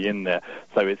everybody in there.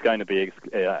 So it's going to be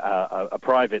a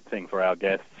private thing for our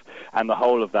guests. And the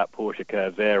whole of that Porsche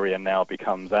Curves area now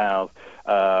becomes ours,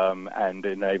 and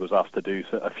enables us to do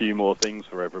a few more things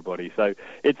for everybody. So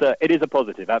it is a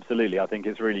positive, absolutely. I think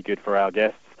it's really good for our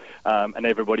guests, and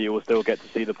everybody will still get to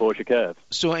see the Porsche Curves.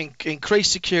 So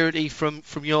increased security from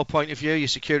your point of view. Your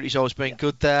security's always been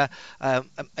good there.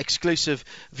 Exclusive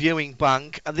viewing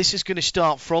bank, and this is going to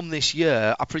start from this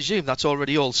year. I presume that's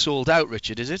already all sold out,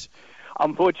 Richard, is it?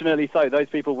 Unfortunately so. Those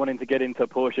people wanting to get into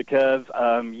Porsche Curves,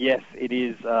 yes, it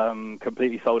is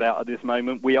completely sold out at this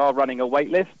moment. We are running a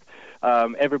wait list.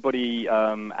 everybody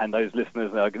and those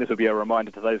listeners, this will be a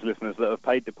reminder to those listeners that have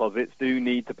paid deposits, do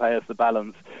need to pay us the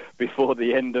balance before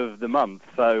the end of the month.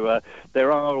 So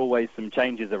there are always some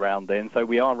changes around then. So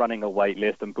we are running a wait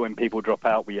list, and when people drop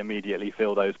out, we immediately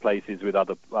fill those places with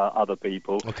other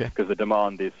people because the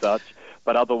demand is such.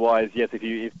 But otherwise, yes,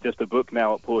 if just a book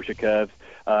now at Porsche Curves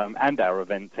and our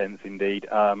event tents indeed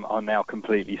are now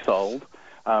completely sold.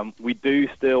 We do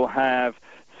still have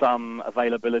some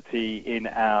availability in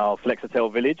our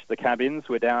Flexhotel Village, the cabins.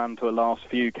 We're down to the last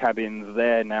few cabins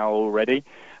there now already.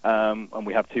 And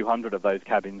we have 200 of those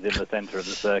cabins in the centre of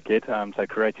the circuit, so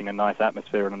creating a nice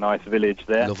atmosphere and a nice village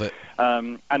there. Love it.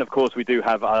 And of course, we do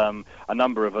have a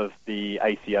number of the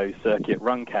ACO circuit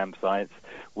run campsites,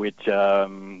 which are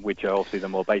obviously the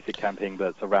more basic camping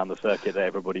that's around the circuit that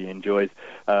everybody enjoys,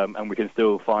 and we can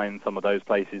still find some of those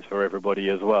places for everybody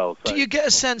as well. So, do you get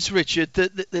a sense, Richard,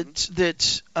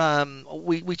 that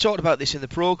we talked about this in the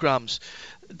programmes?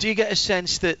 Do you get a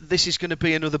sense that this is going to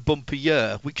be another bumpy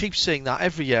year? We keep seeing that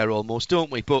every year almost,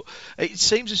 don't we? But it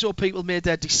seems as though people made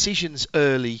their decisions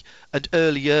early and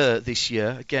earlier this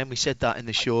year. Again, we said that in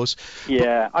the shows.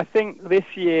 Yeah, I think this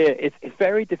year, it's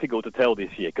very difficult to tell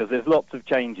this year because there's lots of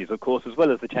changes, of course, as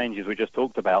well as the changes we just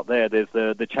talked about there. There's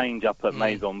the change up at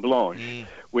Maison Blanche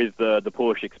with the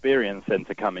Porsche Experience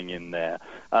Centre coming in there.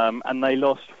 And they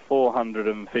lost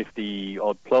 450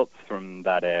 odd plots from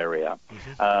that area.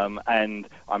 And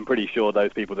I'm pretty sure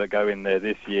those people that go in there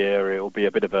this year, it'll be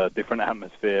a bit of a different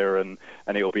atmosphere and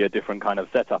it'll be a different kind of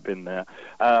setup in there.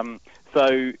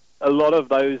 So a lot of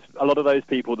those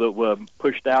people that were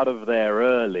pushed out of there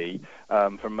early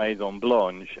from Maison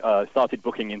Blanche started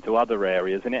booking into other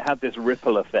areas, and it had this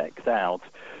ripple effect out.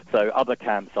 So other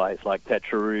campsites like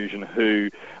Tetra Rouge and Who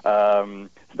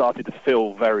started to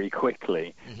fill very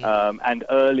quickly and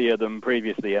earlier than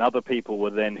previously, and other people were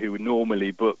then who would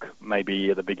normally book maybe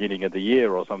at the beginning of the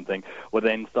year or something were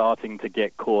then starting to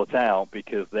get caught out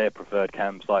because their preferred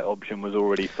campsite option was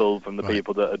already full from the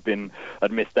people that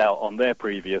had missed out on their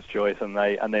previous choice,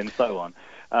 and then so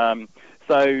on.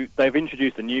 So they've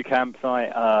introduced a new campsite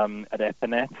at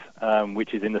Epinette,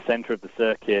 which is in the centre of the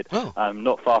circuit,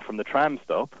 not far from the tram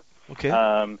stop. Okay.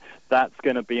 That's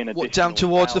going to be an additional... What, down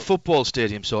towards the football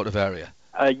stadium sort of area?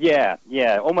 Yeah,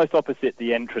 almost opposite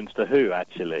the entrance to Who,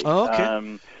 actually. Oh,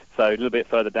 okay. So a little bit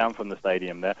further down from the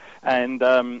stadium there. And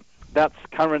that's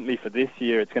currently, for this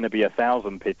year, it's going to be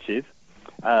 1,000 pitches.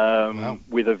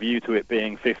 With a view to it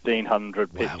being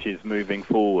 1,500 pitches moving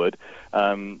forward.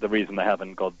 The reason they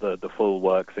haven't got the full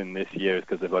works in this year is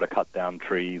because they've got to cut down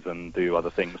trees and do other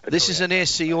things. This is an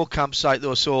ACO campsite,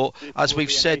 though, so as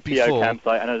we've said before...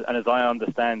 campsite, and as I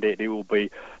understand it, it will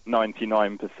be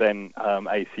 99%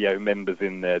 ACO members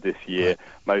in there this year,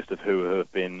 most of who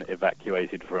have been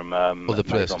evacuated from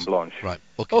Maison Blanche. Right.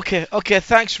 Okay.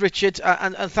 Thanks, Richard,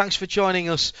 and thanks for joining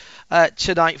us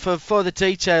tonight. For further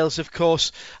details, of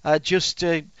course, just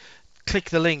click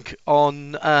the link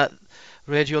on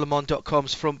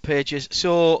RadioLeMans.com's front pages.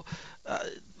 So,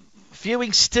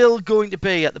 viewing still going to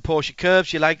be at the Porsche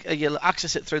Curves. You'll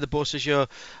access it through the bus as your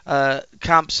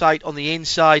campsite on the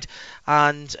inside.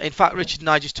 And in fact, Richard and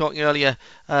I just talking earlier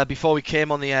before we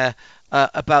came on the air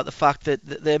about the fact that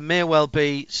there may well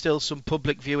be still some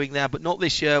public viewing there, but not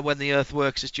this year when the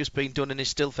earthworks has just been done and is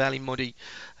still fairly muddy.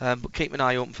 But keep an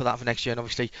eye open for that for next year, and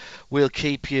obviously we'll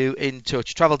keep you in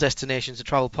touch. Travel Destinations, a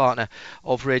travel partner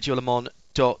of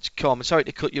RadioLeMans.com. And sorry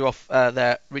to cut you off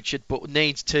there, Richard, but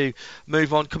needs to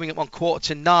move on. Coming up on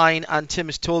 9:15, and Tim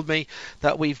has told me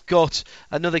that we've got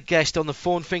another guest on the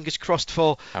phone. Fingers crossed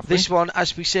for this one,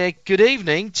 as we say good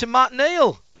evening to Matt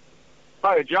Neal.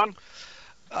 Hi, John.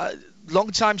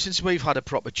 Long time since we've had a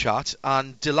proper chat,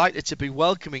 and delighted to be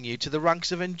welcoming you to the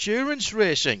ranks of endurance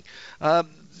racing.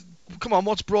 Come on,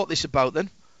 what's brought this about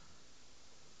then?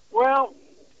 Well,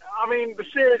 I mean, the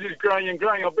series is growing and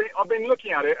growing. I've been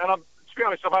looking at it, and to be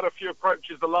honest, I've had a few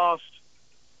approaches the last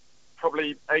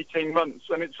probably 18 months,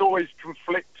 and it's always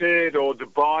conflicted, or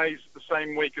Dubai's the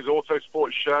same week as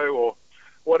Autosport Show or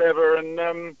whatever, and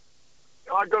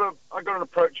I got an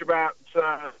approach about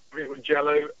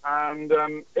Mugello, and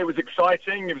it was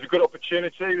exciting. It was a good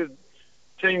opportunity. The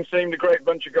team seemed a great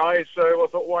bunch of guys, so I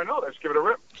thought, why not? Let's give it a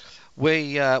rip.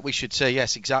 We should say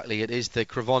yes, exactly. It is the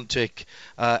Cravontic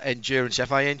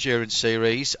FI Endurance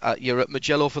Series. You're at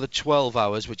Mugello for the 12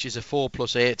 hours, which is a 4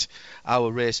 + 8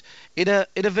 hour race in a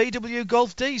VW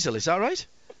Golf diesel. Is that right?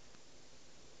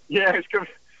 Yeah, it's going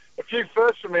to be a few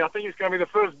firsts for me. I think it's going to be the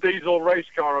first diesel race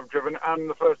car I've driven, and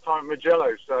the first time at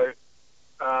Mugello. So,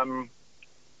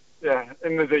 yeah,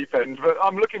 in the deep end. But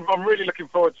I'm really looking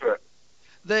forward to it.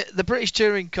 The British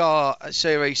Touring Car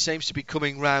Series seems to be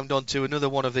coming round onto another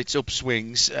one of its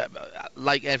upswings.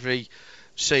 Like every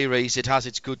series, it has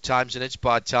its good times and its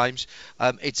bad times.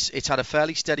 It's had a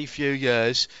fairly steady few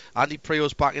years. Andy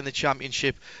Prio's back in the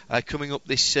championship coming up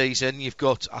this season. You've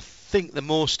got, I think, the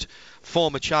most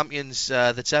former champions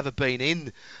that's ever been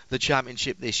in the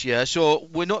championship this year. So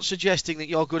we're not suggesting that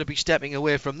you're going to be stepping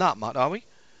away from that, Matt, are we?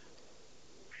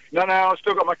 No, I've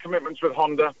still got my commitments with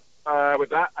Honda with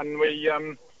that, and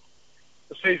the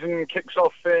season kicks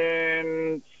off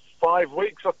in 5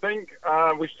 weeks, I think.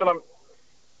 We still haven't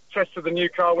tested the new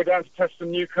car. We're down to test the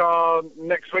new car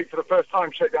next week for the first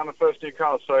time, shake down the first new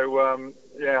car. So,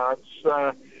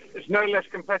 it's no less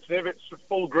competitive. It's a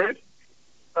full grid.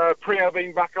 Prio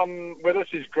being back on with us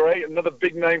is great. Another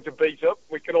big name to beat up.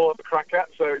 We can all have a crack at.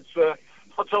 So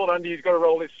I told Andy he's got to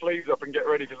roll his sleeves up and get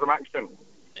ready for some action.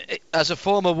 As a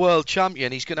former world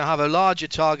champion, he's going to have a larger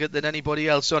target than anybody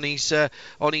else on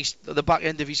the back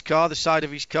end of his car, the side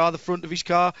of his car, the front of his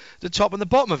car, the top and the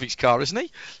bottom of his car, isn't he?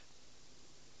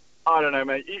 I don't know,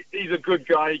 mate. He's a good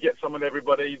guy. He gets on with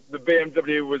everybody. The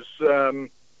BMW was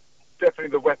definitely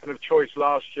the weapon of choice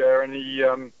last year, and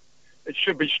it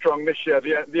should be strong this year.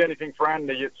 The only thing for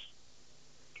Andy,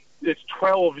 it's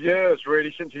 12 years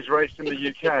really since he's raced in the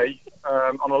UK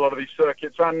on a lot of these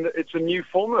circuits, and it's a new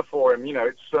formula for him. You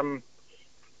know,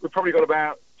 we've probably got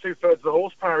about 2/3 of the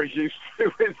horsepower he's used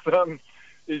to with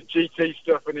his GT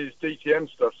stuff and his DTM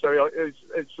stuff. So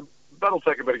that'll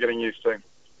take a bit of getting used to.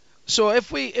 So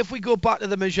if we go back to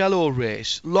the Mugello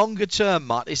race, longer term,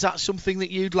 Matt, is that something that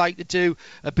you'd like to do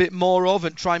a bit more of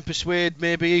and try and persuade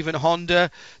maybe even Honda,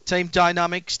 Team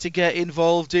Dynamics to get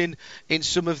involved in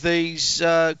some of these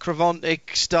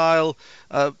Creventic style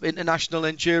international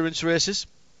endurance races?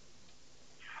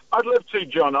 I'd love to,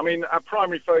 John. I mean, our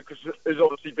primary focus is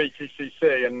obviously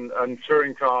BTCC and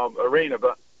touring car arena,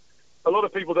 but a lot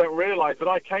of people don't realise that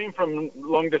I came from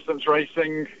long distance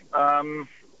racing.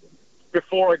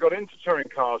 Before I got into touring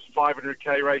cars,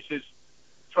 500k races,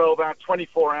 12-hour,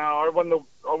 24-hour. I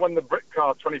won the Brit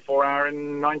car 24-hour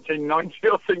in 1990,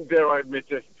 I think, dare I admit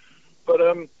it. But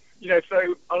and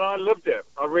I loved it.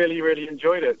 I really, really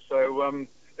enjoyed it. So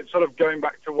it's sort of going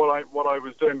back to what I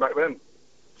was doing back then.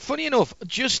 Funny enough,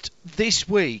 just this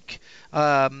week,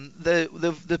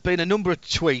 there've been a number of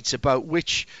tweets about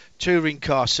which touring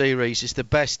car series is the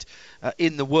best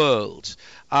in the world,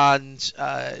 and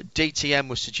DTM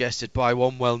was suggested by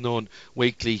one well-known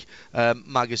weekly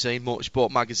magazine, Motorsport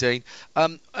magazine,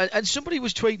 and somebody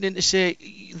was tweeting in to say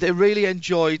they really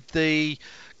enjoyed the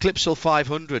Clipsal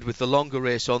 500 with the longer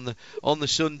race on the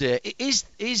Sunday.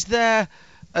 Is there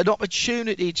an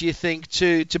opportunity, do you think,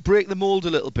 to break the mould a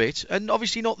little bit? And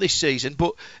obviously not this season,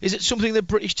 but is it something that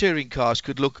British touring cars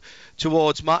could look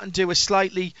towards, Matt, and do a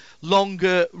slightly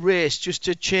longer race just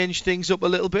to change things up a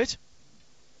little bit?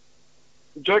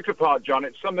 Jokes apart, John,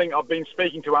 it's something I've been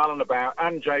speaking to Alan about,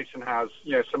 and Jason has,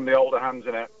 some of the older hands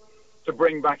in it, to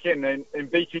bring back in. In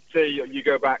BTT, you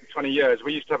go back 20 years,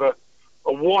 we used to have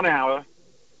a 1 hour,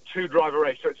 2-driver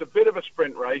race. So it's a bit of a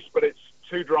sprint race, but it's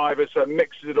 2 drivers, so it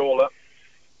mixes it all up.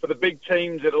 For the big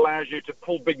teams, it allows you to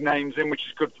pull big names in, which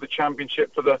is good for the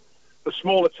championship. For the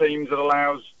smaller teams, it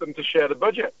allows them to share the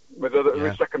budget with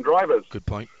second drivers. Good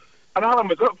point. And Alan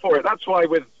was up for it. That's why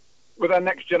with our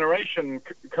next generation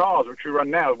cars, which we run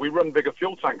now, we run bigger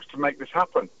fuel tanks to make this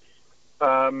happen.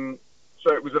 So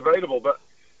it was available. But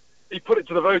he put it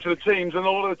to the vote of the teams, and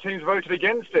all of the teams voted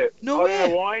against it. No way. I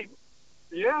don't know why.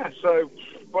 Yeah, so,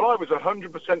 but I was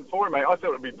 100% for it, mate. I thought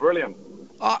it would be brilliant.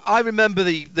 I remember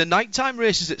the nighttime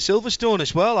races at Silverstone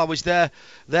as well. I was there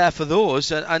for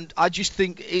those, and I just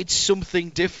think it's something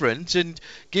different and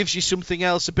gives you something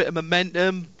else, a bit of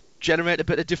momentum, generate a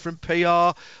bit of different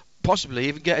PR, possibly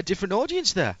even get a different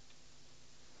audience there.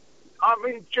 I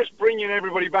mean, just bringing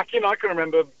everybody back in. I can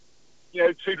remember,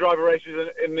 2-driver races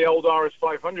in the old RS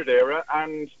 500 era,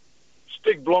 and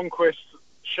Stig Blomqvist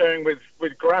sharing with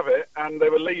Gravit, and they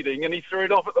were leading, and he threw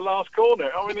it off at the last corner.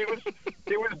 I mean, it was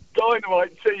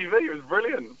dynamite TV. It was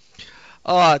brilliant.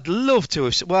 Oh, I'd love to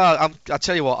have. Well, I'll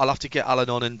tell you what. I'll have to get Alan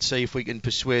on and see if we can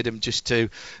persuade him just to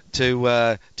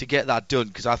get that done.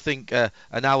 Because I think an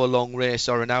hour-long race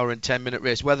or an hour and 10-minute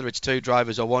race, whether it's 2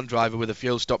 drivers or 1 driver with a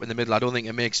fuel stop in the middle, I don't think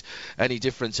it makes any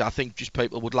difference. I think just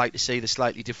people would like to see the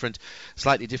slightly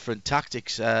different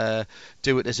tactics.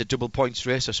 Do it as a double points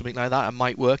race or something like that. It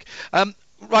might work.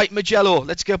 Right, Mugello,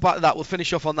 let's go back to that. We'll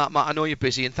finish off on that, Matt. I know you're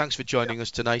busy, and thanks for joining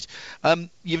us tonight.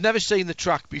 You've never seen the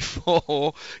track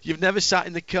before. You've never sat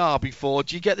in the car before.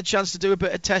 Do you get the chance to do a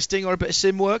bit of testing or a bit of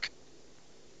sim work?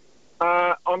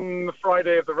 On the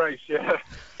Friday of the race, yeah.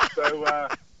 So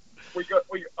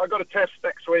I got a test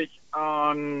next week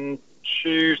on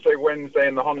Tuesday, Wednesday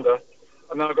in the Honda,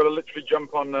 and then I've got to literally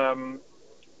jump on.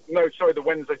 The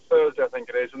Wednesday, Thursday, I think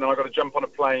it is, and then I've got to jump on a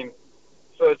plane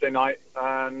Thursday night,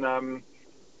 and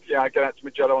I get out to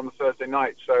Mugello on the Thursday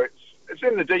night. So it's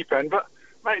in the deep end, but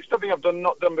mate, it's something I've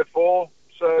not done before.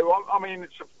 So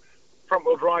it's a front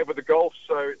wheel drive with the Golf,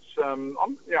 so it's I'm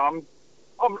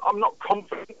not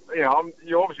confident.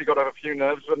 You obviously got to have a few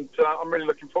nerves, and I'm really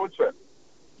looking forward to it.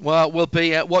 Well, we'll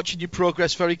be watching your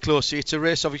progress very closely. It's a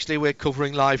race, obviously, we're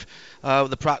covering live,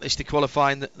 the practice, the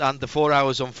qualifying, and the 4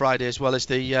 hours on Friday, as well as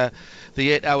the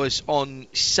 8 hours on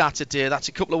Saturday. That's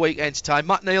a couple of weekends' time.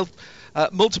 Matt Neal,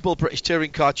 multiple British touring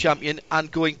car champion,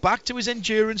 and going back to his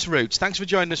endurance roots. Thanks for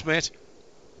joining us, mate.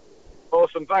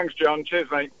 Awesome. Thanks, John. Cheers,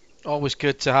 mate. Always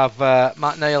good to have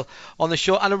Matt Neal on the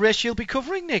show, and a race you'll be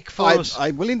covering, Nick, for us.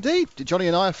 I will indeed. Johnny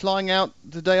and I are flying out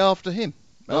the day after him.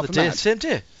 Same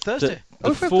day, Thursday.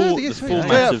 The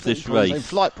format of this race. Same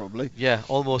flight, probably. Yeah,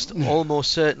 almost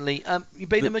certainly. You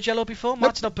been to Mugello before?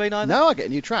 Matt's not been either. No, I get a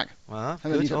new track. Wow,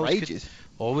 haven't used it for ages.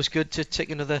 Always good to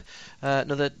tick another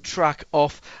track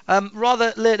off.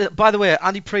 Rather later, by the way,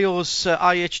 Andy Prio's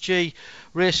IHG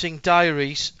Racing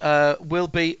Diaries will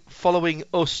be following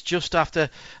us just after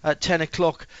 10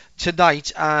 o'clock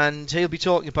tonight, and he'll be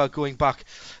talking about going back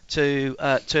to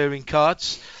touring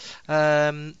cards.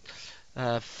 5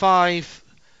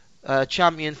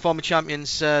 former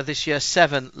champions this year,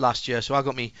 7 last year. So I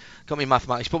got me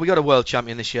mathematics, but we got a world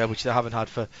champion this year, which they haven't had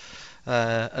for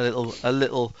a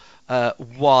little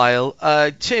while.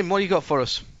 Tim, what do you got for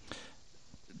us?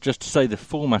 Just to say, the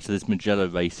format of this Mugello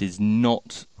race is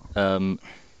not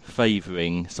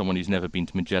favouring someone who's never been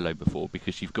to Mugello before,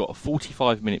 because you've got a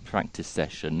 45-minute practice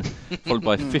session followed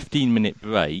by a 15-minute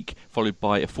break, followed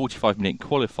by a 45-minute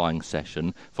qualifying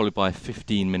session, followed by a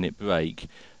 15-minute break,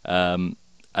 and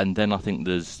then I think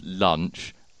there's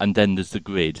lunch, and then there's the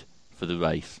grid for the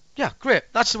race. Yeah, great.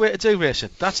 That's the way to do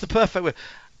racing. That's the perfect way.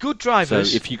 Good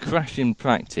drivers. So if you crash in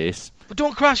practice... But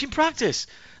don't crash in practice.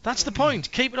 That's the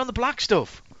point. Keep it on the black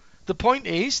stuff. The point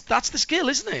is, that's the skill,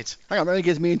 isn't it? Hang on, that only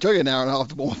gives me and Joey an hour and a half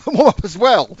to warm up as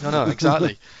well. No,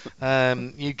 exactly.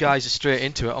 You guys are straight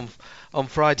into it on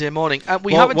Friday morning.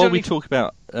 While we talk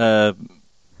about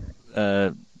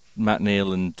Matt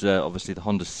Neal and obviously the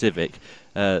Honda Civic,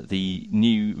 the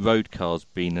new road car's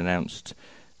been announced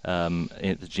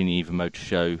at the Geneva Motor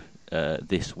Show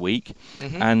this week,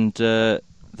 and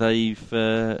they've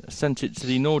sent it to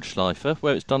the Nordschleife,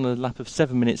 where it's done a lap of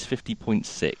 7 minutes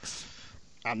 50.6.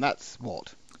 And that's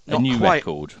what? A new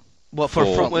record. What, for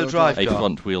a front-wheel drive car? A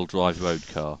front-wheel drive road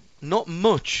car. Not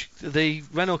much. The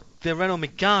Renault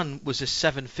Megane was a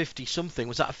 750 something.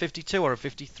 Was that a 52 or a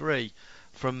 53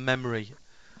 from memory?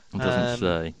 It doesn't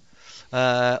say.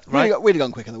 We'd have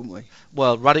gone quicker, wouldn't we?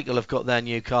 Well, Radical have got their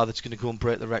new car that's going to go and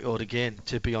break the record again,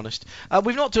 to be honest.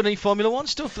 We've not done any Formula 1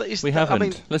 stuff. We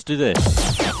haven't. Let's do this.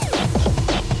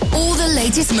 All the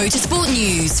latest motorsport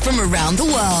news from around the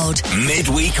world.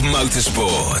 Midweek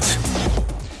Motorsport.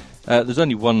 There's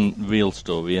only one real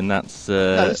story, and that's...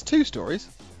 no, there's 2 stories.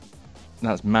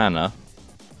 That's Manor.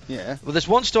 Yeah. Well, there's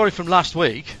one story from last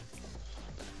week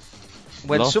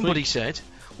when somebody said...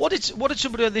 What did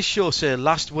somebody on this show say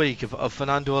last week of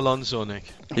Fernando Alonso, Nick?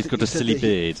 He's got a silly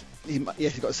beard. Yes,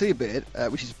 he's got a silly beard,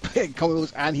 which is big common,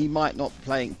 and he might not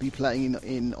be playing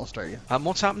in Australia. And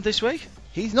what's happened this week?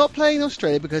 He's not playing in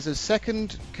Australia because of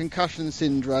second concussion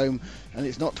syndrome, and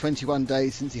it's not 21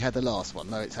 days since he had the last one.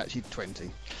 No, it's actually 20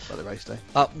 by the race day.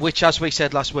 Which, as we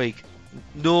said last week,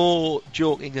 no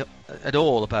joking at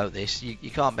all about this.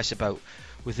 You can't mess about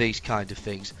with these kind of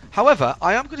things. However,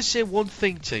 I am going to say one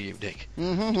thing to you, Nick.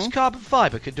 Mm-hmm. Does carbon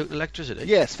fibre conduct electricity?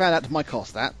 Yes, found out to my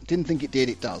cost that. Didn't think it did,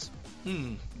 it does.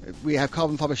 Hmm. We have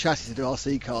carbon fibre chassis to do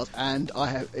RC cars, and I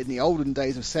have, in the olden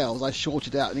days of cells, I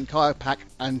shorted out an entire pack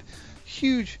and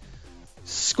huge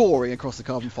scoring across the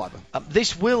carbon fibre.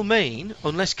 This will mean,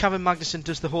 unless Kevin Magnussen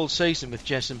does the whole season with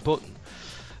Jenson Button,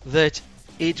 that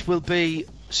it will be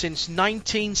since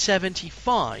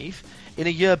 1975, in a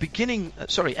year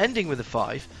ending with a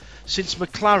 5, since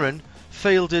McLaren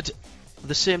fielded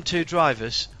the same 2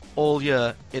 drivers all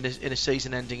year in a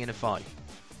season ending in a 5.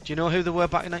 Do you know who they were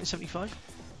back in 1975?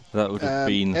 That would have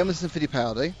been Emerson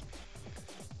Fittipaldi,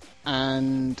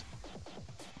 and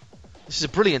this is a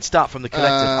brilliant start from the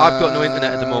collective. I've got no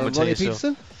internet at the moment. Ronnie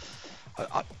Peterson?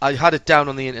 So I had it down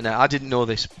on the internet. I didn't know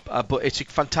this, but it's a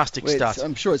fantastic start.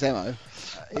 I'm sure it's Emo.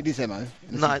 It is Emo.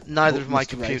 Neither of my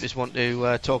computers want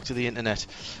to talk to the internet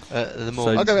at the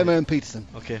moment. I'll go Emo and Peterson.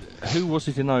 Okay. Who was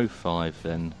it in 05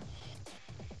 then?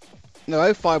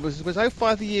 No, 05 was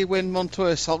 05 the year when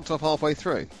Montoya sulked off halfway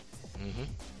through. Mm-hmm.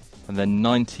 And then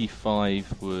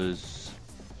 95 was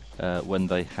when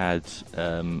they had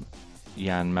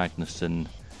Jan Magnussen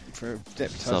for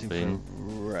deputising subbing.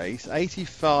 for a race.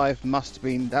 85 must have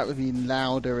been, that would be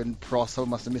Lauder and Prost.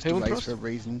 Someone must have missed a race for a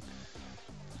reason.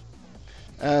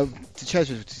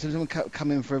 Did someone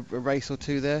come in for a race or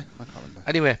two there? I can't remember.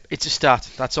 Anyway, it's a stat.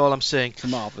 That's all I'm saying. It's a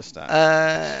marvellous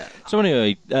stat. So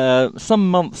anyway, some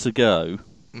months ago,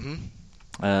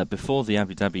 Mm-hmm. before the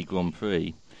Abu Dhabi Grand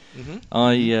Prix, Mm-hmm.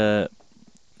 I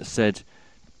said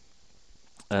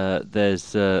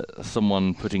there's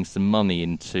someone putting some money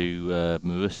into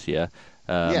Marussia.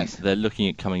 Yes. They're looking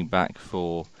at coming back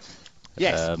for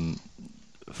Abu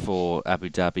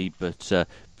Dhabi, but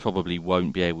probably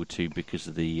won't be able to because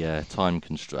of the time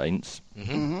constraints.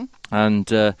 Mm-hmm.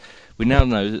 And we now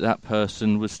know that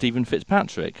person was Stephen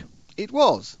Fitzpatrick. It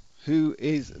was, who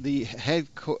is the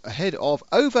head of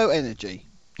OVO Energy.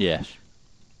 Yes.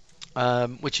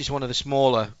 Which is one of the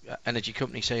smaller energy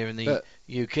companies here in the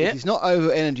UK. It's not OVO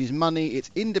Energy's money, it's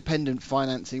independent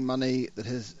financing money that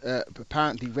has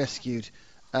apparently rescued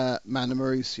Mana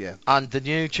Marussia. And the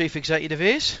new chief executive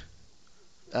is?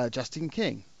 Justin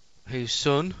King. Whose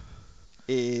son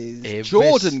is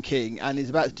Jordan King, and he's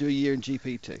about to do a year in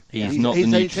GP2. He's not the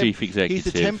new chief executive.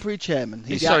 He's the temporary chairman.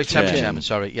 Temporary chairman.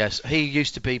 Sorry, yes. He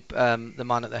used to be the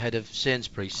man at the head of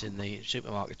Sainsbury's in the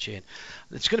supermarket chain.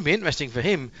 It's going to be interesting for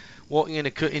him walking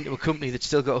into a company that's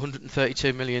still got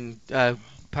 132 million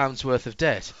pounds worth of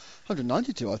debt.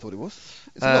 192, I thought it was.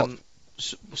 It's a lot.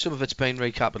 Some of it's been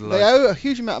recapitalised. They owe a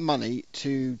huge amount of money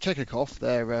to Chekhov,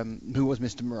 who was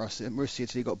Mr. Marussia until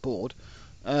he got bored.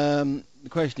 The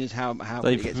question is how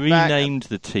they've gets renamed back.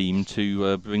 the team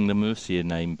to bring the Marussia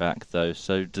name back, though.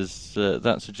 So does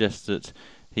that suggest that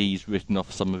he's written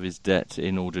off some of his debt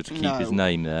in order to keep his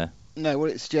name there? No,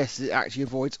 what it suggests is it actually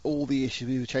avoids all the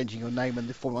issues with changing your name and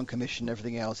the Formula 1 Commission and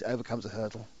everything else. It overcomes a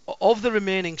hurdle. Of the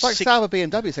remaining it's like Sauber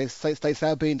BMW. Stay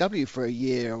Sauber BMW for a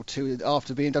year or two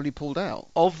after BMW pulled out.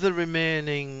 Of the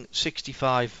remaining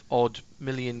 65 odd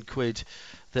million quid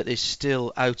that is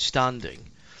still outstanding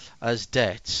as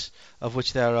debts, of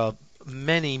which there are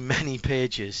many, many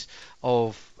pages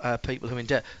of people who are in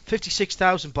debt.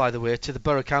 56,000, by the way, to the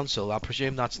Borough Council. I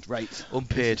presume that's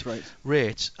unpaid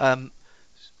rates.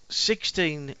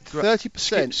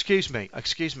 30%.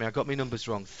 Excuse me, I got my numbers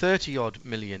wrong. 30 odd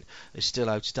million is still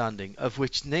outstanding, of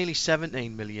which nearly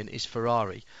 17 million is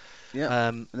Ferrari.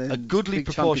 Yeah. A goodly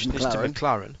proportion is to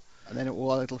McLaren. And then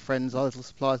all our little friends, our little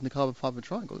suppliers in the carbon fibre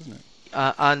triangle, isn't it?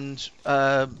 And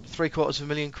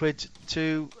 £750,000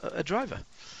 to a driver.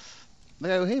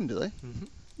 They owe him, do they? Mm-hmm.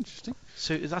 Interesting.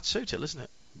 So that's Sutil, isn't it?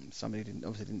 Somebody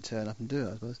obviously didn't turn up and do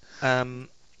it, I suppose.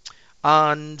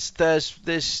 And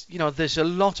there's a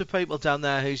lot of people down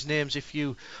there whose names, if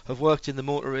you have worked in the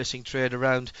motor racing trade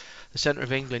around the centre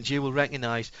of England, you will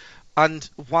recognise. And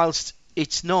whilst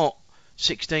it's not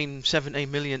 16,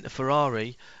 17 million to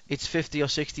Ferrari, it's 50 or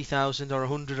 60,000 or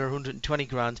 100 or 120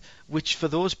 grand, which for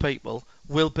those people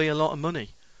will be a lot of money.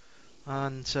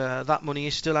 And that money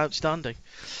is still outstanding.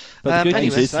 But the good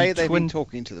news is they've been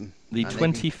talking to them. The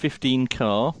 2015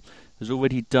 car has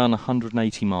already done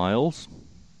 180 miles.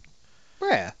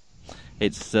 Where?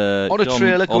 It's on a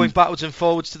trailer going backwards and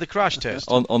forwards to the crash test.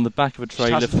 On the back of a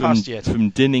trailer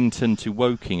from Dinnington to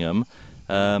Wokingham,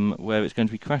 where it's going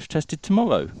to be crash tested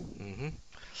tomorrow. Mm-hmm.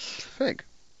 Fig.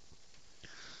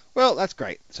 Well, that's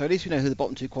great. So at least we know who the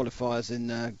bottom two qualifiers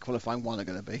in qualifying one are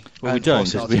going to be. Well, we don't,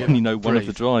 because we only know one of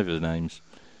the driver names.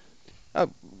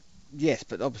 Oh, yes,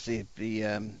 but obviously it'd be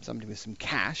somebody with some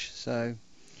cash, so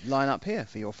line up here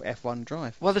for your F1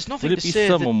 drive. Well, there's nothing to say.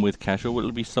 Will it be someone with cash, or will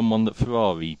it be someone that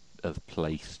Ferrari have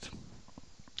placed?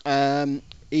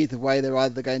 Either way, they're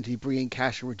either going to be bringing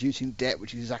cash or reducing debt,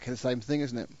 which is exactly the same thing,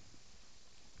 isn't it?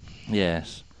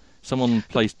 Yes. Someone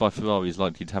placed by Ferrari is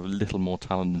likely to have a little more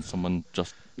talent than someone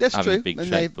just having a big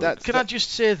checkbook. Can I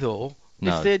just say, though,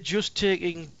 if they're just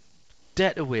taking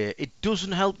debt away, it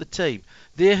doesn't help the team.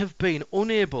 They have been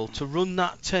unable to run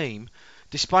that team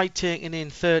despite taking in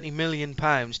 £30 million,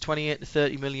 28 to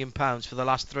 £30 million for the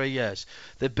last 3 years.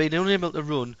 They've been unable to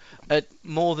run at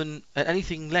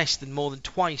anything less than more than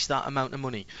twice that amount of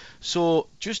money. So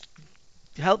just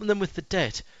helping them with the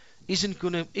debt isn't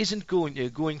going to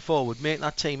going forward make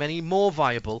that team any more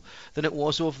viable than it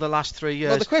was over the last 3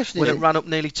 years. Well, the question when is, it ran up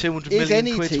nearly 200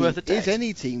 million quid's worth of debt. Is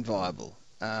any team viable?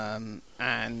 And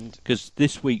because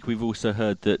this week we've also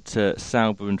heard that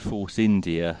Sauber and Force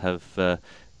India have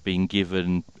been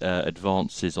given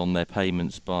advances on their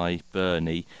payments by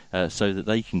Bernie so that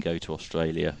they can go to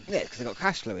Australia. Yeah, because they've got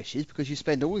cash flow issues, because you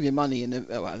spend all of your money in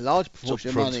a large proportion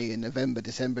of money in November,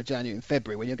 December, January and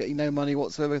February when you're getting no money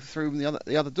whatsoever through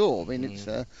the other door. I mean, it's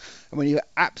and when you're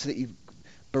absolutely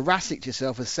Barasic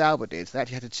yourself as Sauber did. They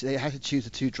actually had to choose the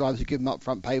two drivers who give them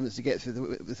upfront payments to get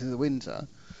through the winter.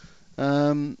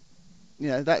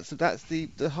 That's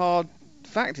the hard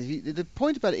factor. The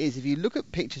point about it is, if you look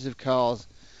at pictures of cars,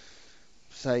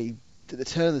 say at the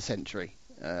turn of the century,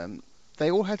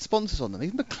 they all had sponsors on them.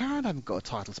 Even McLaren haven't got a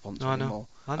title sponsor anymore.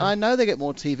 I know they get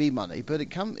more TV money, but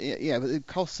but the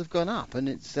costs have gone up, and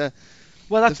it's.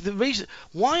 Well, that's the reason.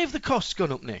 Why have the costs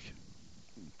gone up, Nick?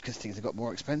 Because things have got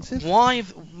more expensive. Why?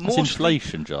 It's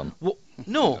inflation, John.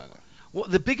 No.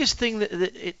 The biggest thing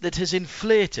that has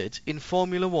inflated in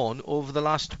Formula 1 over the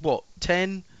last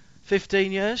 10,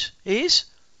 15 years is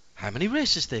how many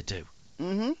races they do.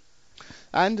 Mm-hmm.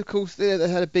 And of course, they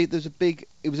had it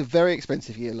was a very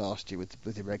expensive year last year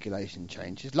with the regulation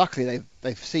changes. Luckily,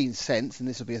 they've seen sense, and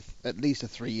this will be at least a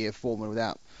 3-year formula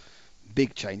without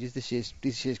big changes. This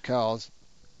year's cars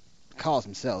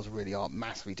themselves really aren't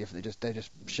massively different. They're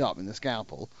just sharpening the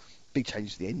scalpel. Big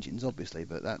changes to the engines, obviously,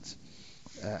 but that's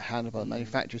handled by the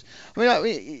manufacturers. I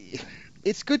mean,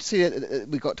 it's good to see that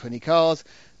we've got 20 cars.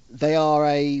 They are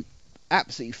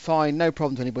absolutely fine, no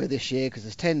problem to anybody this year because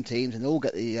there's 10 teams and they all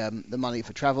get the money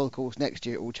for travel. Of course, next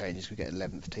year it all changes. We get an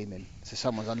 11th team in, so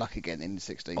someone's unlucky getting in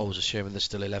 16. I was assuming there's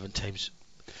still 11 teams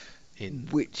in.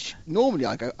 Which normally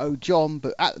I go, oh John,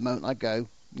 but at the moment I go,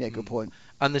 yeah, good point.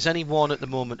 And there's only one at the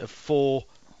moment of 4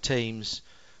 teams,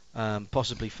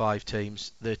 possibly 5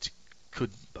 teams that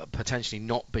could potentially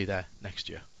not be there next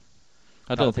year.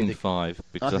 I don't think 5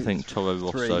 because I think Toro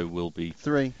Rosso will be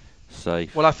 3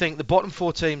 safe. Well, I think the bottom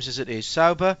 4 teams as it is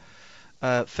Sauber,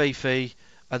 Fifi,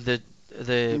 and the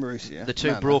Marussia, the 2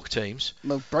 Manor. broke teams.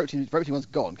 Well, broke team one's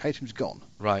gone. Caterham's gone.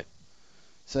 Right.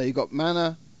 So you've got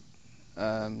Manor,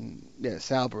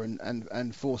 Sauber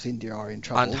and Force India are in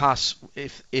trouble. And Haas,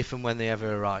 if and when they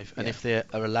ever arrive, and if they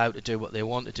are allowed to do what they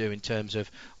want to do in terms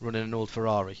of running an old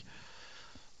Ferrari.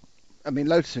 I mean,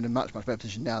 Lotus are in a much better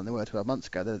position now than they were 12 months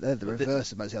ago. They're the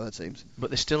reverse of most of the other teams.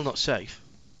 But they're still not safe.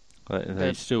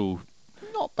 They're still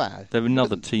not bad. They're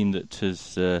another team that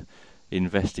has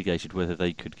investigated whether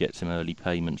they could get some early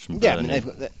payments from Bernie. I mean, they've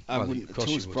got. I wouldn't at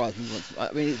all surprise me.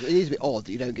 I mean, it is a bit odd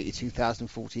that you don't get your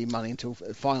 2014 money until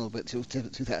final, but till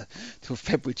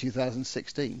February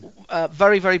 2016.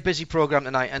 Very, very busy programme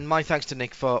tonight, and my thanks to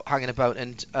Nick for hanging about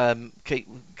and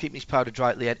keeping his powder dry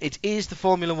at the end. It is the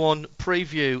Formula 1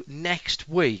 preview next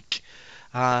week,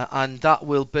 and that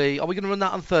will be. Are we going to run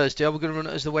that on Thursday? Or are we going to run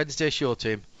it as the Wednesday show,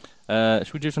 team?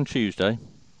 Should we do it on Tuesday?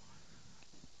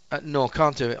 No,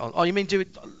 can't do it on. Oh, you mean do it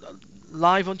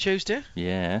live on Tuesday?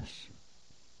 Yes.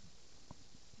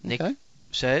 Nick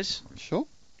says. Sure.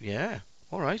 Yeah.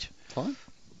 All right. Fine.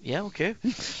 Yeah. Okay.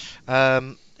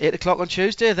 8 o'clock on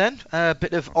Tuesday then. A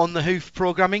bit of on the hoof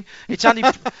programming. It's Andy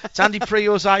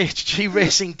Prio's IHG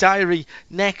Racing Diary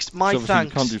next. My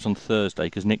thanks. You can't do it on Thursday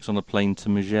because Nick's on a plane to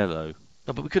Mugello.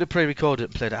 No, but we could have pre-recorded it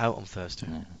and played it out on Thursday.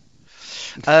 Yeah.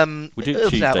 We do it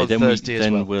Tuesday,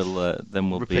 then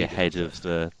we'll be ahead of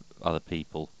the other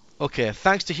people. Okay,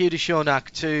 thanks to Hugh de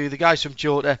Shonak, to the guys from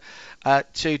Jota,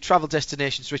 to Travel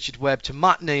Destinations, Richard Webb, to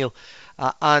Matt Neal,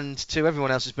 and to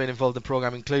everyone else who's been involved in the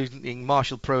programme, including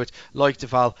Marshall Pruitt, Loic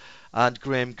Duval, and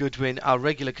Graham Goodwin, our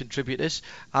regular contributors,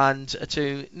 and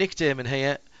to Nick Damon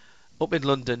here, up in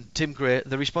London, Tim Gray.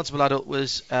 The responsible adult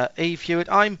was Eve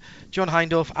Hewitt. I'm John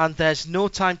Hindhaugh, and there's no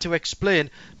time to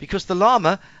explain because the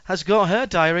llama has got her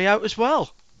diary out as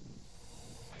well.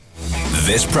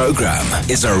 This programme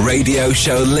is a Radio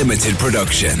Show Limited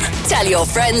production. Tell your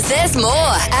friends there's more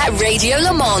at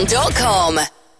radiolemans.com.